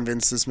tried to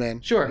convince this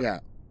man? Sure. Yeah.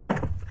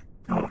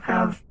 Don't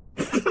have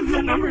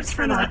the numbers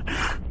for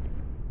that.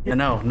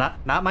 No,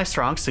 not my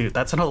strong suit.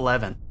 That's an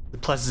 11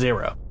 plus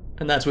 0.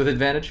 And that's with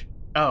advantage?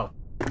 Oh.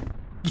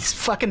 He's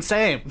fucking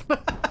same.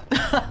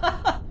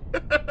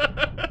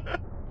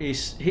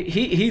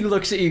 He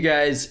looks at you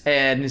guys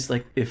and he's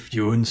like, If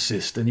you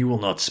insist and you will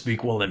not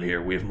speak while I'm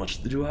here, we have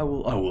much to do. I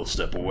will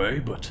step away,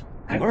 but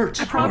I'm hurt.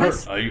 I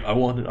promise. I'm hurt. I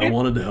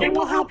wanted to help. It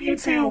will help you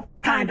too,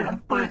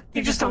 kinda, but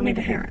you just don't need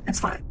to hear it. It's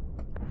fine.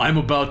 I'm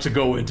about to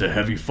go into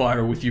heavy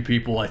fire with you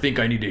people. I think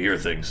I need to hear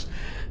things.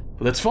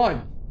 But that's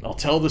fine. I'll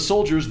tell the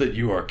soldiers that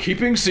you are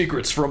keeping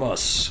secrets from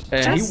us.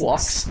 And he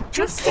walks.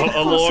 Just stay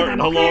close to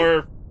them,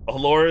 okay?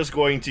 Halor is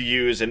going to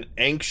use an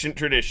ancient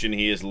tradition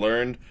he has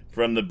learned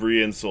from the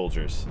Brian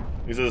soldiers.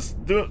 He says,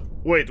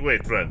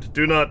 wait, friend.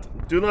 Do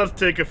not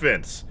take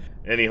offense.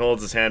 And he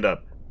holds his hand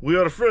up. We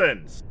are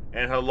friends.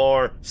 And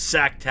Halor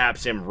sack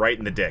taps him right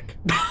in the dick.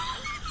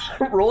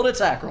 Roll an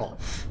attack roll.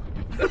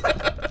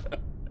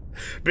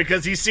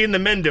 Because he's seen the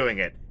men doing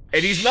it.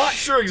 And he's not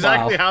sure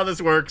exactly how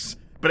this works,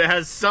 but it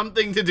has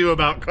something to do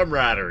about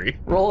camaraderie.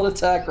 Roll an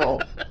attack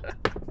roll.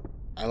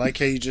 I like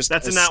how you just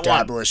That's a nat 1.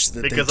 established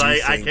that Because they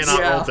do I things.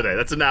 cannot roll today.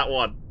 That's a nat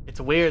 1.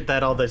 It's weird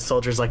that all the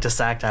soldiers like to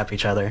sack tap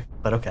each other,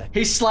 but okay.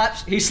 He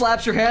slaps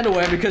your hand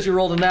away because you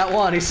rolled a nat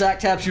 1. He sack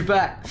taps you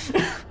back.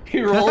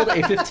 He rolled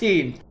a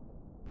 15.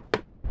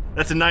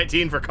 That's a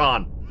 19 for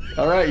Khan.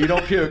 All right, you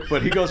don't puke,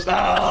 but he goes, all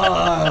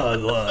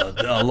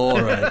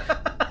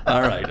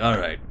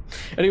right.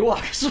 And he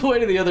walks away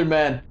to the other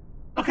man.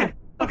 Okay.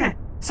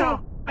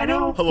 So, I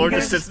know Halor you guys,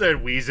 just sits there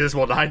and wheezes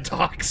while Nine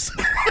talks.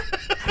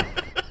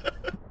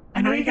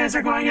 I know you guys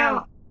are going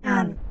out,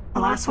 and the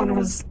last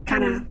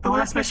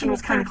mission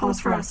was kind of close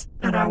for us,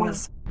 and I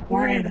was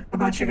worried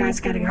about you guys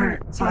getting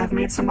hurt, so I've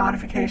made some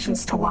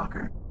modifications to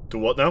Walker. To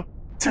what now?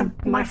 To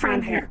my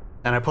friend here.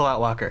 And I pull out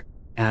Walker.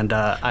 And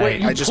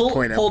I just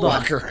point at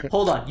Walker.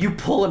 Hold on. You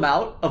pull him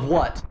out of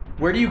what?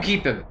 Where do you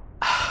keep him?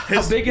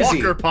 How big is he?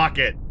 Walker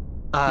pocket.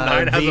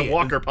 Nine has a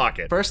Walker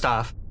pocket. First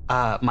off,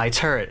 my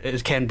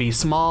turret can be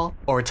small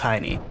or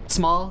tiny.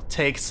 Small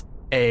takes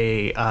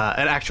an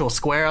actual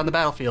square on the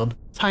battlefield.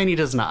 Tiny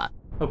does not.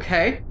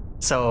 Okay.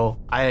 So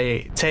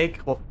I take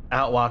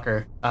out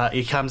Walker.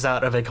 He comes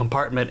out of a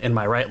compartment in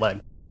my right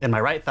leg, in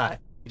my right thigh.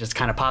 He just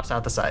kind of pops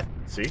out the side.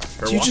 See?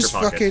 Her You Walker just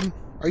pocket.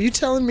 are you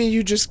telling me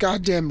you just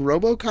goddamn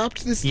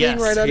Robocopped this thing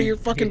right out of your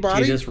fucking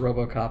body? He just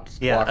Robocopped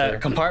Yeah, Walker. a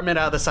compartment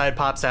out of the side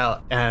pops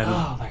out,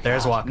 and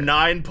there's Walker.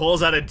 Nine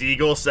pulls out a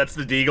deagle, sets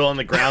the deagle on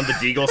the ground. The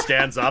deagle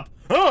stands up.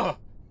 Oh!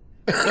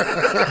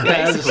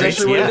 That's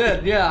essentially what he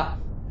did, yeah.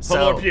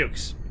 Halor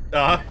pukes.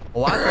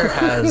 Walker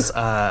has,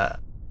 I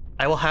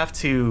will have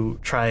to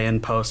try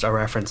and post a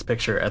reference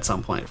picture at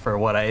some point for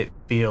what I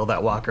feel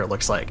that Walker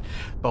looks like.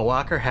 But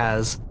Walker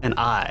has an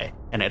eye,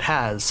 and it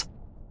has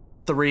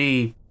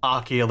 3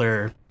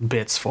 ocular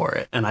bits for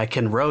it, and I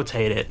can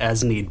rotate it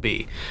as need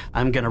be.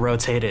 I'm going to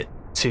rotate it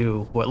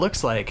to what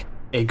looks like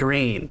a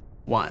green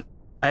one.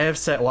 I have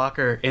set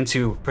Walker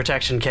into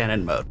protection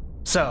cannon mode.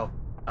 So,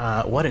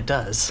 what it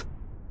does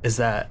is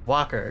that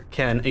Walker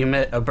can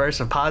emit a burst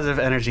of positive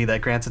energy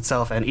that grants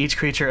itself and each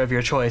creature of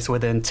your choice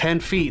within 10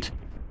 feet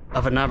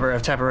of a number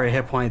of temporary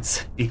hit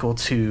points equal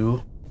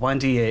to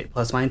 1d8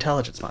 plus my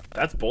intelligence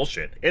modifier. That's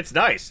bullshit. It's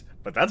nice,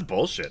 but that's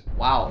bullshit.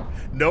 Wow.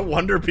 No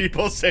wonder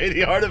people say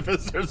the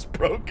Artificer's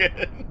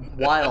broken.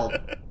 Wild.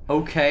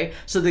 Okay,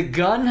 so the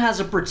gun has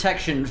a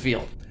protection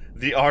field.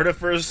 The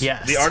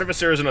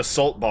Artificer is an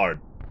assault bard.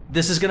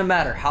 This is gonna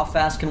matter. How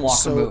fast can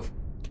Walker move?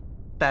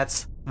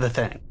 That's the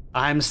thing.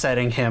 I'm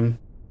setting him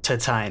to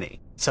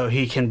tiny, so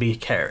he can be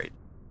carried.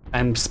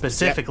 I'm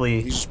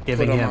specifically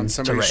giving put him him on to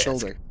somebody's Reyes.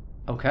 shoulder.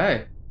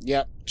 Okay.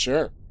 Yep,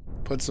 sure.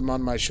 Puts him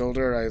on my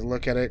shoulder. I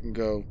look at it and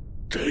go,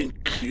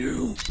 Thank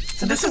you.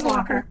 So this is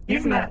Walker.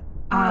 You've met.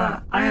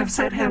 I have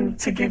set him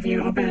to give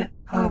you a bit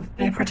of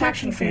a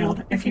protection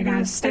field. If you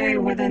guys stay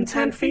within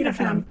 10 feet of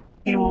him,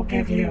 he will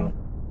give you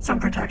some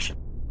protection.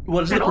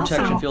 What does the And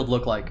protection also- field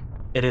look like?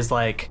 It is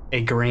like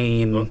a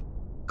green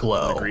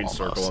glow. A green almost.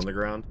 circle on the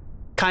ground.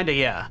 Kinda,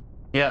 yeah.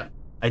 Yeah,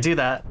 I do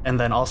that, and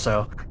then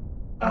also,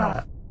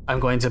 I'm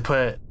going to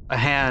put a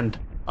hand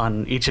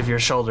on each of your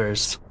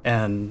shoulders,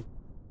 and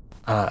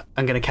I'm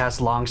going to cast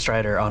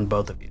Longstrider on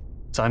both of you.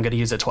 So I'm going to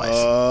use it twice.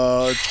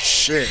 Oh,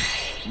 shit.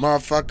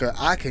 Motherfucker,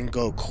 I can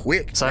go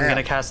quick. So I'm going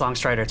to cast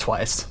Longstrider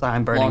twice.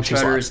 I'm burning 2 Longstrider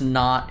slots. is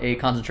not a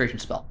concentration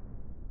spell.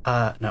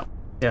 No.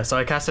 Yeah, so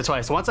I cast it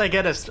twice. Once I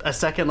get a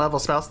second level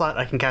spell slot,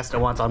 I can cast it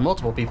once on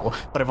multiple people,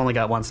 but I've only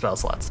got 1 spell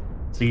slot.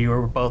 So you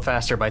are both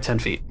faster by 10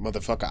 feet.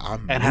 Motherfucker,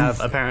 I'm And moving. have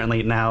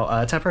apparently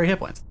now temporary hit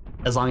points,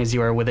 as long as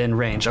you are within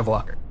range of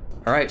Walker.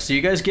 All right, so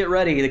you guys get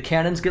ready. The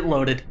cannons get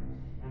loaded.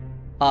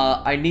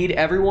 I need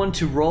everyone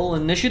to roll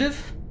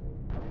initiative.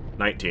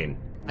 19.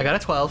 I got a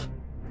 12.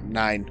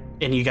 9.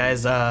 And you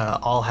guys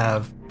all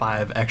have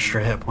 5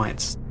 extra hit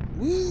points.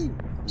 Woo.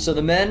 So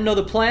the men know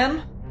the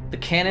plan. The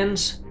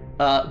cannons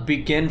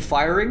begin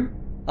firing.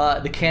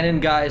 The cannon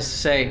guys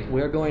say,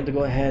 we're going to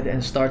go ahead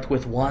and start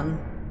with one,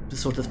 to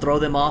sort of throw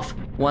them off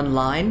one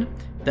line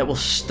that will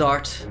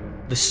start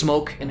the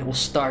smoke and it will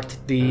start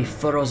the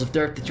furrows of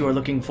dirt that you are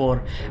looking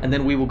for. And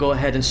then we will go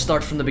ahead and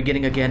start from the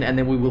beginning again, and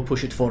then we will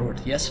push it forward.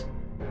 Yes?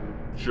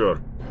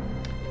 Sure.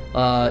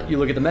 You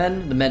look at the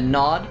men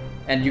nod,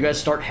 and you guys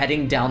start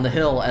heading down the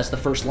hill as the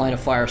first line of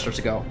fire starts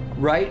to go.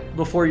 Right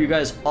before you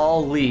guys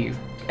all leave,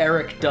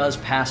 Eric does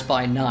pass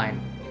by 9,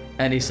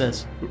 and he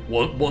says,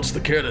 Once the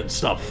cannons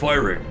stop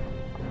firing,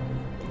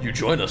 you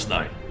join us,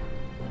 9.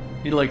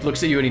 he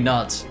looks at you and he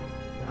nods.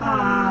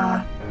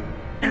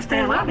 If they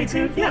allow me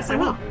to, yes, I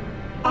will.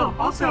 Oh,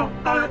 also,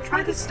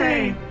 try to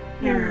stay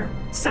near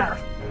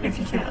Seraph, if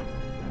you can.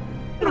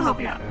 It'll help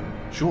you out.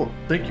 Sure,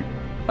 thank you.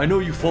 I know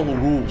you follow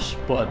rules,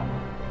 but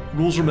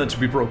rules are meant to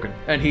be broken.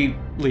 And he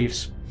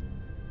leaves.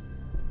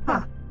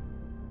 Huh.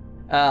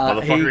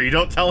 Motherfucker, you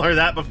don't tell her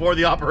that before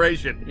the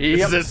operation. Yep.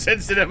 This is a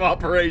sensitive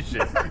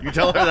operation. You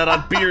tell her that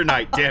on beer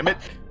night, damn it.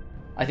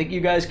 I think you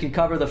guys can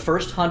cover the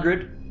first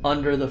 100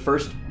 under the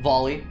first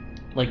volley.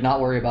 Not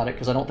worry about it,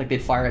 because I don't think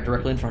they'd fire it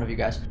directly in front of you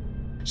guys.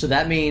 So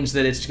that means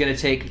that it's going to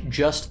take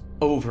just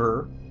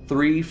over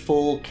 3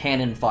 full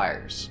cannon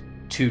fires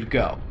to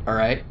go,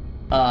 alright?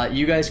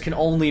 You guys can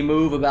only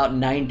move about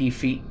 90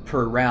 feet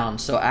per round,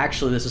 so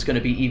actually this is going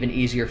to be even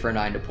easier for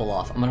 9 to pull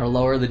off. I'm going to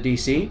lower the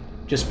DC,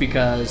 just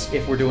because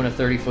if we're doing a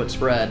 30-foot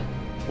spread,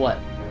 what?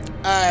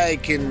 I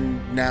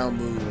can now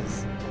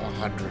move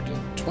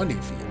 120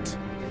 feet.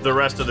 The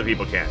rest of the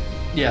people can't.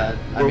 Yeah,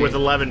 We're with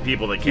 11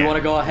 people that can't. You want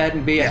to go ahead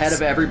and be ahead Yes.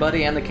 of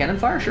everybody and the cannon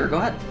fire? Sure, go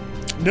ahead.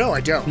 No,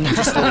 I don't. I'm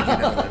just letting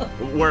you know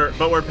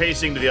that. We're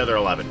pacing to the other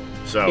 11.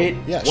 So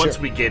Yeah, once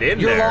sure. we get in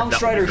Your there, long that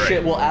strider would be great.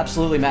 shit will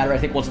absolutely matter, I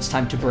think, once it's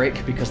time to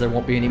break, because there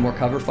won't be any more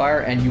cover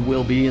fire, and you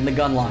will be in the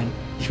gun line.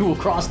 You will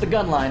cross the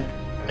gun line.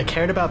 I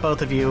cared about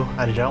both of you.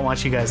 I don't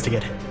want you guys to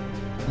get hit.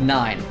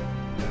 9.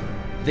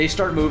 They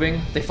start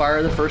moving. They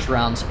fire the first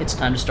rounds. It's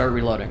time to start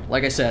reloading.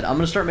 Like I said, I'm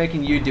going to start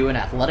making you do an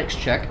athletics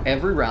check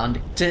every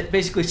round to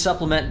basically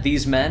supplement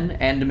these men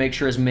and to make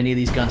sure as many of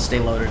these guns stay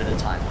loaded at a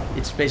time.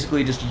 It's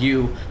basically just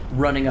you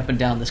running up and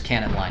down this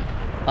cannon line.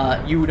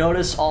 You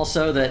notice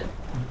also that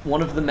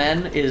one of the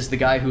men is the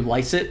guy who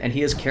lights it, and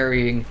he is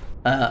carrying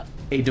a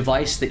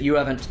device that you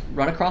haven't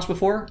run across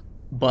before,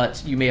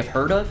 but you may have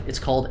heard of. It's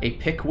called a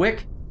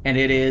pickwick, and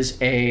it is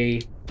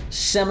a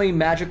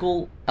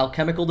semi-magical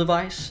alchemical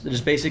device that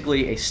is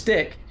basically a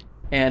stick,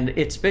 and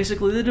it's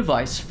basically the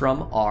device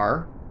from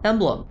our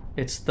emblem.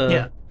 It's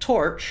the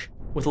torch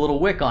with a little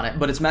wick on it,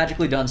 but it's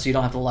magically done so you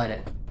don't have to light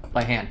it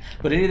by hand.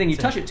 But anything you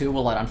touch it to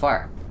will light on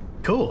fire.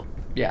 Cool.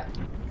 Yeah.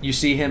 You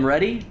see him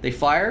ready, they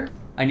fire.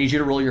 I need you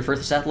to roll your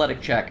first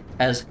athletic check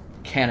as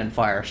cannon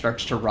fire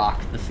starts to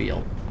rock the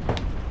field.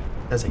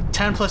 That's a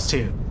 10 plus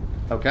 2.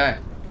 Okay.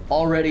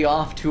 Already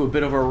off to a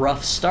bit of a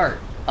rough start.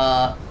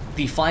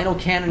 The final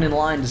cannon in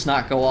line does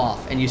not go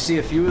off, and you see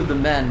a few of the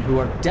men who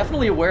are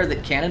definitely aware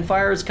that cannon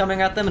fire is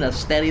coming at them in a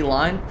steady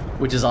line,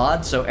 which is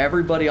odd, so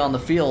everybody on the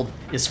field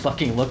is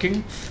fucking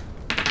looking.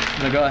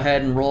 I'm gonna go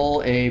ahead and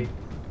roll a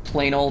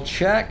plain old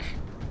check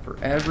for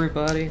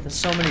everybody. There's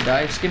so many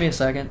dice. Give me a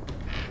second.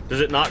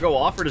 Does it not go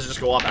off, or does it just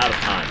go off out of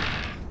time?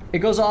 It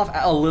goes off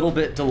a little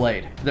bit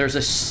delayed. There's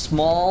a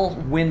small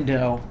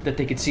window that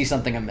they could see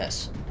something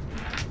amiss.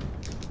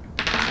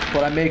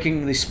 But I'm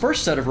making this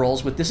first set of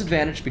rolls with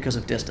disadvantage because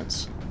of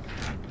distance.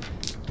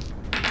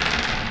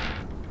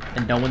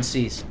 And no one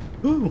sees.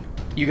 Ooh.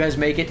 You guys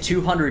make it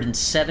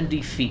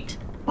 270 feet.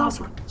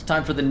 Awesome. It's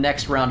time for the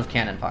next round of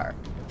cannon fire.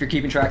 If you're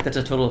keeping track, that's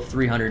a total of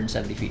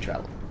 370 feet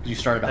traveled. You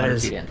started That 100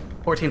 is feet in.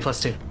 14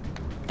 plus 2.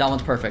 That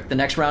one's perfect. The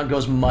next round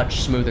goes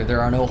much smoother. There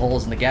are no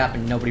holes in the gap,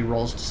 and nobody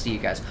rolls to see you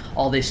guys.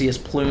 All they see is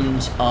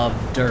plumes of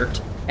dirt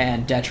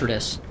and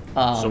detritus.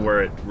 So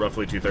we're at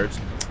roughly 2/3?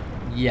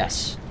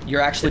 Yes.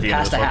 You're actually At the end of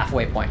past the this one?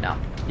 halfway point now.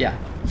 Yeah.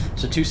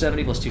 So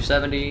 270 plus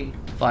 270,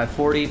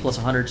 540 plus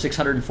 100,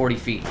 640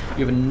 feet.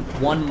 You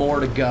have one more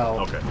to go.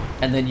 Okay.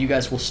 And then you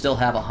guys will still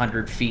have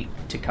 100 feet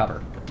to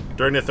cover.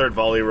 During the third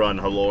volley run,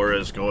 Halora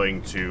is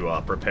going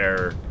to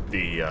prepare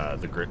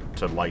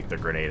to light the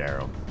grenade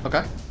arrow,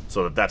 Okay.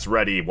 so that's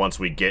ready once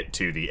we get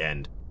to the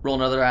end. Roll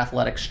another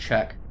athletics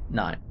check.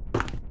 9.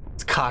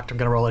 It's cocked. I'm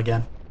going to roll it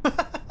again.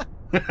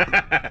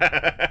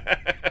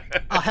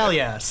 Oh, hell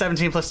yeah.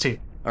 17 plus 2.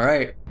 All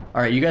right.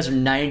 You guys are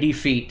 90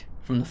 feet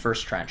from the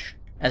first trench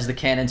as the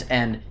cannons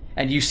end,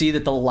 and you see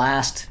that the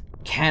last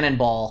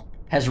cannonball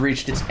has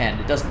reached its end.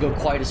 It doesn't go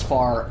quite as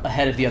far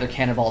ahead of the other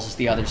cannonballs as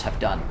the others have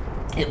done.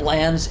 It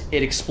lands,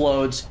 it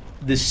explodes,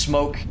 the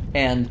smoke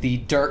and the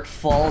dirt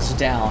falls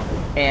down,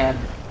 and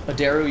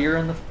Adaru, you're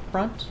in the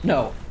front?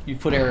 No, you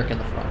put Eric in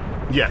the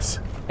front. Yes.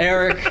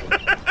 Eric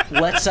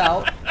lets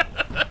out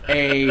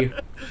a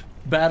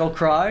battle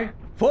cry,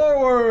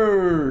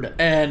 forward!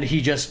 And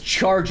he just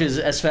charges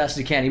as fast as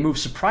he can. He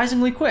moves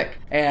surprisingly quick,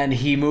 and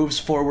he moves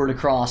forward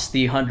across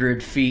the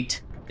 100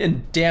 feet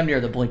in damn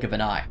near the blink of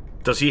an eye.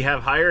 Does he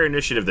have higher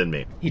initiative than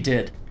me? He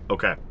did.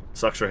 Okay.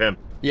 Sucks for him.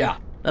 Yeah,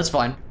 that's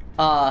fine.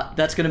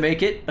 That's gonna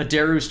make it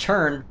Adaru's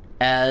turn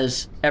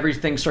as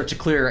everything starts to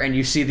clear, and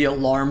you see the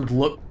alarmed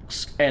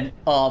looks and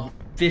of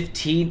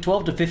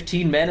 12 to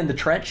 15 men in the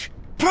trench.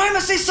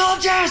 Primacy,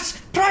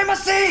 soldiers!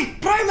 Primacy!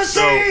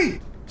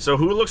 Primacy! So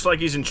who looks like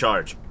he's in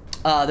charge?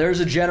 There's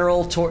a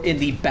general in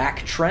the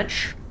back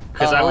trench.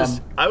 Because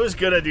I was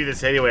gonna do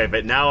this anyway,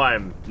 but now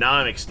I'm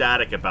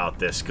ecstatic about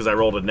this because I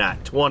rolled a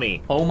nat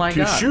 20. Oh my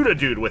god! To shoot a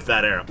dude with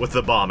that arrow, with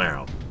the bomb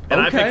arrow, and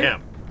okay. I pick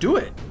him. Do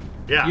it.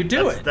 Yeah, you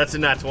do it. That's a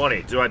nat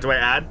 20. Do I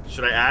add?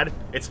 Should I add?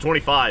 It's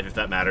 25 if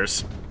that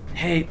matters.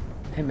 Hey,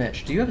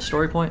 Mitch, do you have a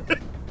story point?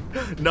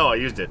 No, I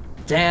used it.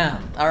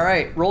 Damn. All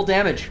right, roll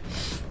damage.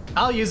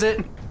 I'll use it.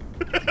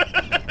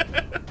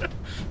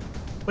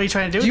 What are you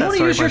trying to do with that story point? Do you want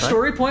to use your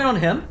story point on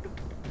him?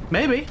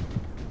 Maybe.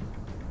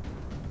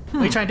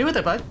 What are you trying to do with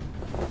it, bud?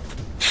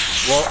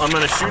 Well, I'm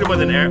gonna shoot him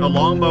with a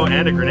longbow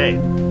and a grenade.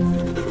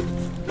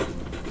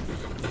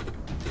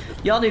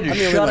 Y'all need to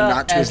shut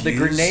up as the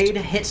grenade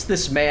hits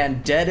this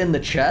man dead in the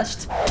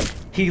chest.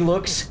 He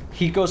looks,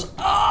 he goes,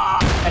 ah,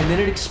 and then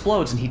it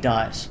explodes and he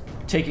dies,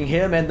 taking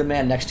him and the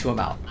man next to him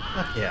out.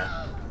 Fuck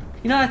yeah.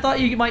 You know, I thought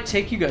it might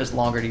take you guys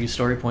longer to use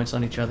story points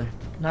on each other.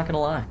 Not gonna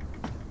lie.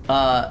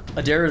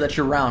 Adaru, that's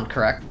your round,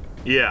 correct?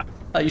 Yeah.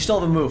 You still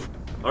have a move.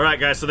 All right,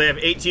 guys, so they have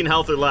 18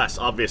 health or less,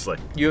 obviously.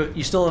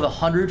 You still have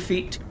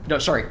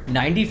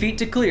 90 feet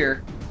to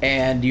clear,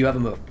 and you have a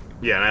move.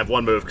 Yeah, and I have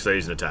one move because I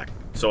use an attack.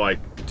 So I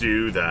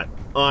do that.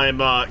 I'm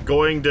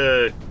going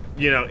to,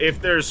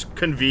 if there's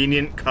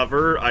convenient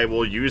cover, I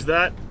will use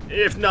that.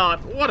 If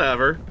not,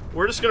 whatever.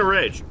 We're just going to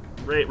rage.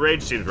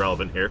 Rage seems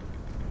relevant here.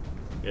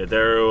 Yeah,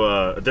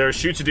 there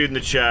shoots a dude in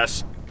the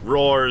chest,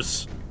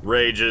 roars,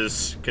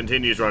 rages,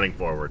 continues running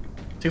forward.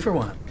 2 for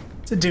 1.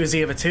 It's a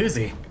doozy of a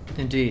toozy.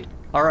 Indeed.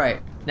 All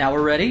right, now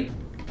we're ready.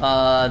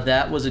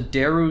 That was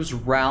Adaru's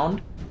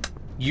round.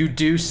 You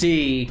do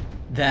see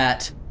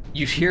that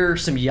you hear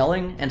some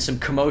yelling and some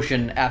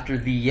commotion after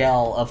the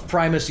yell of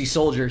Primacy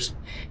soldiers,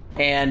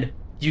 and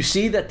you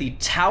see that the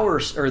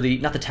tower, or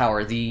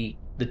the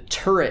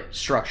turret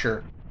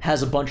structure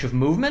has a bunch of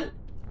movement,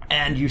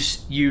 and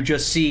you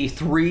just see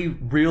 3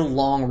 real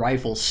long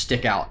rifles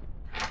stick out,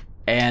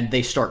 and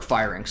they start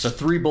firing. So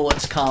 3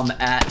 bullets come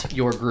at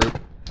your group.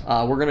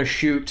 We're gonna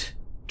shoot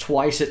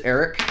twice at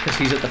Eric, because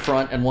he's at the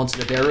front, and once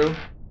at Adaru.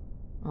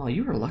 Oh,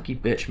 you were a lucky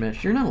bitch,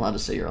 Mitch. You're not allowed to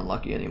say you're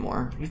unlucky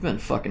anymore. You've been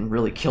fucking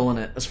really killing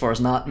it as far as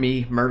not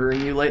me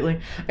murdering you lately.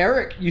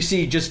 Eric, you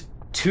see just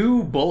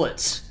 2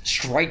 bullets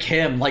strike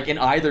him, like, in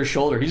either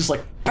shoulder. He's just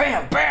like,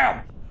 bam,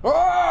 bam!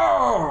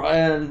 Oh!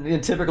 And in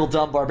typical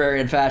dumb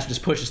barbarian fashion,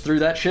 just pushes through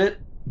that shit.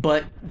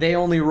 But they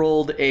only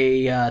rolled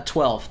a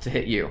 12 to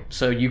hit you,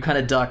 so you kind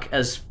of duck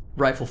as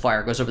rifle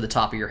fire goes over the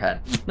top of your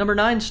head. Number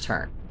 9's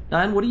turn.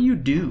 9, what do you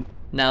do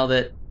now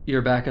that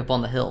you're back up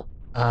on the hill?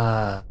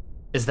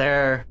 Is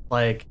there,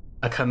 like,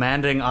 a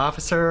commanding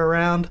officer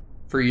around?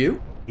 For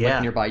you? Yeah.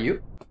 Like nearby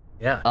you?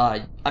 Yeah.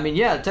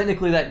 Yeah,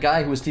 technically that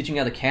guy who was teaching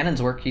how the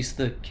cannons work, he's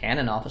the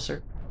cannon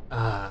officer.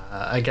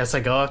 I guess I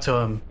go up to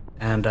him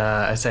and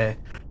I say,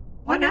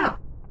 "What now?"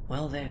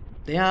 Well, they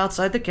are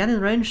outside the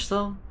cannon range,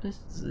 so this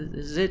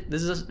is it.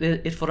 This is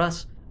it for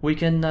us. We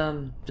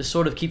can just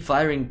sort of keep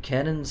firing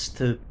cannons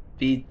to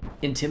be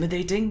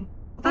intimidating.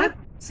 That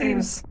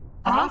seems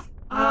off.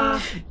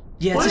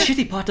 Yeah, it's a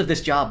shitty part of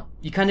this job.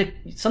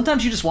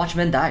 Sometimes you just watch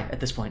men die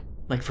at this point.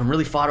 Like, from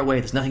really far away,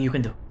 there's nothing you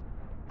can do.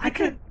 I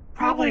could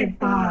probably,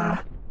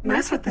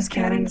 mess with this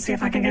cannon and see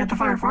if I can get it to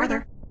fire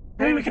farther.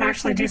 Maybe we can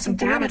actually do some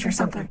damage or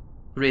something.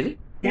 Really?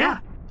 Yeah.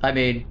 I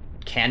mean,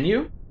 can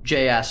you?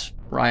 Jay asks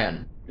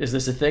Ryan, is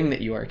this a thing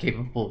that you are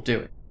capable of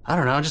doing? I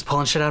don't know, I'm just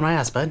pulling shit out of my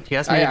ass, bud. You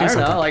asked me to do I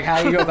something. don't know, like,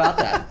 how do you go about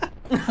that?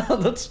 You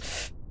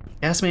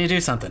asked me to do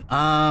something.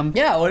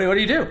 Yeah, what do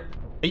you do?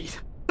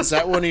 Is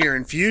that one of your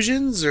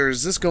infusions, or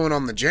is this going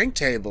on the jank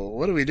table?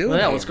 What are we doing?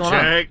 Yeah, here? what's going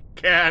on? Jank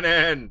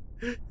cannon!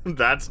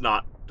 That's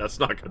not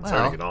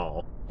concerning at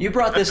all. You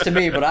brought this to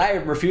me, but I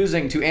am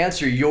refusing to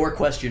answer your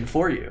question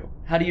for you.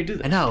 How do you do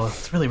this? I know,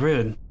 it's really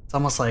rude. It's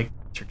almost like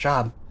it's your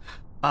job.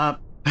 Not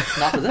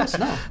for this,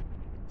 no.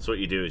 So what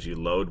you do is you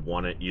load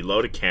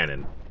a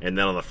cannon, and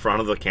then on the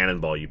front of the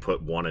cannonball you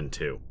put 1 and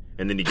 2.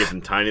 And then you give them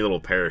tiny little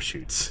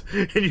parachutes,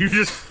 and you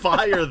just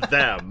fire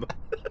them.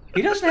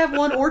 He doesn't have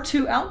 1 or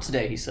 2 out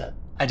today, he said.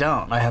 I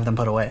don't. I have them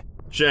put away.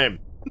 Shame.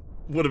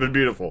 Would have been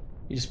beautiful.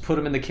 You just put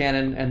them in the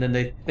cannon, and then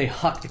they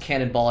huck the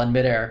cannonball in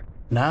midair.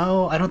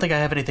 No, I don't think I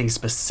have anything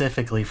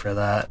specifically for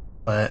that,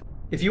 but...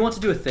 If you want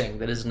to do a thing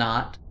that is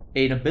not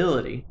an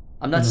ability,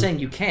 I'm not saying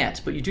you can't,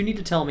 but you do need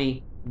to tell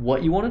me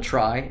what you want to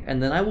try,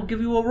 and then I will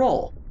give you a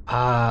roll.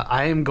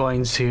 I am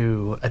going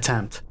to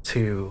attempt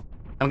to...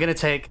 I'm going to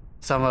take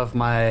some of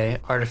my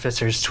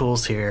artificer's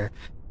tools here,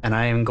 and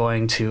I am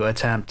going to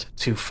attempt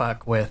to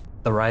fuck with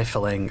the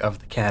rifling of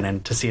the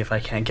cannon to see if I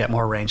can't get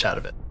more range out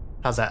of it.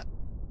 How's that?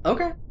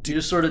 Okay. You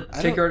just sort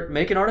of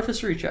make an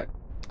artificery check.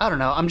 I don't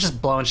know. I'm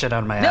just blowing shit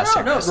out of my ass.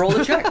 No, roll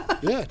the check.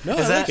 Yeah, no,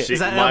 Is I like it. is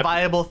that a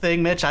viable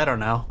thing, Mitch? I don't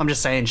know. I'm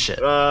just saying shit.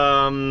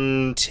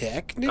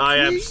 Technically? I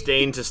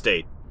abstain to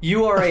state.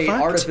 You are a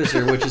fuck?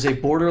 artificer, which is a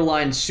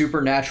borderline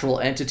supernatural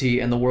entity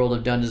in the world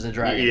of Dungeons and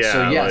Dragons. Yeah,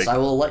 so yes, like- I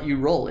will let you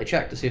roll a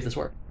check to see if this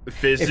works.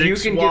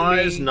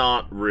 Physics-wise,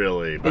 not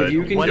really. But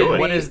you can What, give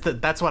what me- is the,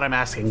 that's what I'm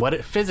asking.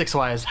 What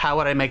physics-wise, how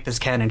would I make this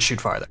cannon shoot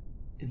farther?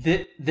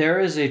 There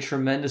is a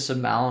tremendous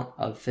amount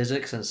of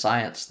physics and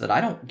science that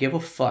I don't give a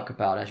fuck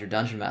about as your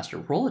dungeon master.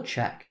 Roll a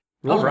check.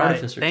 Roll All an right.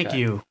 artificer Thank check.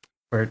 you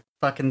for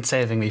fucking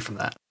saving me from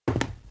that.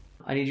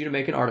 I need you to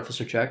make an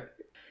artificer check.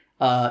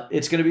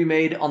 It's going to be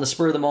made on the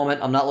spur of the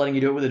moment. I'm not letting you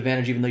do it with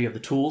advantage even though you have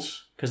the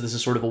tools, because this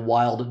is sort of a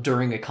wild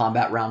during a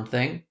combat round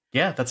thing.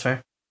 Yeah, that's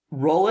fair.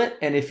 Roll it,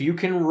 and if you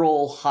can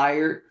roll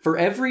higher... For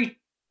every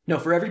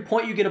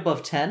point you get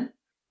above 10,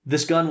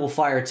 this gun will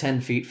fire 10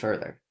 feet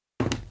further.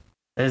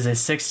 It is a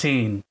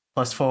 16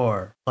 plus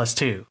 4 plus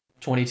 2.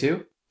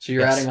 22? So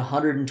you're Yes. adding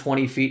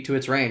 120 feet to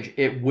its range.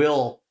 It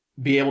will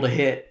be able to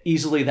hit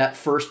easily that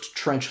first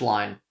trench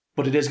line,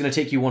 but it is going to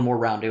take you one more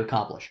round to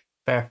accomplish.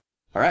 Fair.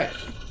 All right.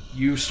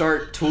 You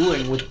start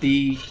tooling with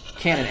the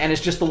cannon, and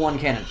it's just the one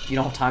cannon. You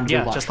don't have time to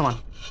Yeah, launch. just the one.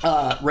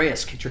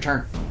 Reyes, it's your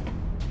turn.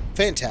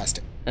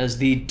 Fantastic. As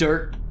the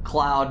dirt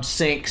cloud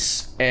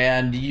sinks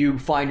and you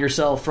find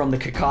yourself from the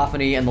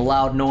cacophony and the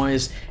loud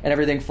noise and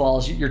everything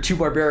falls, your two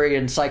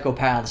barbarian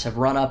psychopaths have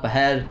run up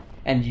ahead,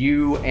 and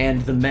you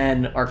and the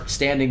men are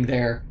standing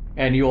there,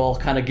 and you all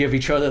kind of give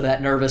each other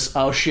that nervous,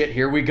 oh shit,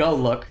 here we go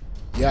look.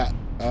 Yeah,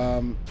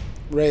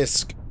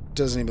 Reyes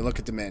doesn't even look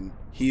at the men.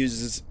 He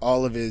uses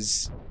all of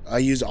his... I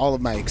use all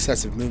of my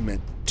excessive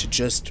movement to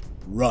just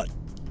run.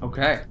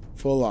 Okay.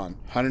 Full on,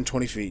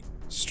 120 feet.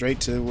 Straight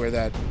to where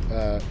that...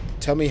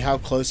 tell me how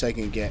close I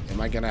can get.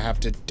 Am I gonna have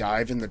to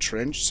dive in the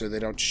trench so they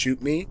don't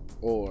shoot me?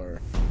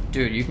 Or...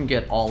 Dude, you can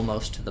get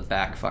almost to the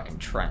back fucking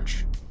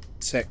trench.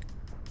 Sick.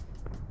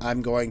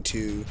 I'm going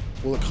to...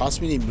 Will it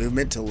cost me any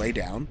movement to lay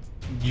down?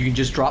 You can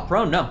just drop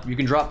prone. No, you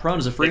can drop prone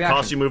as a free It action.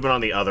 costs you movement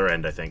on the other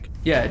end, I think.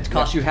 Yeah, it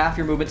costs you half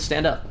your movement to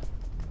stand up.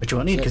 But you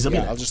won't need because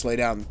Yeah, I'll just lay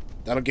down.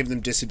 That'll give them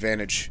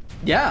disadvantage.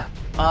 Yeah.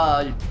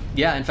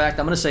 Yeah, in fact,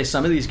 I'm going to say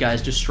some of these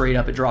guys just straight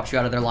up, it drops you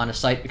out of their line of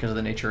sight because of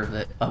the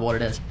nature of what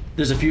it is.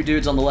 There's a few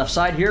dudes on the left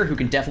side here who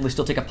can definitely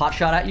still take a pot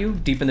shot at you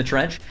deep in the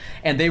trench,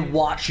 and they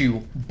watch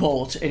you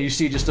bolt, and you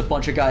see just a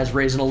bunch of guys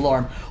raise an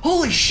alarm.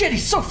 Holy shit,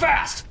 he's so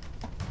fast!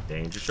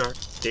 Danger shark,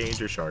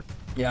 danger shark.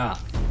 Yeah.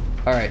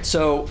 All right,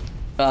 so...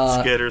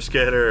 Skitter.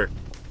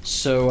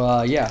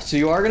 So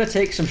you are going to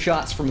take some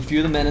shots from a few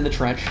of the men in the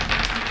trench.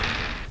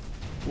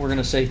 We're going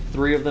to say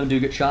 3 of them do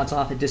get shots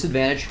off at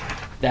disadvantage.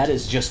 That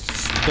is just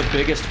the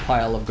biggest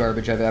pile of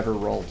garbage I've ever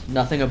rolled.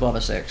 Nothing above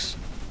a 6.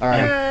 All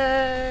right.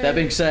 That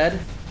being said,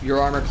 your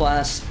armor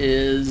class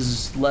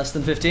is less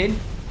than 15?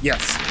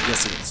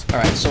 Yes it is. All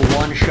right, so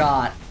one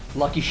shot,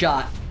 lucky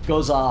shot,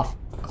 goes off,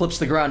 clips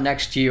the ground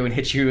next to you and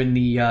hits you in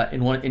the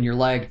in your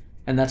leg,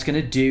 and that's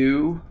going to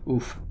do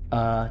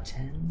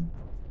 10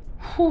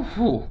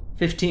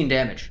 15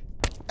 damage.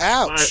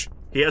 Ouch!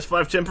 He has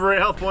 5 temporary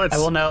health points. I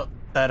will note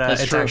that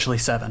That's it's true. actually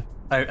 7.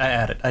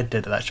 I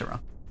did that shit wrong.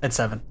 It's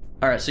 7.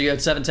 All right, so you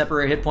had 7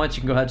 temporary hit points.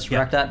 You can go ahead and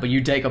subtract that, but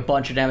you take a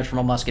bunch of damage from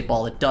a musket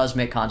ball that does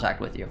make contact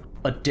with you.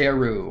 A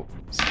Daru.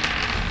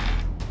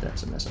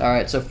 That's a miss. All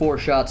right, so 4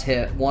 shots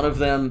hit. One of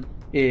them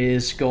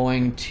is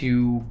going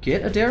to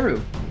get a Daru.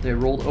 They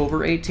rolled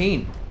over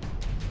 18.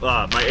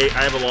 I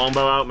have a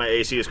longbow out. My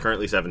AC is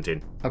currently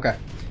 17. Okay.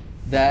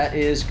 That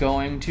is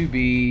going to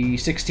be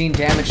 16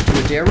 damage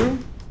to a Daru.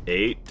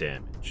 8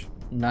 damage.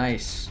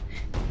 Nice.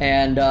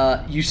 And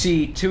you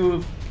see 3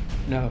 of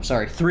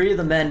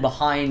the men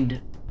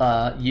behind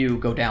you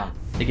go down.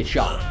 They get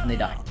shot and they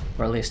die.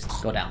 Or at least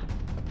go down.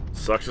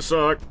 Sucks to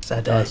suck.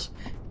 Sad day. Does.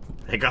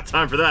 Ain't got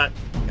time for that.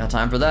 Got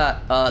time for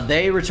that.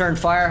 They return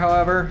fire,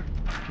 however.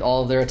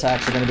 All of their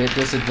attacks are going to be at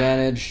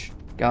disadvantage.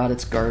 God,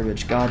 it's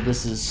garbage. God,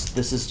 this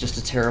is just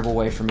a terrible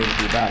way for me to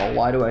do battle.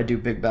 Why do I do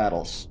big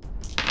battles?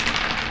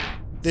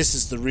 This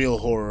is the real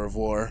horror of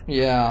war.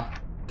 Yeah.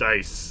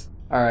 Dice.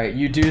 Alright,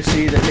 you do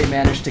see that they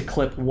managed to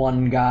clip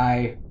one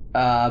guy,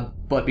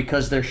 but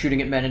because they're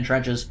shooting at men in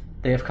trenches,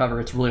 they have cover.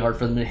 It's really hard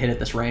for them to hit at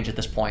this range at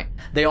this point.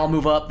 They all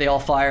move up, they all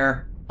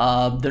fire. They're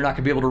not going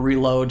to be able to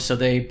reload, so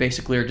they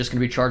basically are just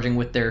going to be charging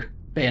with their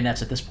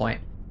bayonets at this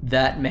point.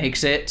 That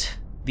makes it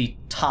the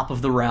top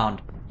of the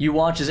round. You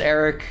watch as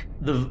Eric,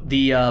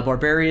 the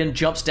barbarian,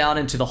 jumps down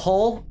into the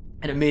hole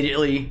and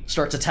immediately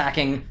starts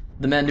attacking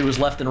the men to his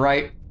left and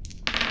right.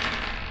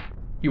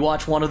 You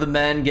watch one of the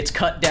men gets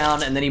cut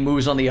down, and then he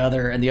moves on the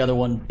other, and the other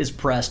one is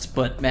pressed,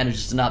 but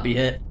manages to not be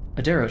hit.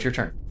 Adaro, it's your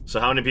turn. So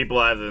how many people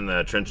I have in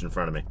the trench in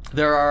front of me?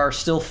 There are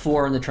still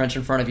 4 in the trench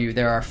in front of you.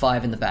 There are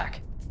 5 in the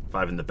back.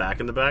 5 in the back?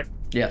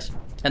 Yes.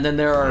 And then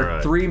there are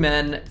Alright. 3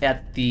 men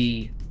at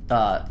the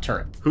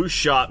turret. Who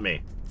shot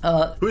me?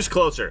 Who's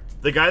closer?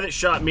 The guy that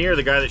shot me or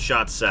the guy that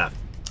shot Seth?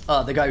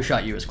 The guy who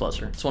shot you is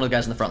closer. It's one of the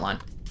guys in the front line.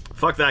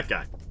 Fuck that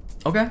guy.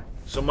 Okay.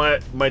 So my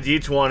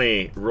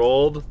D20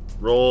 rolled,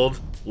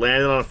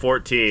 landed on a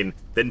 14,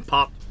 then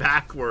popped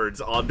backwards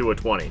onto a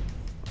 20.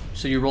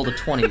 So you rolled a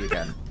 20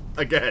 again.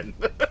 Again.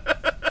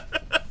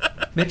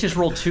 Mitch just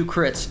rolled 2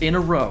 crits in a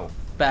row,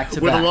 back to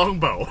With back. a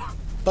longbow.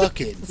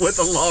 Fucking With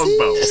a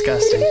longbow.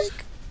 Disgusting.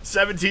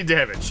 17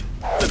 damage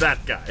to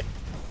that guy.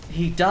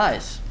 He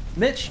dies.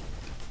 Mitch,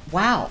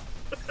 wow.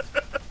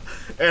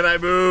 And I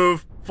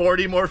move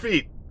 40 more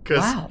feet.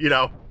 Because,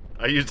 Wow.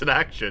 I used an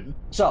action.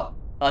 So,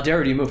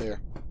 Daru, do you move? There.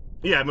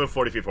 Yeah, I moved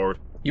 40 feet forward.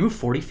 You move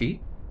 40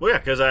 feet? Well, yeah,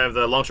 because I have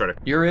the long strider.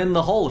 You're in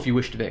the hole if you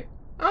wish to be.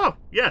 Oh,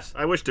 yes,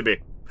 I wish to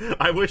be.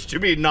 I wish to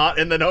be not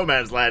in the no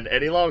man's land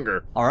any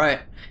longer. All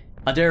right.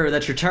 Daru,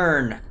 that's your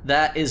turn.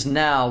 That is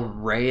now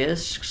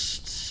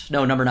Reyes.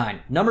 No, number 9.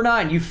 Number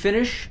 9, you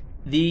finish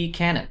the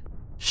cannon.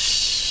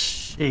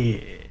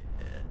 Shit.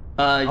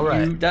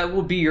 Right. That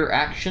will be your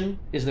action.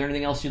 Is there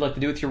anything else you'd like to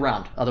do with your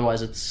round?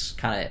 Otherwise, it's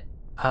kind of it.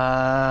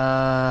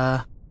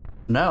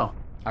 No.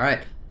 All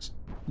right.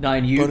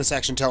 9, you... Bonus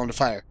action, tell him to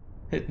fire.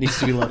 It needs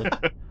to be loaded.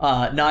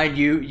 9,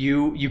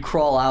 you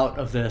crawl out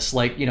of this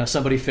like,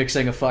 somebody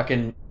fixing a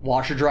fucking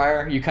washer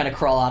dryer. You kind of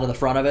crawl out of the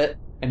front of it,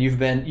 and you've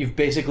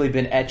basically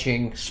been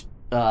etching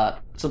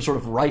some sort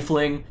of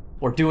rifling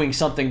or doing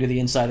something to the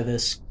inside of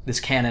this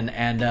cannon,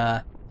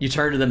 and you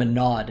turn to them and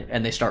nod,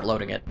 and they start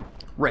loading it.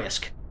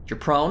 Risk. You're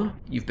prone.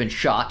 You've been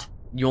shot.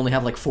 You only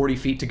have like 40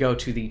 feet to go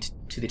to the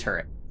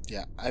turret.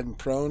 Yeah, I'm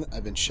prone,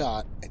 I've been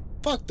shot, and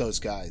fuck those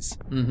guys.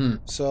 Mm-hmm.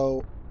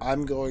 So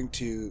I'm going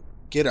to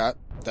get up.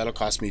 That'll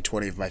cost me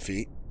 20 of my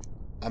feet.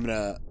 I'm going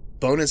to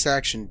bonus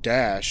action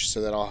dash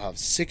so that I'll have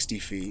 60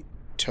 feet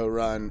to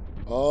run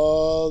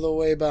all the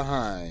way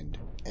behind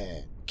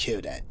and kill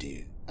that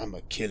dude. I'm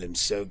going to kill him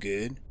so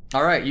good.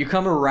 All right, you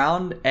come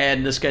around,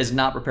 and this guy's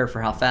not prepared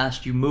for how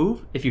fast you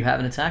move. If you have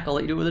an attack, I'll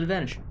let you do it with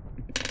advantage.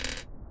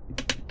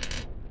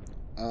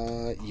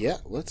 Yeah,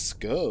 let's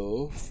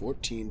go.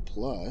 14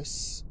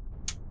 plus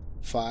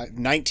 5,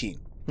 19.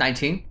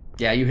 19?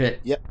 Yeah, you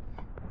hit. Yep,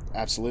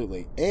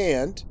 absolutely.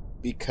 And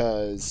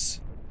because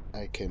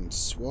I can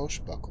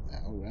swashbuckle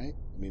now, right?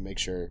 Let me make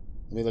sure.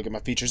 Let me look at my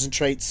features and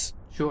traits.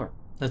 Sure.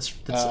 That's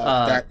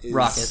that is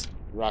Rocket.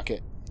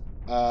 Rocket.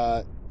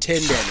 10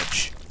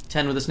 damage.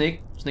 10 with a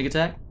sneak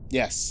attack?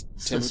 Yes, 10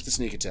 That's- with the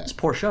sneak attack. It's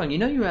poor showing.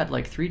 You had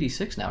like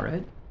 3d6 now,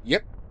 right?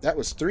 Yep, that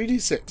was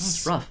 3d6.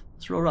 That's rough.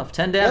 It's real rough.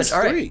 10 damage. That's All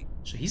right. 3.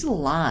 So he's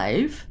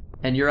alive,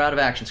 and you're out of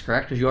actions,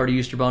 correct? Because you already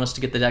used your bonus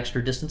to get the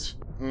extra distance?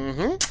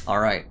 Mm-hmm. All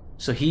right.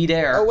 So he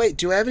there. Oh, wait,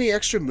 do I have any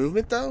extra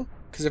movement, though?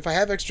 Because if I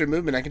have extra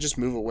movement, I can just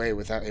move away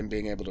without him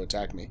being able to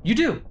attack me. You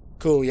do.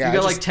 Cool, yeah. You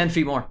got I like just- 10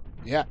 feet more.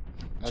 Yeah.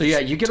 So yeah,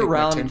 you get take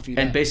my 10 around, feet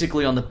and out.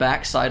 basically on the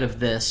back side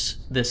of this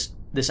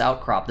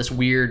outcrop, this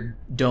weird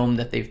dome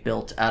that they've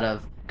built out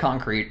of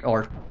concrete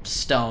or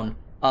stone,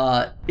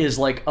 is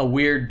like a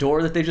weird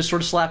door that they just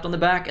sort of slapped on the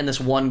back, and this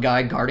one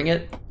guy guarding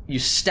it. You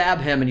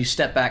stab him, and you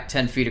step back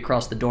 10 feet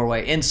across the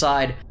doorway.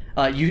 Inside,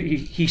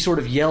 he sort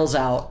of yells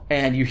out,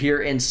 and you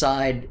hear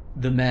inside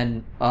the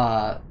men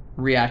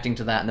reacting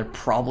to that, and they're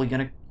probably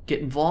gonna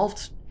get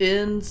involved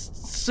in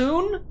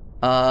soon.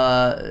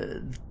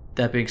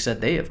 That being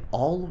said, they have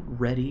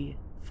already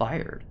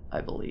fired,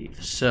 I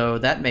believe. So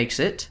that makes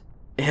it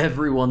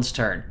everyone's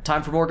turn.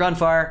 Time for more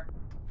gunfire.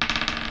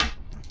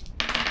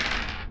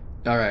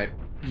 Alright.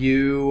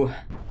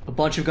 A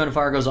bunch of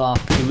gunfire goes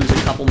off. You lose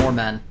a couple more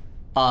men.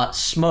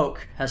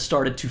 Smoke has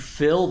started to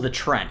fill the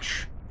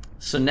trench.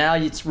 So now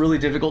it's really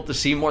difficult to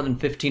see more than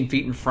 15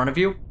 feet in front of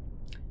you.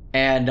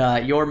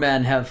 And your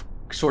men have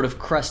sort of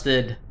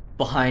crested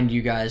behind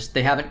you guys.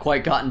 They haven't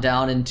quite gotten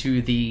down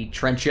into the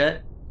trench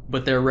yet,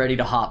 but they're ready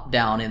to hop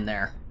down in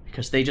there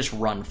because they just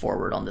run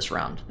forward on this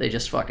round. They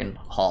just fucking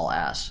haul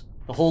ass.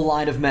 The whole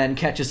line of men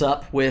catches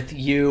up with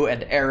you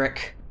and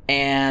Eric,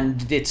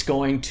 and it's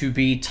going to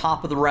be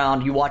top of the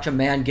round. You watch a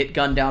man get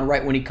gunned down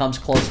right when he comes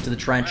close to the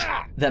trench.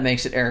 That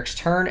makes it Eric's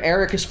turn.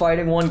 Eric is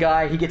fighting one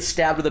guy. He gets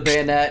stabbed with a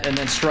bayonet and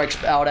then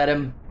strikes out at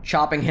him,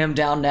 chopping him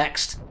down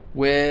next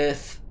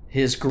with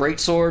his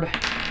greatsword.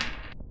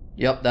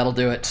 Yep, that'll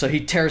do it. So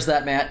he tears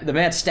that man. The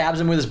man stabs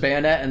him with his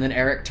bayonet, and then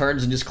Eric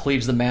turns and just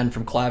cleaves the man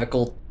from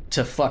clavicle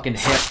to fucking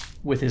hip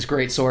with his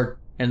greatsword,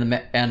 and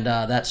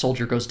that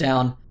soldier goes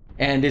down.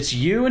 And it's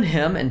you and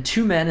him and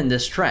 2 men in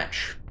this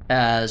trench.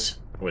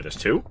 Wait, there's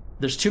 2?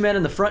 There's 2 men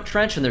in the front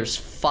trench, and there's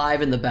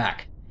 5 in the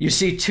back. You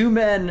see 2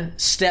 men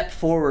step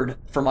forward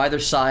from either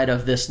side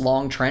of this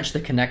long trench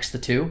that connects the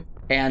 2,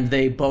 and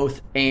they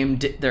both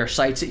aimed their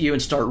sights at you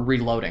and start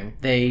reloading.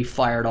 They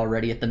fired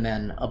already at the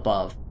men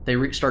above.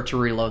 They start to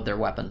reload their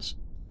weapons.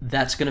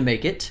 That's going to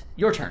make it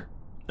your turn.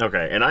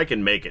 Okay, and I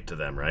can make it to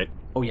them, right?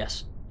 Oh,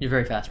 yes. You're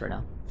very fast right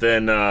now.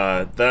 Then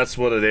that's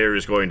what Adair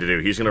is going to do.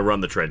 He's going to run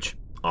the trench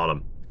on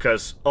them.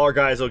 Because our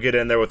guys will get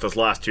in there with those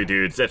last 2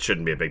 dudes. That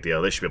shouldn't be a big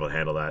deal. They should be able to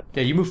handle that.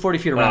 Yeah, you move 40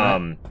 feet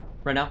around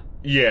right now?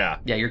 Yeah.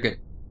 Yeah, you're good.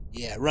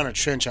 Yeah, run a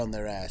trench on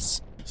their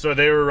ass. So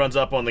Adair runs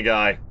up on the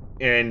guy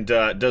and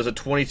does a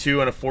 22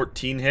 and a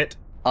 14 hit.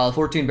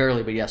 14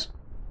 barely, but yes.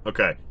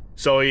 Okay.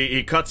 So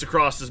he cuts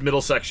across his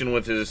middle section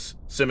with his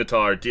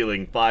scimitar,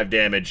 dealing 5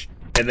 damage,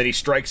 and then he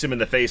strikes him in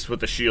the face with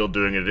the shield,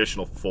 doing an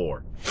additional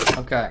 4.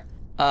 Okay.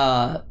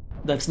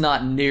 That's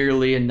not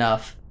nearly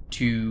enough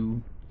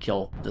to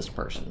kill this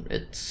person.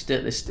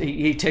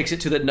 He takes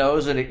it to the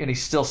nose, and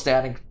he's still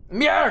standing.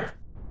 Mjörg!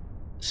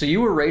 So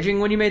you were raging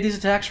when you made these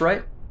attacks,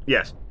 right?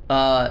 Yes.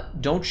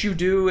 Don't you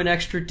do an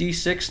extra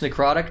d6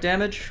 necrotic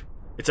damage?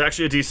 It's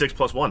actually a d6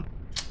 plus 1.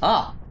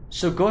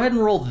 So go ahead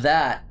and roll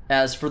that,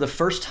 as for the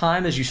first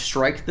time as you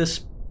strike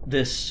this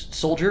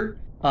soldier,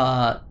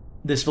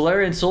 this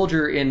Valerian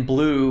soldier in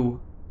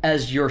blue,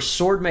 as your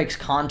sword makes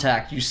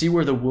contact, you see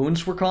where the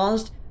wounds were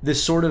caused.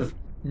 This sort of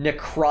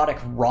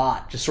necrotic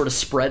rot just sort of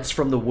spreads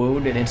from the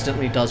wound and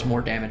instantly does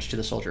more damage to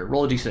the soldier.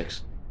 Roll a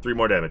d6. 3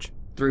 more damage.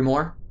 3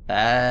 more?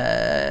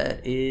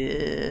 That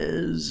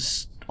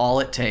is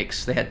all it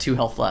takes. They had 2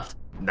 health left.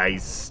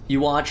 Nice. You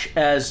watch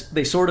as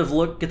they sort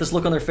of get this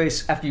look on their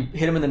face after you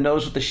hit him in the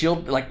nose with the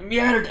shield, like,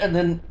 Mjörg! And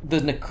then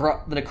the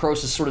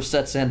necrosis sort of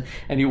sets in,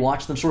 and you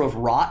watch them sort of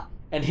rot,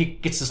 and he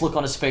gets this look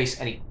on his face,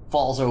 and he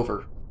falls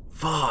over.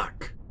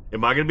 Fuck.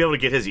 Am I going to be able to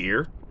get his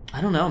ear? I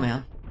don't know,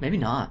 man. Maybe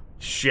not.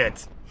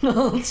 Shit.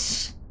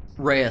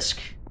 Raysk,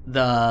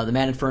 the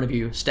man in front of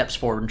you, steps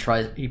forward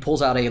and he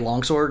pulls out a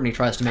longsword, and he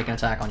tries to make an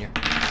attack on you.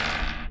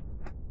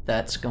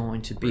 That's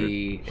going to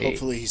be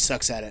Hopefully he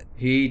sucks at it.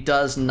 He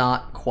does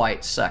not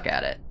quite suck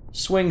at it.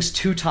 Swings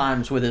 2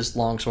 times with his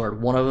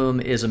longsword. One of them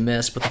is a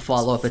miss, but the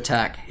follow-up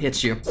attack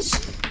hits you.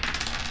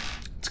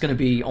 It's going to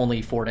be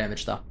only 4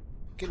 damage, though.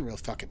 Getting real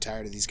fucking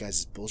tired of these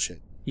guys'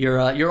 bullshit. You're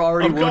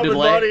already I'm wounded coming,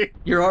 leg. buddy.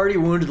 Your already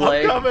wounded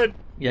leg. I'm coming.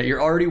 Yeah,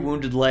 your already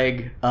wounded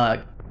leg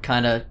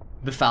kind of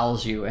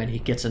befouls you, and he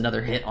gets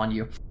another hit on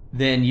you.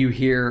 Then you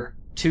hear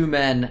 2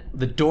 men.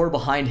 The door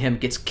behind him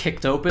gets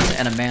kicked open,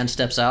 and a man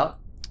steps out.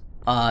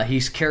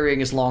 He's carrying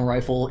his long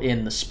rifle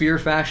in the spear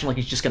fashion, like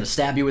he's just going to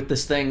stab you with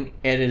this thing.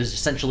 And it is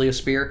essentially a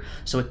spear,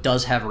 so it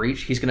does have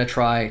reach. He's going to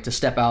try to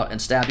step out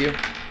and stab you.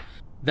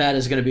 That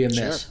is going to be a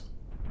miss.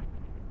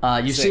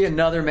 You see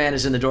another man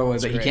is in the doorway,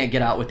 but he can't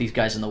get out with these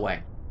guys in the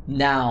way.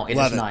 Now it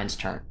is 9's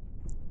turn.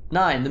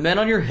 9, the men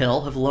on your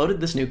hill have loaded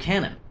this new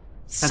cannon.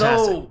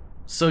 Fantastic.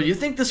 So you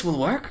think this will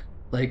work?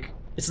 Like,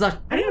 it's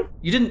not... I do.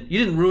 You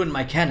didn't ruin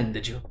my cannon,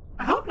 did you?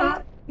 I hope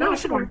not. No, it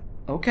should work.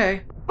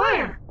 Okay.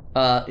 Fire!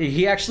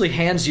 He actually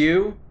hands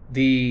you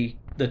the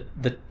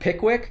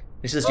pickwick.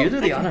 He says, you do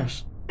the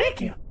honors.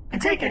 Thank you. I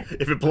take it.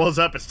 If it blows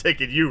up, it's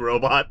taking you,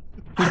 robot.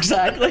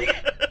 Exactly.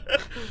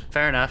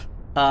 Fair enough.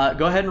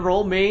 Go ahead and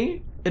roll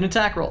me an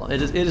attack roll.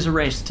 It is a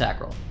ranged attack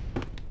roll.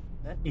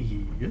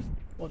 You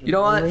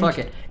know what? Fuck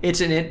it. It's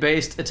an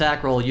int-based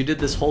attack roll. You did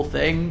this whole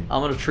thing.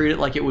 I'm going to treat it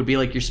like it would be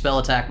like your spell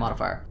attack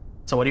modifier.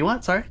 So what do you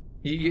want? Sorry?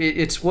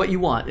 It's what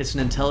you want. It's an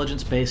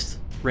intelligence-based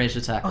ranged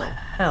attack roll.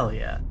 Hell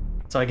yeah.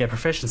 So I get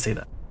proficiency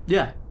then.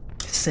 Yeah.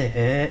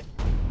 Sick.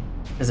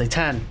 Is a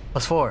 10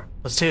 plus 4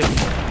 plus 2.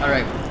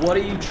 Alright, what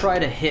do you try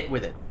to hit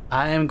with it?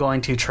 I am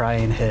going to try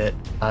and hit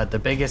the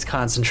biggest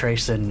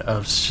concentration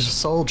of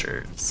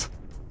soldiers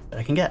that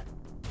I can get.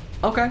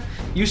 Okay.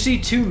 You see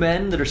 2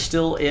 men that are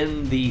still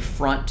in the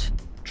front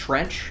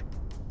trench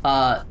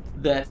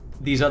that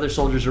these other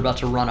soldiers are about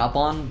to run up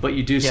on, but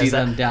you do see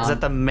them down. Is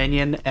that the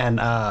Minion and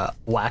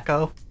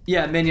Wacko?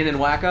 Yeah, Minion and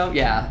Wacko.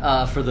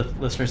 Yeah, for the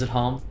listeners at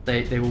home,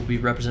 they will be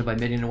represented by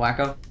Minion and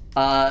Wacko.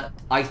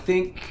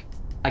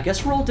 I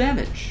guess roll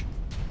damage.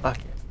 Fuck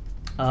it.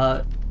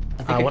 What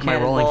am I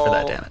rolling for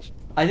that damage?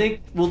 I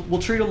think we'll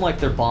treat them like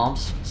they're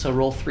bombs, so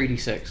roll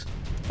 3d6.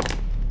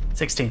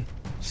 16.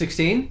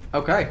 16?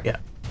 Okay. Yeah.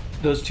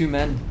 Those 2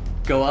 men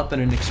go up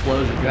in an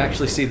explosion. You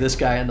actually see this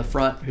guy in the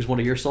front, who's one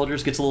of your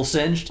soldiers, gets a little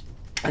singed,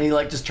 and he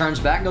just turns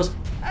back and goes,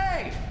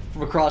 "Hey!"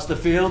 from across the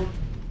field.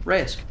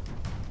 Raysk.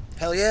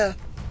 Hell yeah.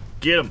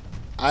 Get him.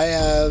 I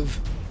have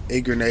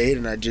a grenade,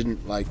 and I didn't,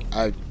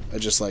 I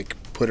just,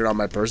 put it on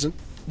my person.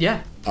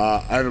 Yeah. I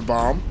have a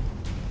bomb,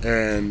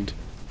 and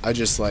I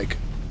just,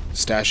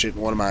 stash it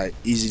in one of my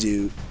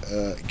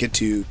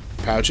easy-to-get-to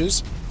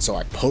pouches. So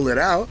I pull it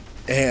out,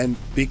 and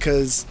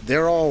because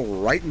they're all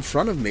right in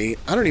front of me,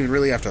 I don't even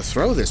really have to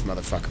throw this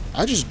motherfucker.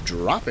 I just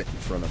drop it in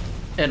front of them.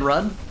 And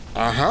run?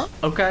 Uh-huh.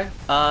 Okay.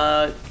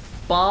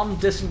 Bomb,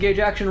 disengage,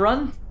 action,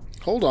 run?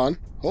 Hold on.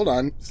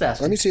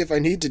 Let me see if I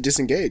need to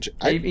disengage.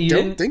 I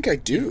don't think I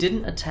do. You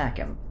didn't attack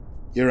him.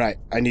 You're right.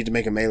 I need to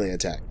make a melee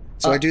attack.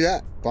 So I do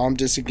that. Bomb,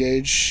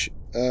 disengage,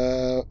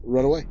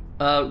 run away.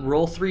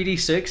 Roll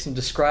 3d6 and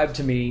describe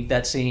to me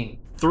that scene.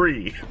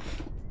 3.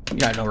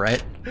 Yeah, I know,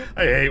 right?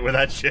 I hate when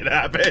that shit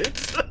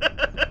happens.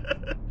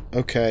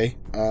 Okay.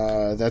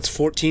 That's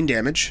 14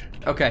 damage.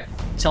 Okay.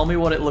 Tell me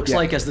what it looks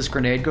like as this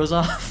grenade goes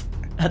off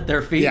at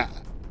their feet. Yeah.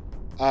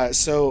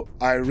 So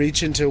I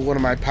reach into one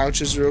of my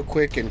pouches real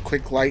quick and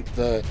quick light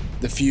the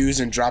fuse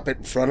and drop it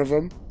in front of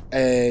him.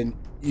 And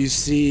you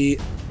see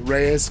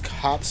Reyes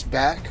hops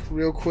back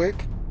real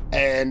quick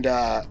and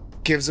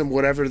gives him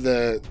whatever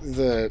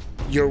the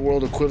your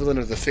world equivalent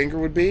of the finger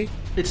would be.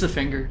 It's the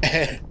finger.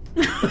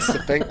 It's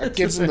the finger.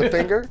 Gives him the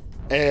finger,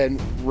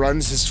 and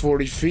runs his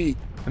 40 feet.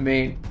 I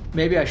mean,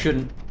 maybe I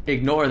shouldn't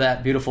ignore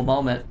that beautiful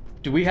moment.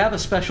 Do we have a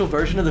special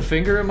version of the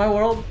finger in my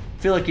world?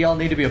 I feel like y'all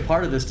need to be a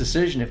part of this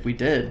decision if we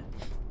did.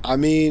 I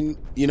mean,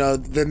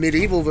 the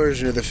medieval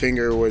version of the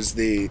finger was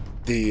the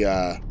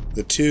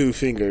 2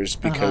 fingers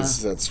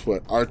because that's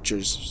what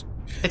archers.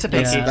 It's a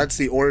pinky. That's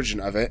the origin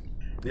of it.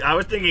 I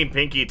was thinking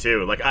pinky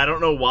too. Like, I don't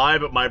know why,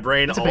 but my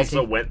brain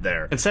also went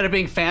there. Instead of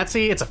being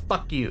fancy, it's a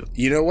fuck you.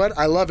 You know what?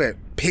 I love it.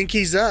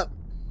 Pinky's up.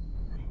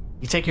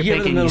 You take your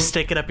pinky and you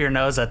stick it up your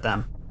nose at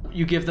them.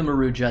 You give them a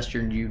rude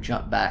gesture and you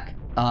jump back.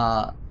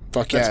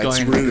 Fuck yeah,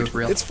 it's rude.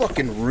 It's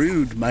fucking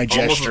rude, my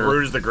gesture. Almost as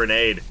rude as the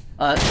grenade.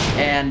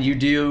 And you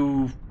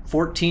do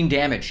 14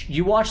 damage.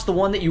 You watch the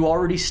one that you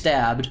already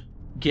stabbed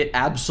get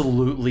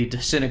absolutely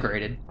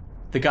disintegrated.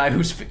 The guy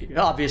who's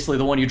obviously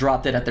the one you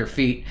dropped it at their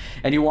feet.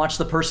 And you watch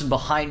the person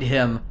behind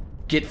him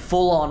get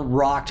full-on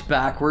rocked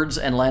backwards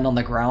and land on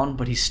the ground,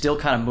 but he's still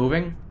kind of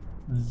moving.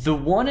 The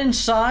one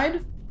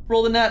inside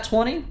rolled a nat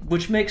 20,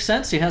 which makes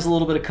sense. He has a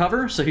little bit of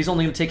cover, so he's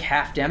only going to take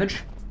half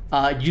damage.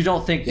 You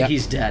don't think that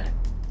he's dead.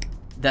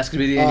 That's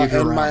going to be the end of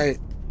your round.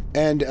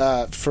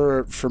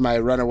 For my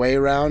runaway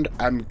round,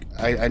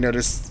 I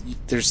noticed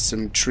there's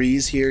some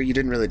trees here. You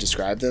didn't really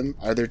describe them.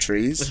 Are there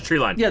trees? There's a tree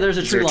line. Yeah, there's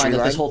a tree line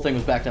that this whole thing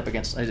was backed up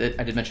against. I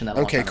did mention that.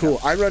 Okay, cool.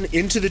 I run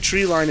into the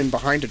tree line and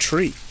behind a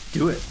tree.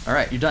 Do it. All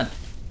right, you're done.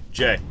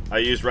 Jay, I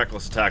used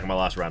reckless attack in my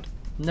last round.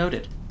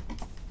 Noted.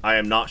 I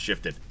am not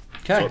shifted.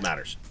 Okay. So it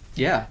matters.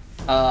 Yeah.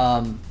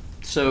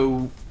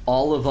 So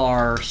all of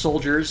our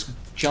soldiers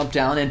jump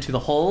down into the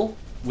hole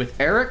with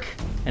Eric,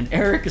 and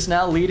Eric is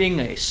now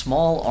leading a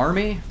small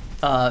army.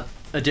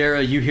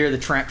 Adara, you hear the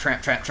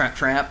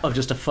tramp of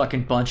just a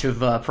fucking bunch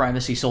of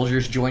primacy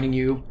soldiers joining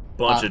you.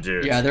 Bunch of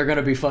dudes. Yeah, they're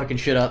gonna be fucking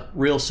shit up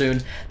real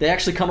soon. They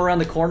actually come around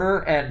the corner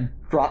and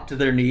drop to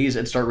their knees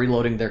and start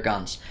reloading their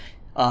guns.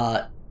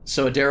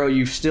 So Adara,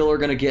 you still are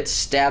gonna get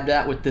stabbed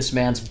at with this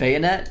man's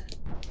bayonet.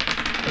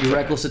 You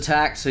reckless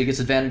attack, so he gets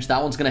advantage.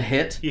 That one's gonna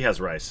hit. He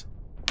has rice.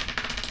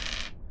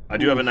 I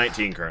do have a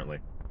 19 currently.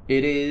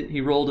 It is.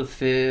 He rolled a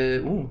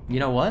Ooh, you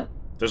know what?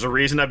 There's a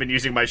reason I've been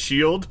using my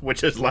shield,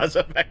 which is less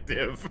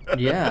effective.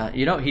 Yeah,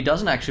 he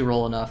doesn't actually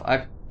roll enough.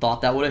 I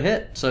thought that would have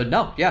hit. So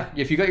no, yeah,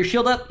 if you got your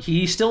shield up,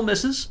 he still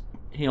misses.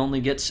 He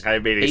only gets I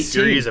made a 18.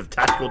 series of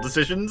tactical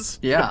decisions.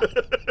 Yeah.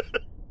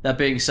 That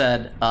being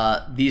said,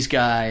 this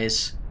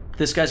guy's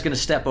gonna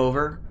step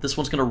over. This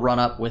one's gonna run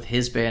up with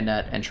his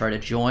bayonet and try to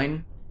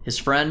join his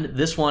friend.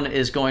 This one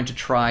is going to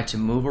try to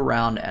move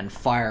around and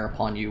fire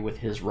upon you with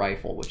his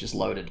rifle, which is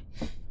loaded.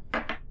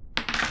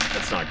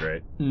 That's not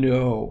great.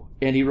 No.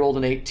 And he rolled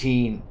an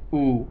 18.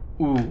 Ooh.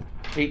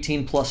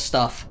 18 plus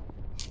stuff.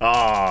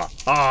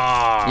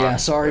 Yeah,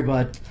 sorry,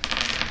 bud.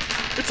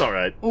 It's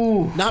alright.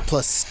 Ooh. Not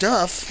plus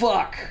stuff.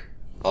 Fuck.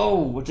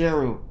 Oh,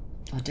 Adaru.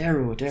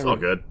 It's all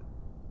good.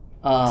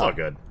 It's all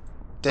good.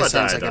 That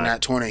sounds like a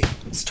nat 20.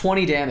 It's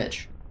 20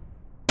 damage.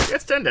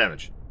 It's 10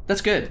 damage.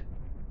 That's good.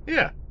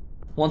 Yeah.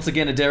 Once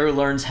again, Adaru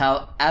learns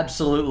how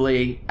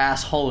absolutely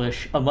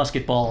assholish a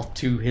musket ball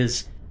to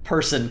his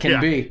person can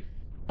be.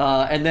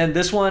 And then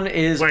this one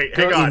is... Wait,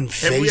 hang on.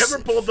 Have we ever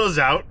pulled those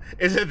out?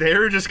 Is it they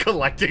were just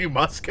collecting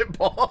musket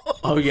balls?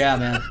 Oh, yeah,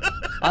 man.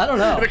 I don't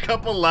know. In a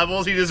couple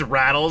levels, he just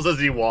rattles as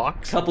he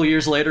walks. A couple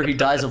years later, he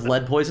dies of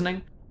lead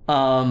poisoning. This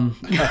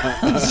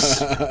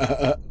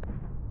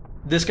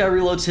guy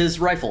reloads his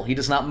rifle. He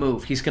does not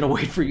move. He's going to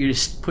wait for you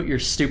to put your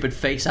stupid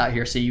face out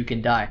here so you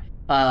can die.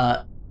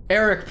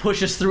 Eric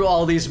pushes through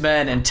all these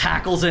men and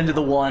tackles into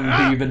the one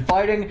who you've been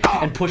fighting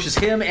and pushes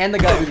him and the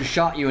guy who just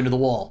shot you into the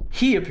wall.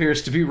 He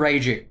appears to be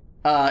raging.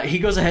 He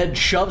goes ahead and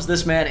shoves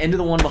this man into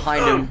the one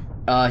behind him.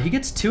 He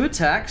gets 2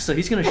 attacks, so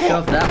he's going to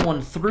shove that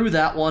one through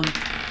that one,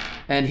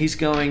 and he's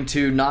going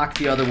to knock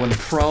the other one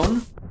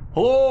prone.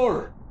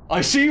 Hello!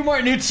 I see you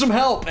might need some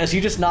help, as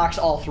he just knocks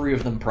all 3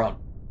 of them prone.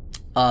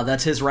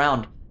 That's his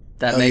round.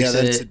 That makes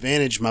that's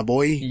advantage, my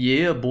boy.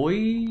 Yeah,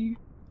 boy.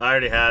 I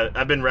already have.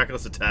 I've been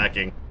reckless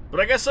attacking. But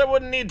I guess I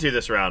wouldn't need to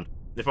this round,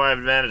 if I have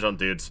advantage on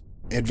dudes.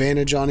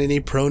 Advantage on any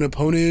prone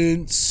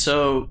opponents.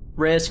 So,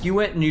 Reyes, you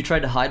went and you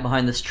tried to hide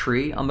behind this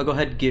tree. I'm gonna go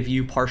ahead and give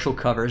you partial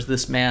covers.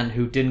 This man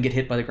who didn't get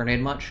hit by the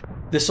grenade much.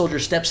 This soldier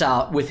steps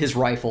out with his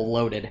rifle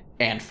loaded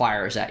and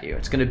fires at you.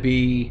 It's gonna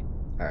be...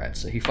 Alright,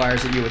 so he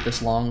fires at you with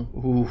this long...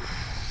 Ooh,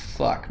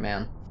 fuck,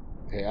 man.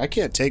 Hey, I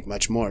can't take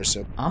much more,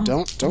 so I'm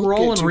don't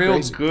rolling get too real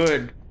crazy.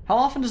 good. How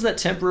often does that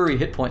temporary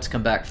hit points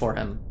come back for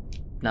him?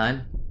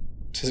 9?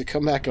 Does it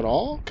come back at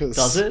all?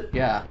 Does it?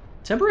 Yeah.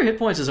 Temporary hit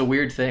points is a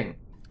weird thing.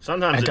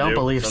 Sometimes I don't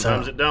believe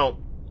Sometimes it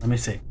don't. Let me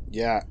see.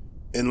 Yeah.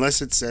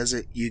 Unless it says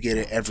it, you get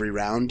it every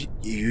round.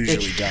 You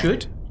usually It don't.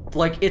 should.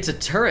 Like, it's a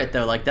turret,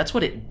 though. Like, that's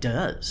what it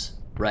does,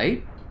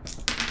 right?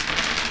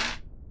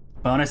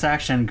 Bonus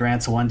action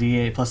grants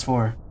 1d8 plus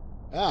 4.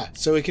 Ah,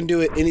 so it can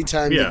do it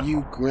anytime that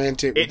you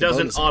grant it. It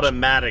doesn't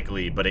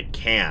automatically, but it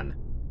can.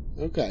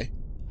 Okay.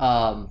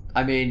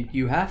 I mean,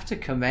 you have to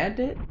command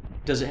it.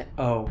 Does it?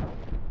 Oh,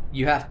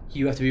 you have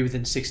to be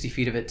within 60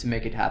 feet of it to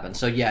make it happen.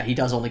 So yeah, he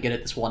does only get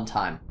it this one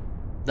time.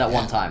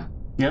 One time.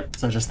 Yep,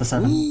 so just the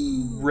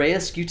 7.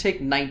 Reyes, you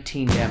take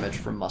 19 damage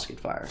from musket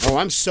fire. Oh,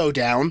 I'm so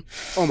down.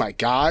 Oh my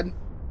god.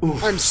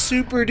 Oof. I'm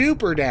super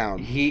duper down.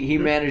 He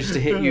managed to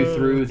hit you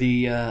through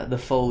the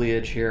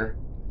foliage here.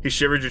 He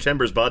shivered your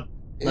timbers, bud.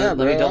 Let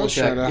me double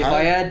check. If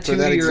I add 2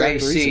 to your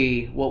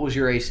AC, what was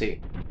your AC?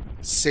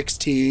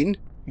 16.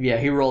 Yeah,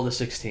 he rolled a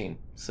 16,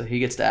 so he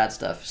gets to add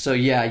stuff. So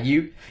yeah,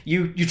 you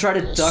try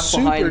to duck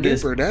Super behind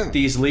duper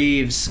these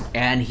leaves,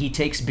 and he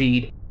takes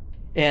bead.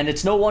 And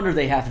it's no wonder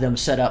they have them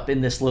set up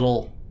in this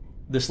little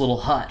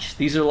hutch.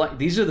 These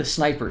are the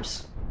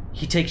snipers.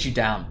 He takes you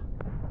down.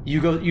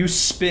 You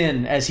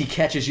spin as he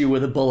catches you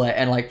with a bullet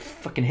and like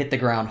fucking hit the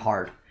ground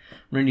hard. I'm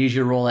gonna need you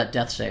to roll that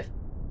death save.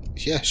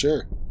 Yeah,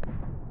 sure.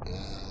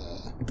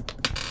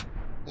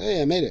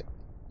 Hey, I made it.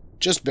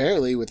 Just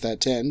barely with that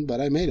 10,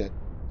 but I made it.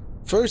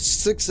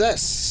 First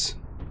success.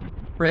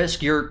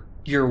 Risk, you're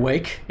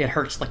awake. It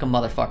hurts like a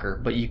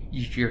motherfucker, but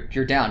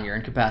you're down. You're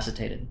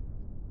incapacitated.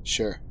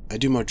 Sure. I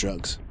do more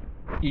drugs.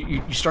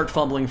 You start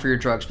fumbling for your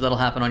drugs, but that'll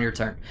happen on your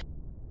turn.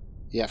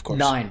 Yeah, of course.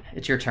 9.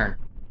 It's your turn.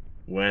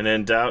 When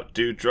in doubt,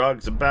 do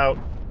drugs about.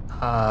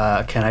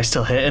 Can I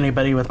still hit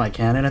anybody with my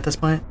cannon at this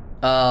point?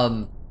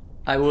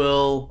 I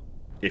will.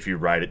 If you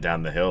ride it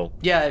down the hill.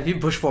 Yeah, if you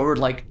push forward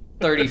like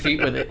 30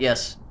 feet with it,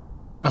 yes.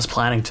 I was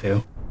planning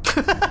to.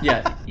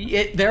 Yeah,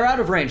 they're out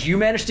of range. You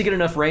managed to get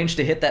enough range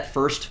to hit that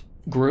first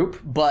group,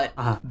 but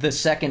the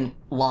second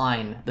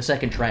line, the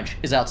second trench,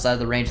 is outside of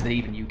the range that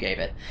even you gave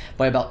it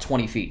by about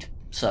 20 feet.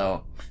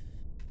 So,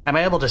 am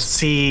I able to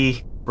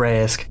see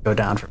Reyes go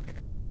down from here?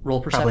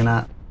 Roll perception. Probably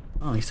not.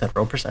 Oh, you said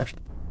roll perception.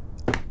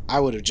 I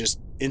would have just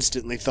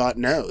instantly thought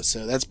no,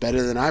 so that's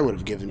better than I would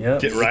have given.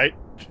 Yep. Get right.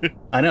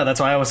 I know, that's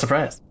why I was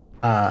surprised.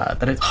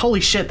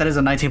 Holy shit, that is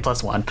a 19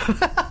 plus 1.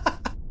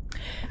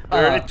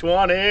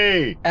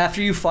 20.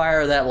 After you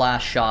fire that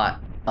last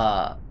shot,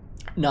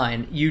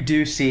 9, you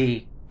do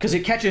see, because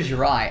it catches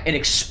your eye, an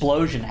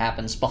explosion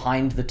happens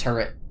behind the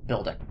turret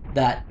building.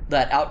 That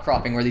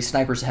outcropping where these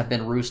snipers have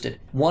been roosted.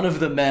 One of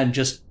the men,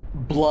 just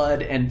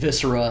blood and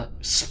viscera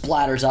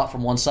splatters out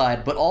from one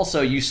side, but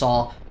also you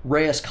saw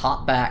Reyes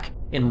hop back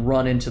and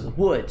run into the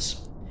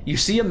woods. You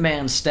see a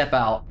man step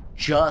out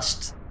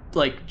just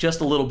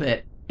a little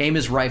bit, aim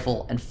his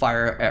rifle, and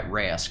fire at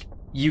Reyes.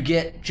 You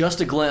get just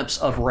a glimpse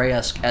of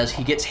Reyes as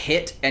he gets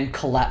hit and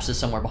collapses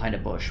somewhere behind a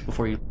bush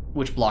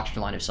which blocks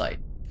your line of sight.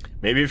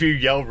 Maybe if you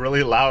yell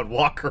really loud,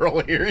 Walker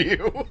will hear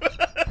you.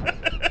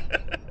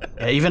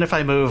 Yeah, even if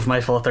I move my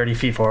full 30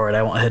 feet forward,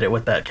 I won't hit it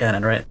with that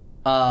cannon, right?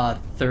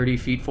 30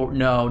 feet forward?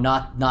 No,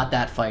 not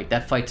that fight.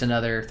 That fight's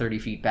another 30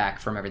 feet back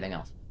from everything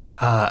else.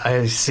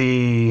 I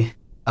see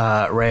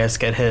Reyes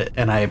get hit,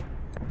 and I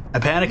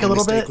panic a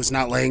little bit. My mistake was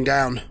not laying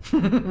down.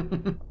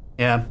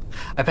 Yeah,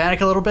 I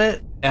panic a little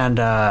bit, and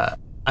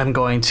I'm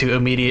going to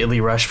immediately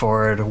rush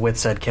forward with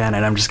said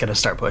cannon. I'm just going to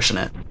start pushing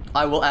it.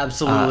 I will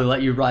absolutely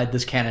let you ride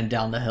this cannon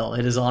down the hill.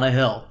 It is on a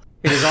hill.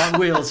 It is on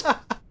wheels.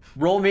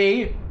 Roll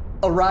me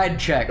a ride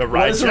check.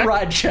 What is a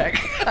ride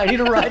check? I need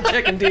a ride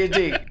check in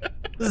D&D.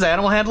 This is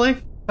animal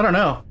handling? I don't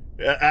know.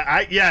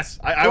 Yes,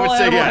 I would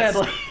say yes.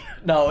 Handling.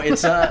 No,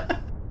 it's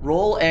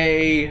roll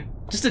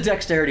just a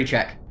dexterity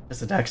check.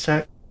 Just a dex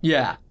check?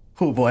 Yeah.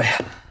 Oh boy.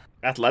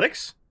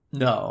 Athletics?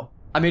 No.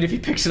 I mean, if he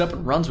picks it up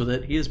and runs with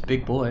it, he is a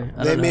big boy.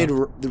 They made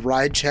the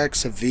ride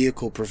checks a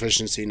vehicle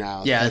proficiency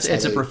now. Yeah,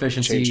 it's a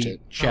proficiency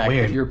check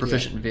if you're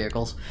proficient in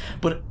vehicles.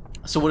 But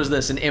so what is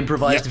this? An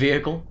improvised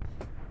vehicle?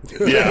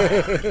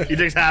 Yeah. He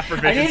takes half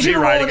proficiency. I need you to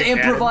roll an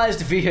improvised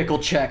vehicle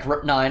check.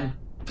 9.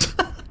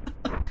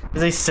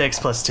 It's a 6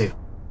 plus 2.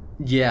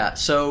 Yeah.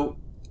 So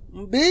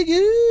big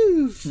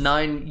oof.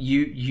 9.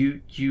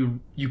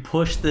 You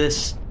push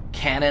this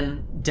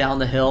cannon down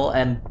the hill,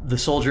 and the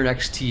soldier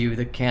next to you,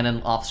 the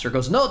cannon officer,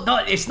 goes, no,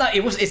 it's not.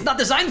 It's not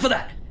designed for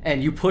that.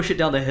 And you push it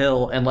down the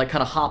hill and like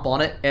kind of hop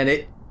on it, and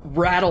it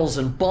rattles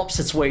and bumps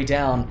its way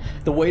down.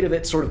 The weight of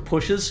it sort of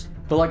pushes,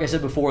 but like I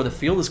said before, the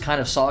field is kind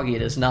of soggy.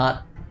 It is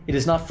not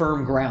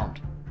firm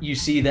ground. You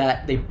see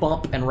that they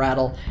bump and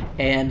rattle,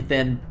 and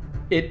then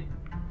it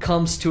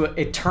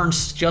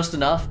turns just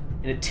enough,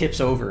 and it tips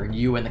over, and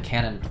you and the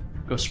cannon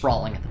go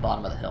sprawling at the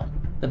bottom of the hill.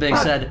 That being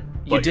said,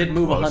 you did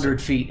move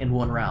 100 feet in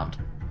one round.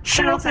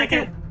 Sure, I'll take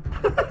it.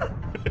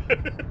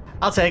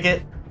 I'll take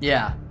it.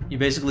 Yeah, you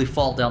basically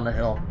fall down the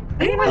hill.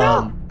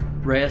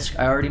 Reyes,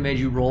 I already made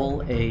you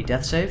roll a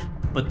death save,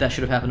 but that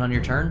should have happened on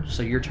your turn,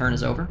 so your turn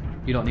is over.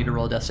 You don't need to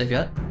roll a death save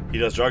yet. He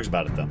does drugs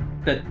about it, though.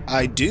 Good.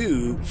 I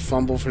do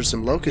fumble for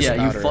some locust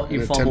powder. Yeah,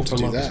 you fumble for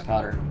locust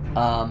powder.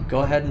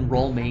 Go ahead and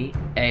roll me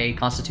a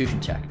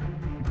constitution check.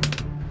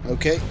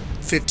 Okay,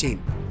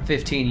 15.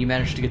 15, you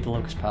managed to get the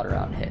locust powder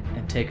out and hit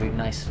and take a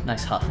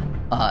nice huff.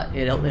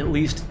 It at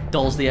least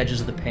dulls the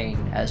edges of the pain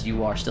as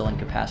you are still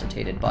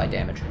incapacitated by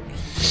damage.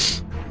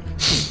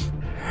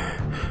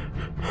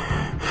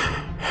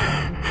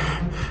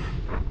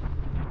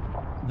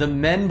 The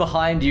men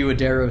behind you,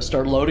 Adero,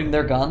 start loading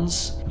their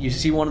guns. You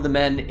see one of the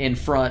men in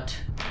front.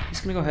 He's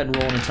gonna go ahead and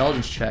roll an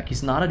intelligence check.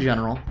 He's not a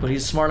general, but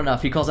he's smart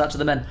enough. He calls out to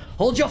the men,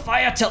 hold your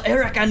fire till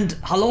Eric and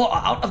Hello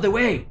are out of the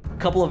way. A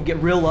couple of them get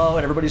real low,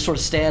 and everybody sort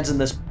of stands in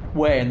this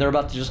way, and they're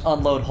about to just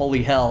unload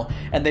holy hell,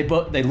 and they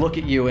look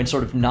at you and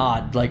sort of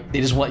nod, like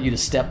they just want you to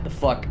step the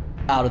fuck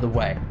out of the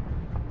way.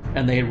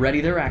 And they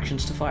ready their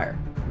actions to fire.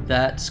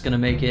 That's gonna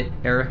make it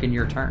Eric and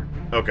your turn.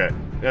 Okay.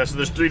 Yeah, so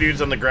there's 3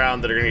 dudes on the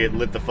ground that are gonna get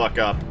lit the fuck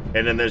up,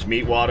 and then there's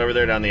Meatwad over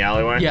there down the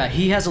alleyway? Yeah,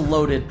 he has a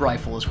loaded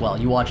rifle as well.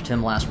 You watched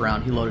him last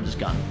round. He loaded his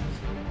gun.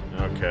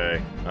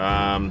 Okay.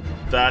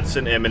 That's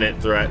an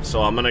imminent threat,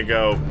 so I'm gonna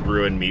go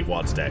ruin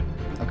Meatwad's day.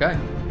 Okay.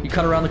 You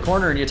cut around the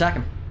corner and you attack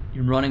him.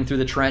 You're running through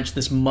the trench,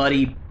 this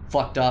muddy,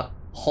 fucked up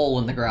hole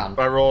in the ground.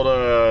 I rolled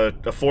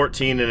a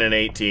 14 and an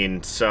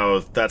 18, so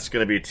that's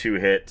gonna be 2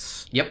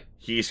 hits. Yep.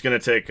 He's gonna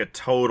take a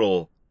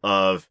total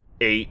of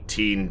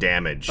 18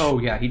 damage. Oh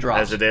yeah, he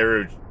drops. As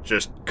Adaru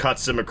just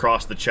cuts him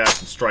across the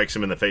chest and strikes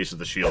him in the face with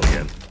the shield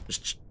again.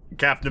 Just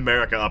Captain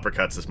America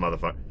uppercuts this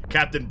motherfucker.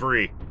 Captain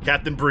Bree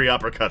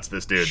uppercuts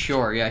this dude.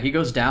 Sure, yeah, he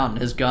goes down.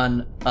 His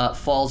gun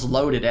falls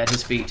loaded at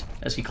his feet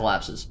as he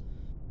collapses.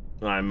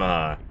 I'm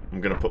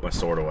gonna put my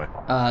sword away.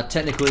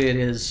 Technically it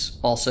is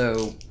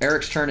also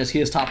Eric's turn as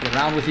he is top of the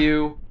round with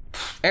you.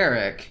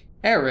 Eric,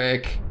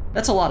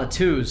 that's a lot of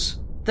 2s.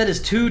 That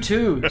is 2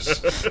 2s.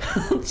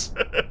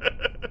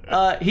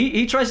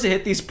 He tries to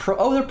hit these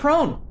they're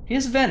prone. He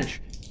has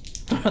advantage.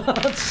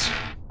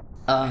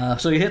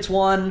 So he hits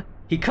one,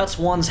 he cuts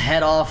one's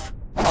head off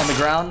on the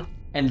ground,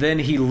 and then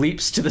he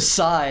leaps to the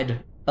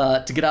side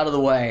to get out of the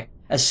way.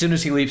 As soon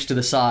as he leaps to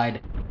the side,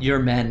 your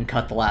men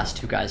cut the last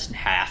 2 guys in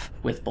half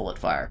with bullet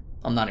fire.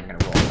 I'm not even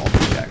gonna roll all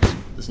these checks.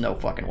 There's no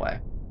fucking way.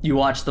 You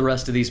watch the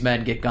rest of these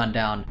men get gunned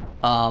down.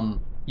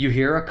 You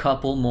hear a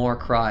couple more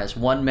cries.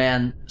 One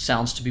man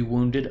sounds to be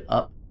wounded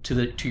up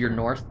to your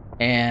north,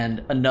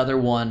 and another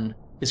one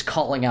is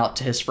calling out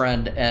to his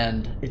friend,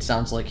 and it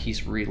sounds like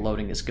he's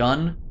reloading his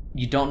gun.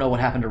 You don't know what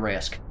happened to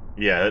Raysk.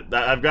 Yeah,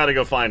 I've got to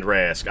go find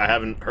Raysk. I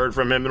haven't heard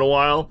from him in a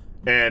while,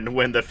 and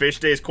when the fish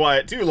stays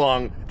quiet too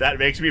long, that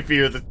makes me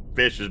fear the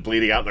fish is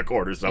bleeding out in the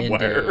corner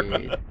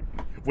somewhere.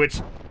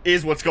 Which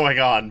is what's going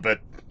on,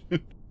 but...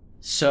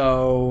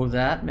 So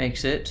that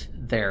makes it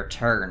their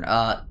turn.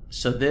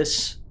 So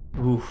this...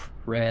 Oof,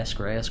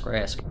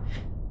 Raysk.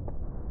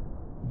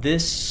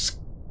 This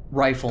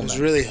rifleman... I was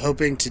really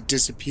hoping to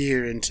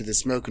disappear into the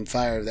smoke and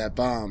fire of that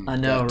bomb. I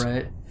know,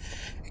 right?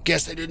 I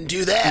guess I didn't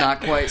do that.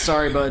 Not quite.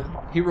 Sorry, bud.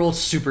 He rolled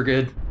super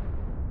good.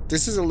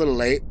 This is a little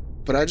late,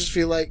 but I just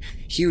feel like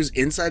he was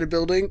inside a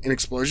building, an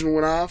explosion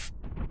went off,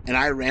 and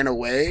I ran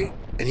away,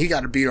 and he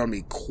got a beat on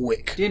me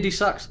quick. D&D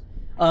sucks.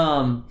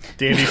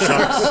 D&D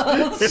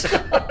sucks.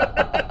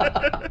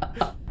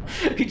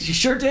 You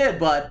sure did,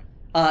 but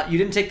you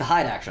didn't take the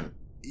hide action.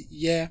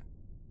 Yeah.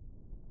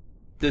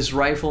 This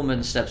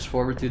rifleman steps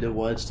forward through the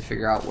woods to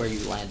figure out where you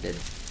landed.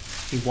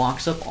 He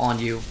walks up on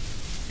you,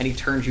 and he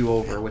turns you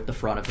over with the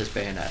front of his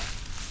bayonet.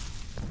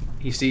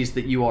 He sees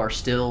that you are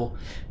still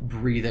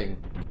breathing.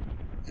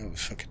 Oh,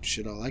 fucking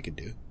shit, all I could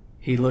do.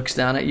 He looks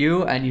down at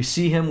you, and you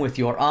see him with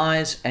your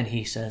eyes, and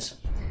he says,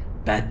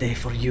 "Bad day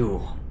for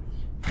you,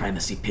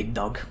 primacy pig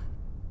dog."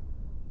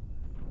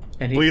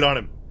 And bleed on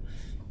him.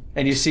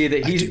 And you see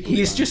that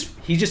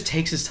he just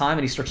takes his time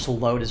and he starts to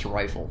load his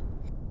rifle.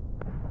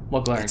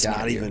 While glaring it's down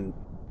not at you. even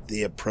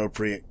the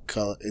appropriate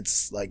color.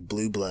 It's like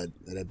blue blood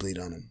that I bleed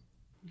on him.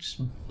 Just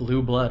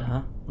blue blood,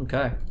 huh?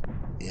 Okay.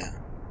 Yeah.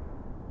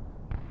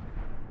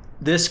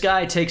 This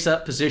guy takes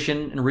up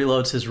position and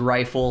reloads his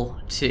rifle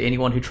to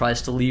anyone who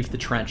tries to leave the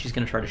trench. He's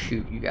going to try to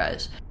shoot you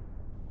guys.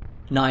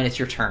 9, it's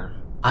your turn.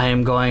 I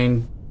am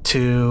going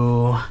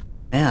to...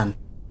 Man,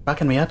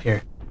 fucking me up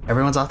here.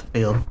 Everyone's off the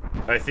field.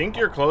 I think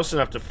you're close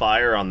enough to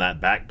fire on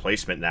that back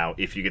placement now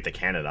if you get the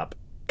cannon up.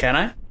 Can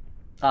I?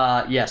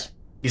 Yes.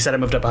 You said I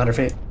moved up 100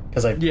 feet?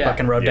 Because I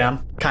fucking rode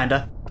down?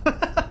 Kinda.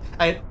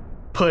 I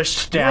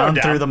pushed down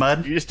through the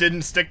mud. You just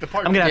didn't stick the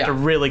part. I'm gonna have to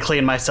really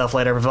clean myself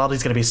later.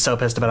 Vivaldi's gonna be so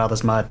pissed about all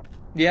this mud.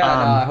 Yeah, no,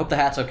 I hope the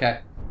hat's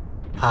okay.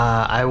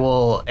 I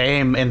will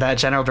aim in that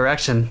general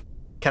direction.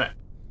 Can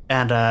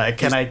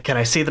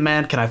I see the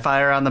man? Can I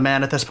fire on the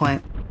man at this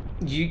point?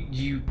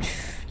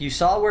 You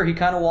saw where he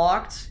kind of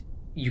walked.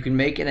 You can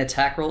make an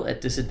attack roll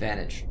at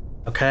disadvantage.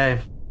 Okay,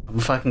 I'm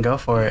gonna fucking go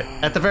for it.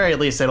 At the very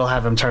least, it'll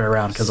have him turn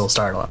around because it'll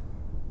startle him.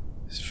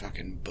 This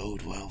fucking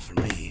bode well for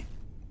me.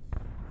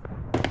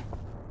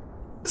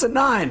 It's a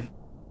 9.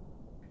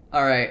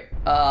 All right.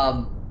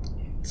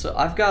 So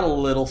I've got a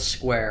little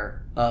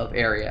square of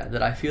area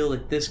that I feel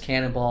that this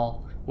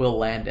cannonball will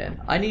land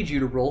in. I need you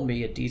to roll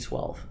me a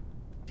d12.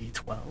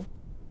 D12?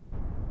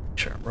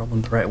 Sure, I'm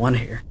rolling the right one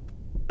here.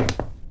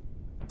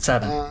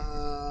 7.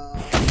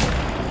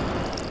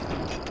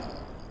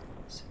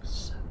 6,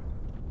 7.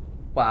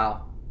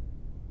 Wow.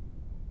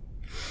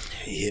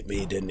 He hit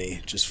me, didn't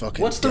he? Just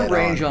fucking. What's the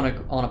range on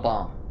a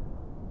bomb?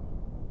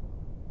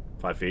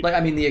 5 feet. Like,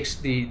 I mean,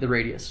 the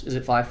radius. Is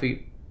it 5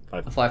 feet?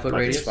 A 5 foot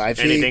radius? 5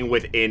 feet. Anything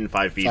within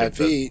 5 feet of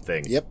the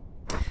thing. Yep.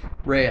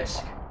 Reyes,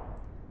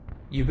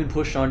 you've been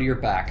pushed onto your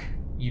back.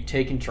 You've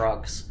taken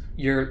drugs.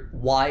 You're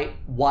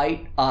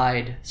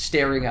white-eyed,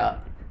 staring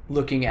up,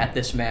 looking at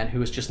this man who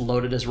has just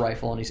loaded his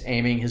rifle and he's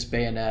aiming his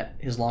bayonet,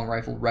 his long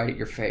rifle, right at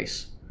your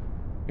face.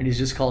 And he's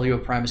just called you a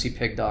primacy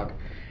pig dog.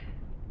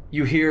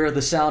 you hear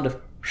the sound of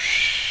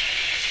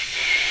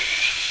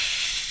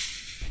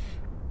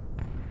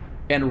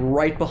and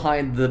right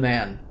behind the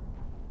man,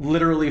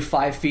 literally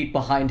 5 feet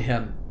behind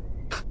him,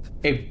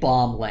 a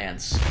bomb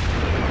lands.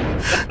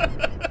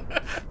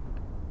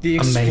 The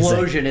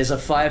explosion is a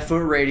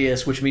 5-foot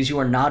radius, which means you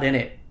are not in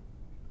it.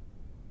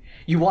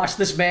 You watch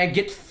this man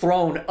get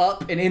thrown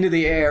up and into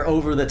the air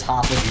over the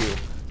top of you,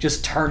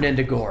 just turned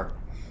into gore.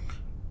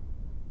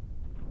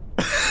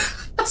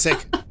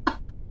 Sick.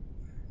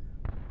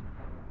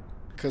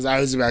 Because I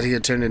was about to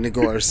get turned into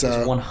gore,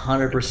 so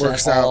 100%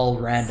 works out all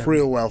random.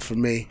 real well for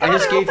me. I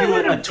just gave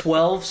you a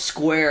 12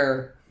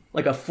 square,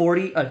 like a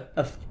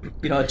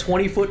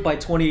 20 foot by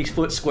 20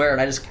 foot square,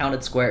 and I just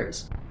counted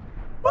squares.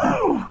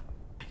 Woo!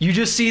 You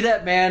just see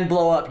that man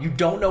blow up. You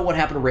don't know what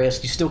happened to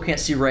Reyes. You still can't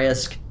see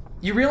Reyes.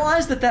 You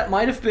realize that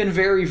might have been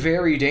very,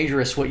 very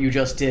dangerous what you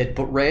just did,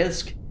 but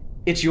Reyes,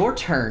 it's your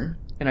turn,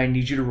 and I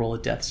need you to roll a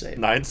death save.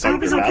 9 I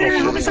hope it's okay, I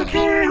hope it's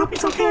okay, I hope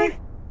it's okay.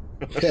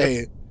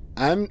 Hey,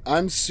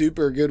 I'm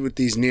super good with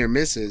these near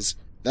misses.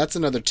 That's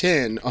another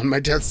 10 on my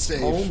death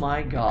save. Oh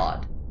my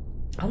god.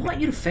 I want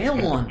you to fail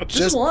one.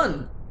 Just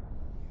one.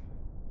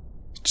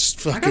 Just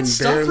I fucking got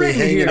stuff barely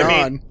written hanging here.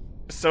 on.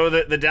 So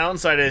the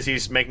downside is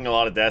he's making a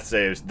lot of death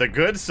saves. The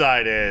good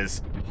side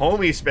is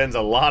homie spends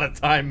a lot of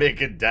time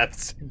making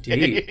death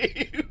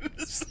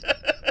saves.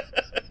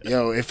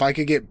 Yo, if I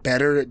could get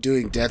better at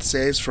doing death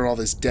saves for all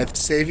this death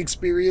save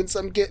experience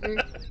I'm getting,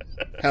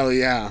 hell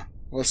yeah.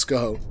 Let's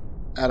go.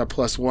 Add a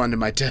 +1 to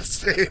my death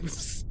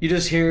saves. You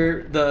just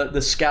hear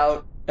the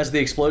scout as the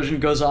explosion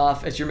goes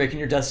off, as you're making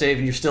your death save,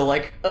 and you're still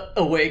like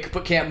awake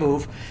but can't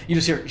move. You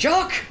just hear,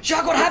 Jacques,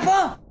 what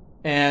happened?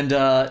 And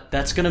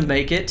that's gonna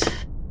make it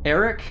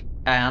Eric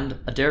and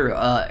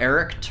Adaru.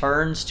 Eric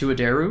turns to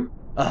Adaru.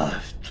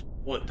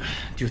 What?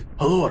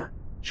 Hello,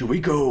 should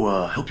we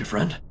go help your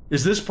friend?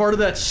 Is this part of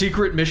that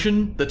secret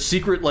mission, that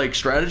secret,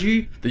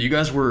 strategy that you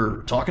guys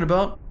were talking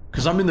about?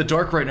 Because I'm in the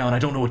dark right now and I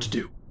don't know what to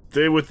do.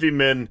 Stay with the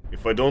men.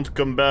 If I don't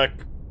come back,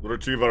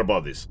 retrieve our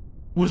bodies.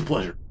 With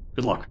pleasure.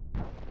 Good luck.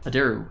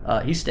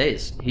 Adaru, he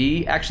stays.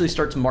 He actually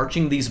starts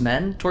marching these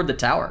men toward the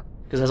tower.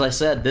 Because as I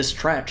said, this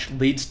trench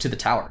leads to the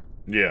tower.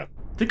 Yeah.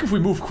 I think if we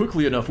move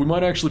quickly enough, we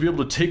might actually be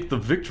able to take the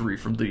victory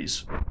from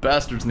these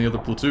bastards in the other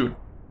platoon.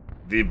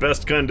 The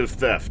best kind of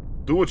theft.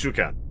 Do what you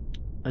can.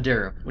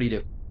 Adaru, what do you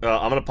do?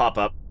 I'm gonna pop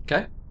up.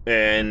 Okay.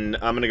 And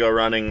I'm gonna go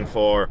running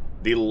for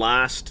the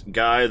last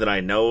guy that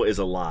I know is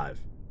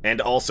alive. And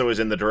also is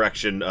in the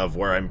direction of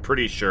where I'm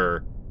pretty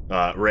sure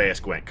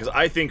Reyes went. Because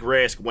I think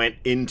Reyes went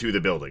into the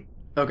building.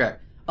 Okay.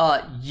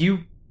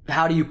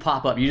 How do you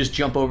pop up? You just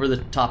jump over the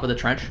top of the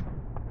trench?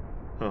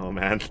 Oh,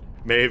 man.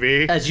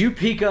 Maybe. As you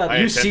peek up, I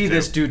you attempt see to.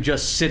 this dude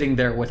just sitting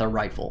there with a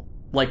rifle.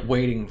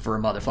 Waiting for a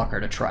motherfucker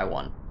to try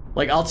one.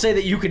 I'll say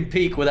that you can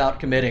peek without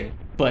committing,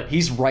 but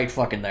he's right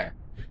fucking there.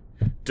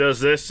 Does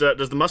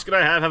the musket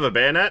I have a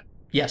bayonet?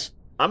 Yes.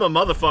 I'm a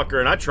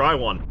motherfucker and I try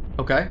one.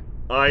 Okay.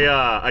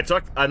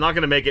 I'm not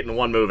gonna make it in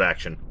one move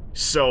action.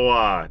 So,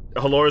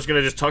 Halora's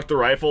gonna just tuck the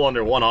rifle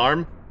under one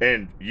arm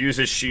and use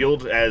his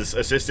shield as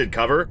assisted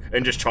cover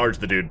and just charge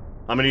the dude.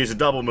 I'm gonna use a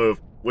double move,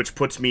 which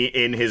puts me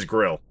in his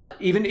grill.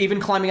 Even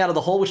climbing out of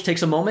the hole, which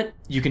takes a moment,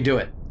 you can do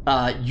it.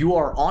 You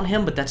are on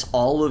him, but that's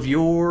all of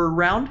your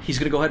round. He's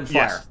gonna go ahead and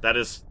fire.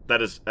 Yes,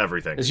 that is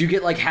everything. As you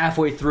get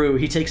halfway through,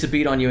 he takes a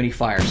beat on you and he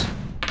fires.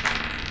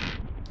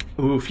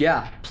 Oof,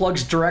 yeah.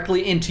 Plugs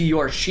directly into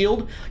your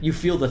shield. You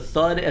feel the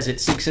thud as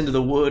it sinks into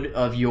the wood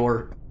of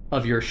your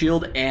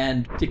shield,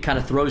 and it kind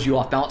of throws you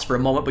off balance for a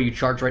moment, but you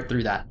charge right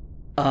through that.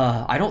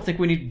 I don't think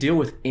we need to deal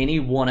with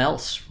anyone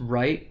else,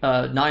 right?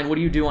 9, what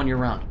do you do on your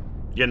round?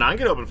 Yeah, 9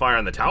 can open fire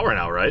on the tower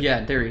now, right? Yeah,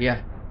 in theory,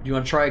 yeah. Do you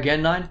want to try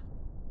again, 9?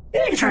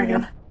 Yeah, you can try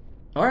again.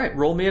 Alright,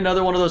 roll me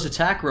another one of those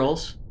attack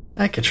rolls.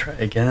 I could try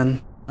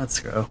again. Let's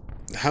go.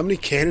 How many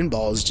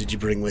cannonballs did you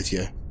bring with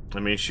you? I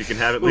mean, she can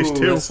have at least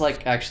Ooh, 2. that's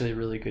actually a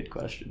really good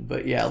question.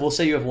 But yeah, we'll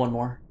say you have one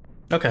more.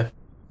 Okay.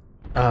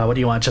 What do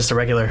you want? Just a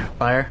regular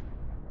fire?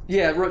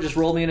 Yeah, just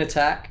roll me an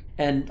attack,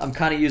 and I'm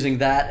kind of using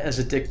that as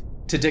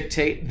to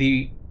dictate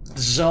the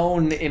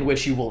zone in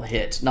which you will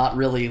hit, not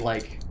really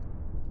like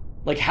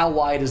how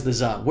wide is the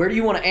zone. Where do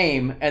you want to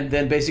aim? And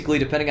then basically,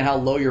 depending on how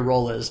low your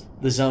roll is,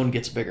 the zone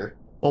gets bigger.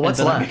 Well, what's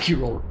and then I left? make you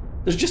roll.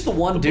 There's just the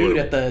one dude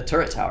at the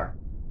turret tower.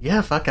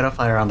 Yeah, fuck it. I'll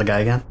fire on the guy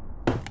again.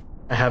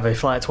 I have a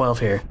flat 12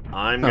 here.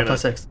 I'm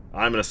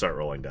gonna start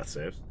rolling death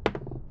saves.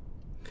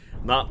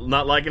 Not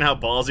liking how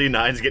ballsy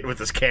 9's getting with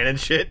this cannon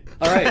shit.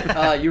 All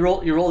right, you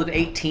rolled an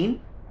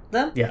 18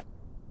 then? Yeah.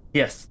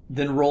 Yes.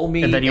 Then roll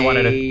me And then you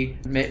wanted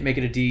make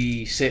it a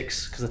D6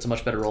 because that's a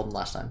much better roll than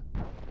last time.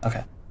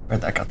 Okay.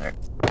 Where'd that go there?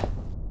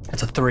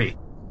 It's a 3.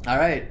 All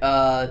right,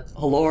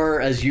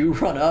 Halor, as you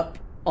run up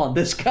on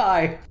this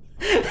guy,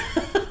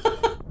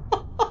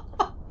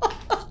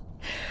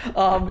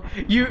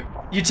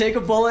 you take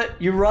a bullet,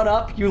 you run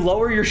up, you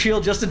lower your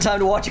shield just in time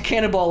to watch a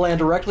cannonball land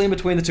directly in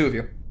between the two of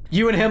you.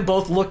 You and him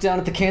both look down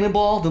at the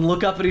cannonball, then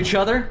look up at each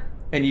other,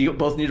 and you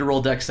both need to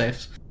roll dex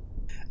saves.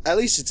 At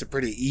least it's a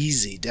pretty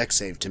easy deck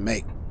save to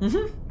make.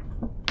 Mm-hmm.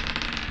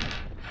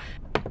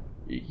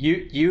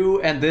 You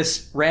and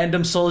this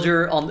random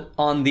soldier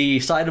on the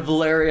side of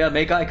Valeria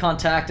make eye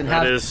contact and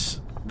that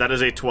is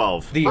a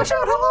 12. Watch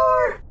out,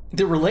 Halor!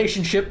 The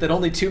relationship that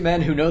only two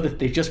men who know that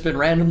they've just been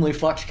randomly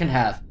fucked can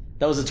have.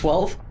 That was a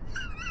 12?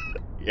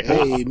 Yeah.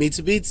 Hey, meets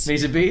a beats.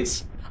 Meets a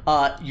beats.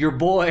 Your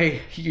boy,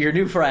 your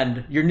new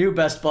friend, your new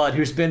best bud,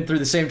 who's been through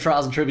the same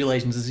trials and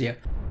tribulations as you,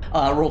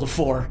 rolled a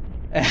 4.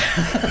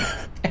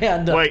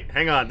 And wait,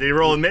 hang on. Did he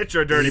roll a Mitch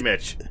or a dirty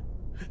Mitch?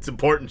 It's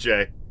important,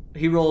 Jay.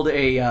 He rolled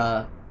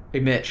a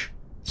Mitch,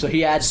 so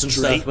he adds some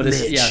stuff, but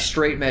it's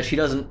straight Mitch. He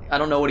doesn't. I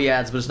don't know what he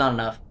adds, but it's not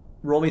enough.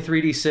 Roll me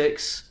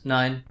 3d6,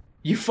 9.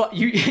 You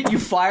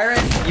fire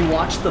it. You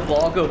watch the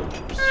ball go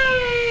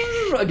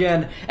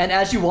again, and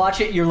as you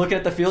watch it, you're looking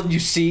at the field and you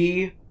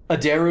see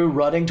Adaru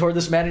running toward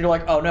this man, and you're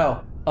like, oh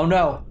no. Oh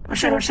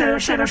shit.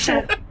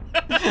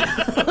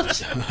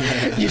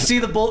 You see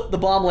the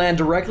bomb land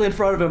directly in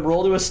front of him,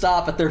 roll to a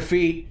stop at their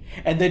feet,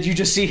 and then you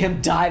just see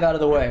him dive out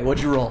of the way.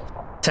 What'd you roll?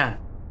 10.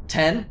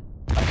 10?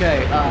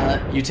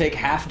 Okay, you take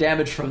half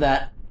damage from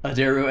that,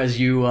 Adaru, as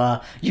you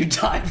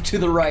dive to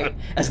the right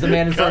as the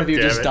man in front of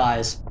you just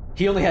dies.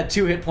 He only had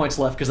 2 hit points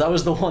left because that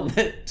was the one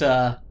that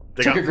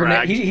took a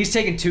grenade. He's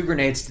taken 2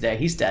 grenades today.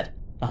 He's dead.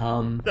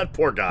 That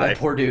poor guy. That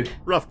poor dude.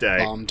 Rough day.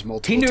 Bombed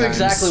multiple He knew times.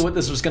 exactly what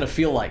this was going to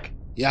feel like.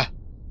 Yeah.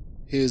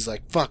 He was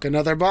like, fuck,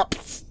 another bomb.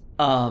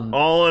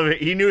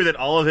 He knew that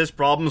all of his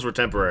problems were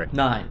temporary.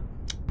 9.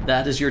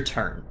 That is your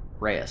turn,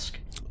 Reyes.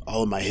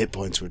 All of my hit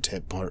points were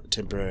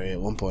temporary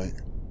at one point.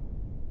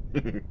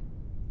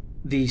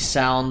 The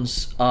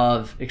sounds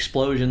of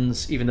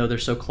explosions, even though they're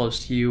so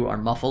close to you, are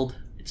muffled.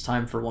 It's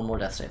time for one more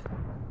death save.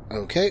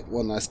 Okay,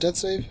 one last death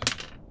save.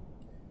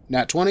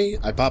 Nat 20,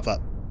 I pop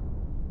up.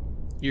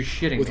 You're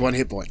shitting with me. 1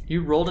 hit point.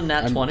 You rolled a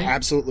nat 20?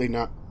 Absolutely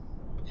not.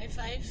 High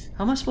five.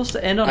 How am I supposed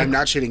to end on I'm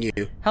not shitting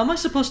you. How am I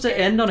supposed to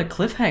end on a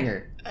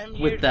cliffhanger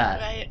with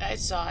that? I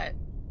saw it.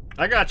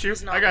 I got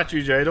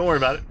you, Jay. Don't worry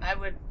about it. I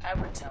would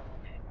tell him.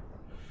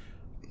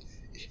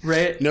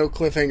 Ray, no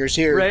cliffhangers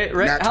here. Ray,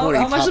 how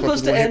am I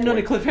supposed to end on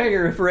a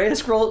cliffhanger if Ray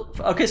scroll?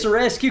 Okay, so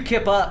Ray, you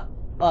kip up,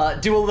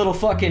 do a little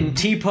fucking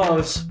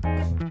T-pose,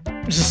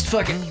 just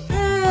fucking,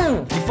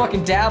 you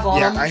fucking dab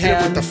on him. Yeah, I hit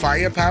him with the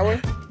firepower.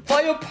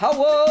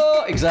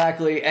 Firepower,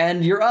 exactly,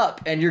 and you're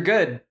up, and you're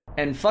good,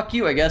 and fuck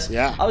you, I guess.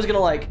 Yeah. I was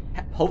gonna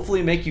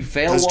hopefully make you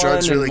fail Those one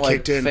drugs really and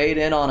kicked in. fade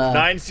in on a.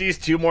 9 sees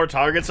 2 more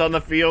targets on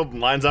the field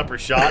and lines up her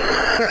shot.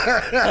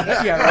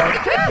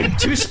 Yeah, right.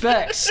 2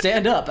 specs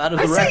stand up out of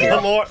the wreckage.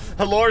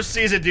 Halor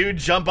sees a dude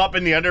jump up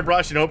in the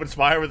underbrush and opens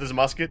fire with his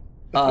musket.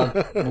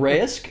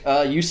 Reyes,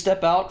 you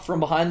step out from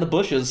behind the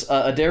bushes.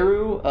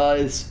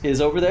 Adaru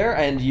is over there,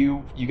 and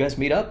you guys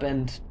meet up,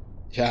 and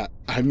yeah,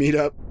 I meet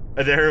up.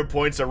 Adaru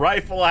points a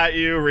rifle at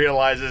you,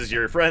 realizes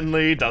you're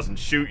friendly, doesn't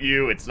shoot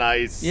you. It's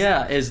nice.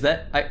 Yeah, is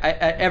that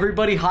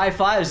everybody high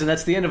fives, and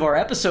that's the end of our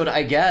episode,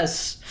 I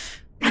guess.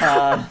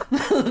 Don't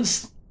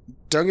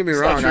get me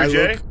wrong, I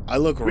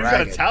look We've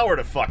ragged. got a tower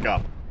to fuck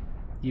up.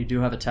 You do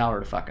have a tower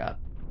to fuck up.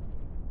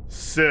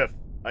 Sif,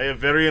 I have a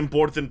very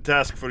important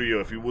task for you,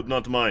 if you would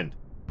not mind.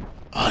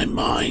 I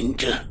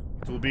mind.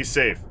 It will be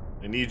safe.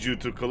 I need you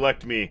to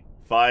collect me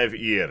 5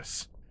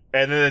 ears.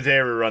 And then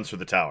Adaru runs for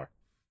the tower.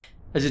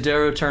 As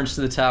Adaru turns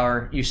to the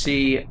tower, you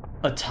see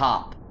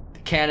atop. The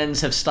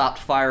cannons have stopped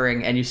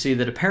firing, and you see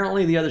that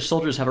apparently the other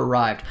soldiers have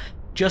arrived.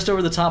 Just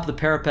over the top of the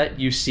parapet,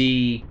 you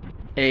see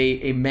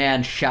a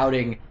man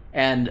shouting,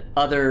 and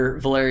other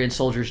Valerian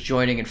soldiers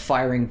joining and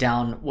firing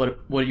down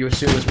what you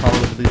assume is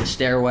probably the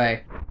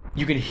stairway.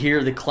 You can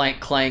hear the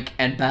clank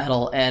and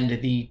battle,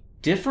 and the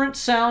different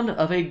sound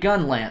of a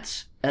gun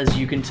lance, as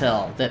you can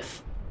tell that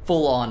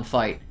full-on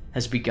fight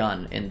has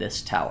begun in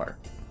this tower.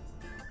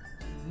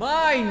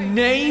 My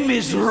name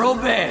is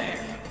Robert,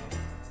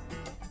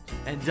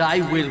 and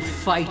I will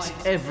fight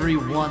every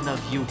one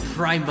of you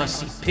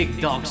primacy pig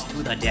dogs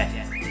to the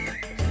death.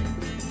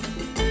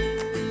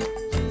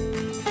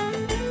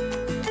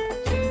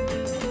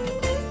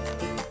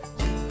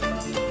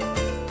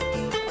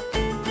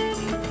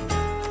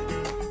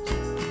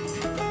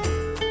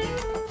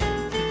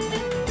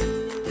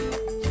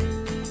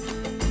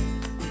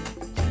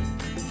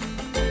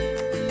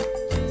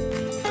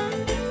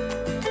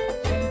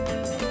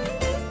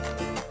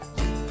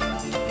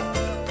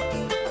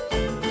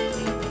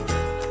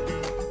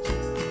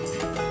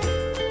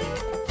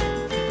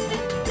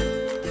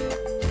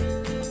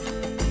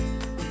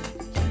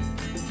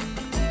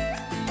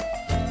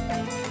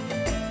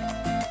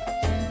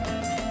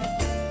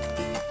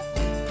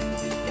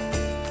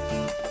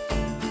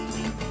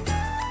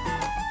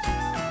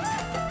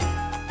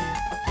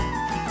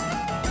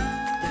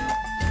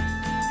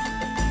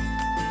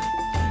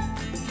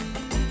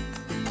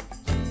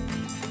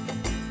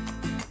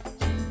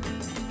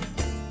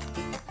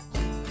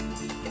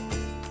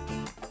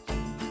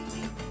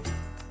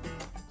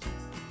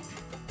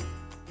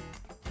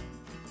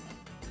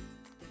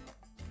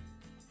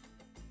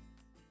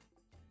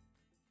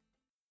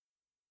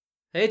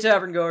 Hey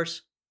Tavern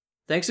Goers!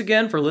 Thanks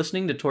again for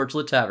listening to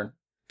Torchlit Tavern.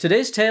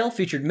 Today's tale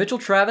featured Mitchell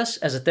Travis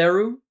as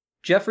Atheru,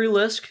 Jeffrey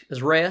Lisk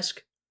as Reyes,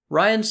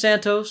 Ryan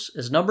Santos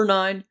as Number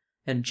 9,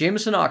 and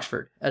Jameson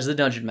Oxford as the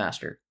Dungeon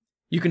Master.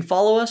 You can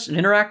follow us and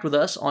interact with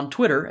us on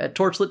Twitter at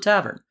Torchlit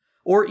Tavern,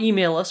 or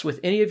email us with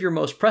any of your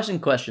most pressing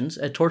questions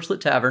at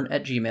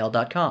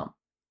torchlittavern@gmail.com.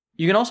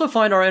 You can also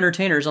find our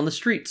entertainers on the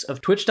streets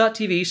of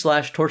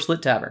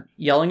twitch.tv/torchlittavern,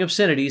 yelling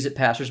obscenities at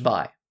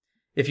passersby.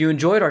 If you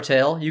enjoyed our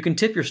tale, you can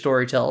tip your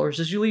storytellers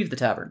as you leave the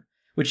tavern,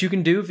 which you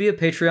can do via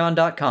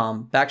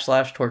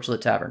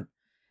patreon.com/torchlittavern.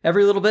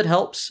 Every little bit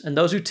helps, and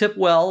those who tip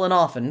well and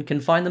often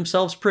can find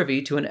themselves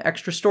privy to an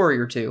extra story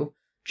or two,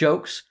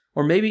 jokes,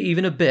 or maybe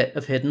even a bit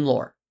of hidden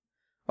lore.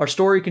 Our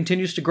story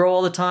continues to grow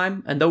all the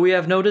time, and though we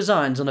have no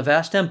designs on a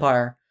vast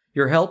empire,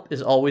 your help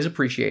is always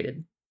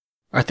appreciated.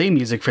 Our theme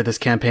music for this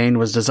campaign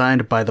was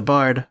designed by the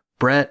bard,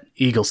 Brett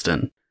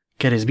Eagleston.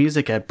 Get his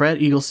music at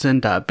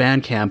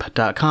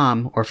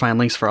bretteagleston.bandcamp.com or find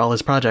links for all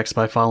his projects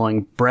by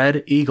following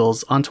Bread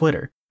Eagles on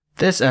Twitter.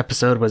 This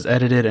episode was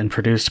edited and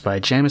produced by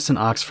Jameson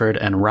Oxford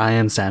and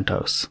Ryan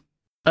Santos.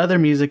 Other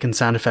music and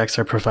sound effects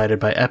are provided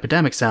by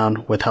Epidemic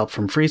Sound with help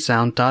from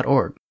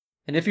freesound.org.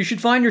 And if you should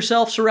find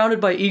yourself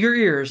surrounded by eager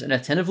ears and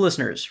attentive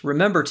listeners,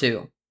 remember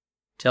to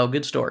tell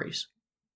good stories.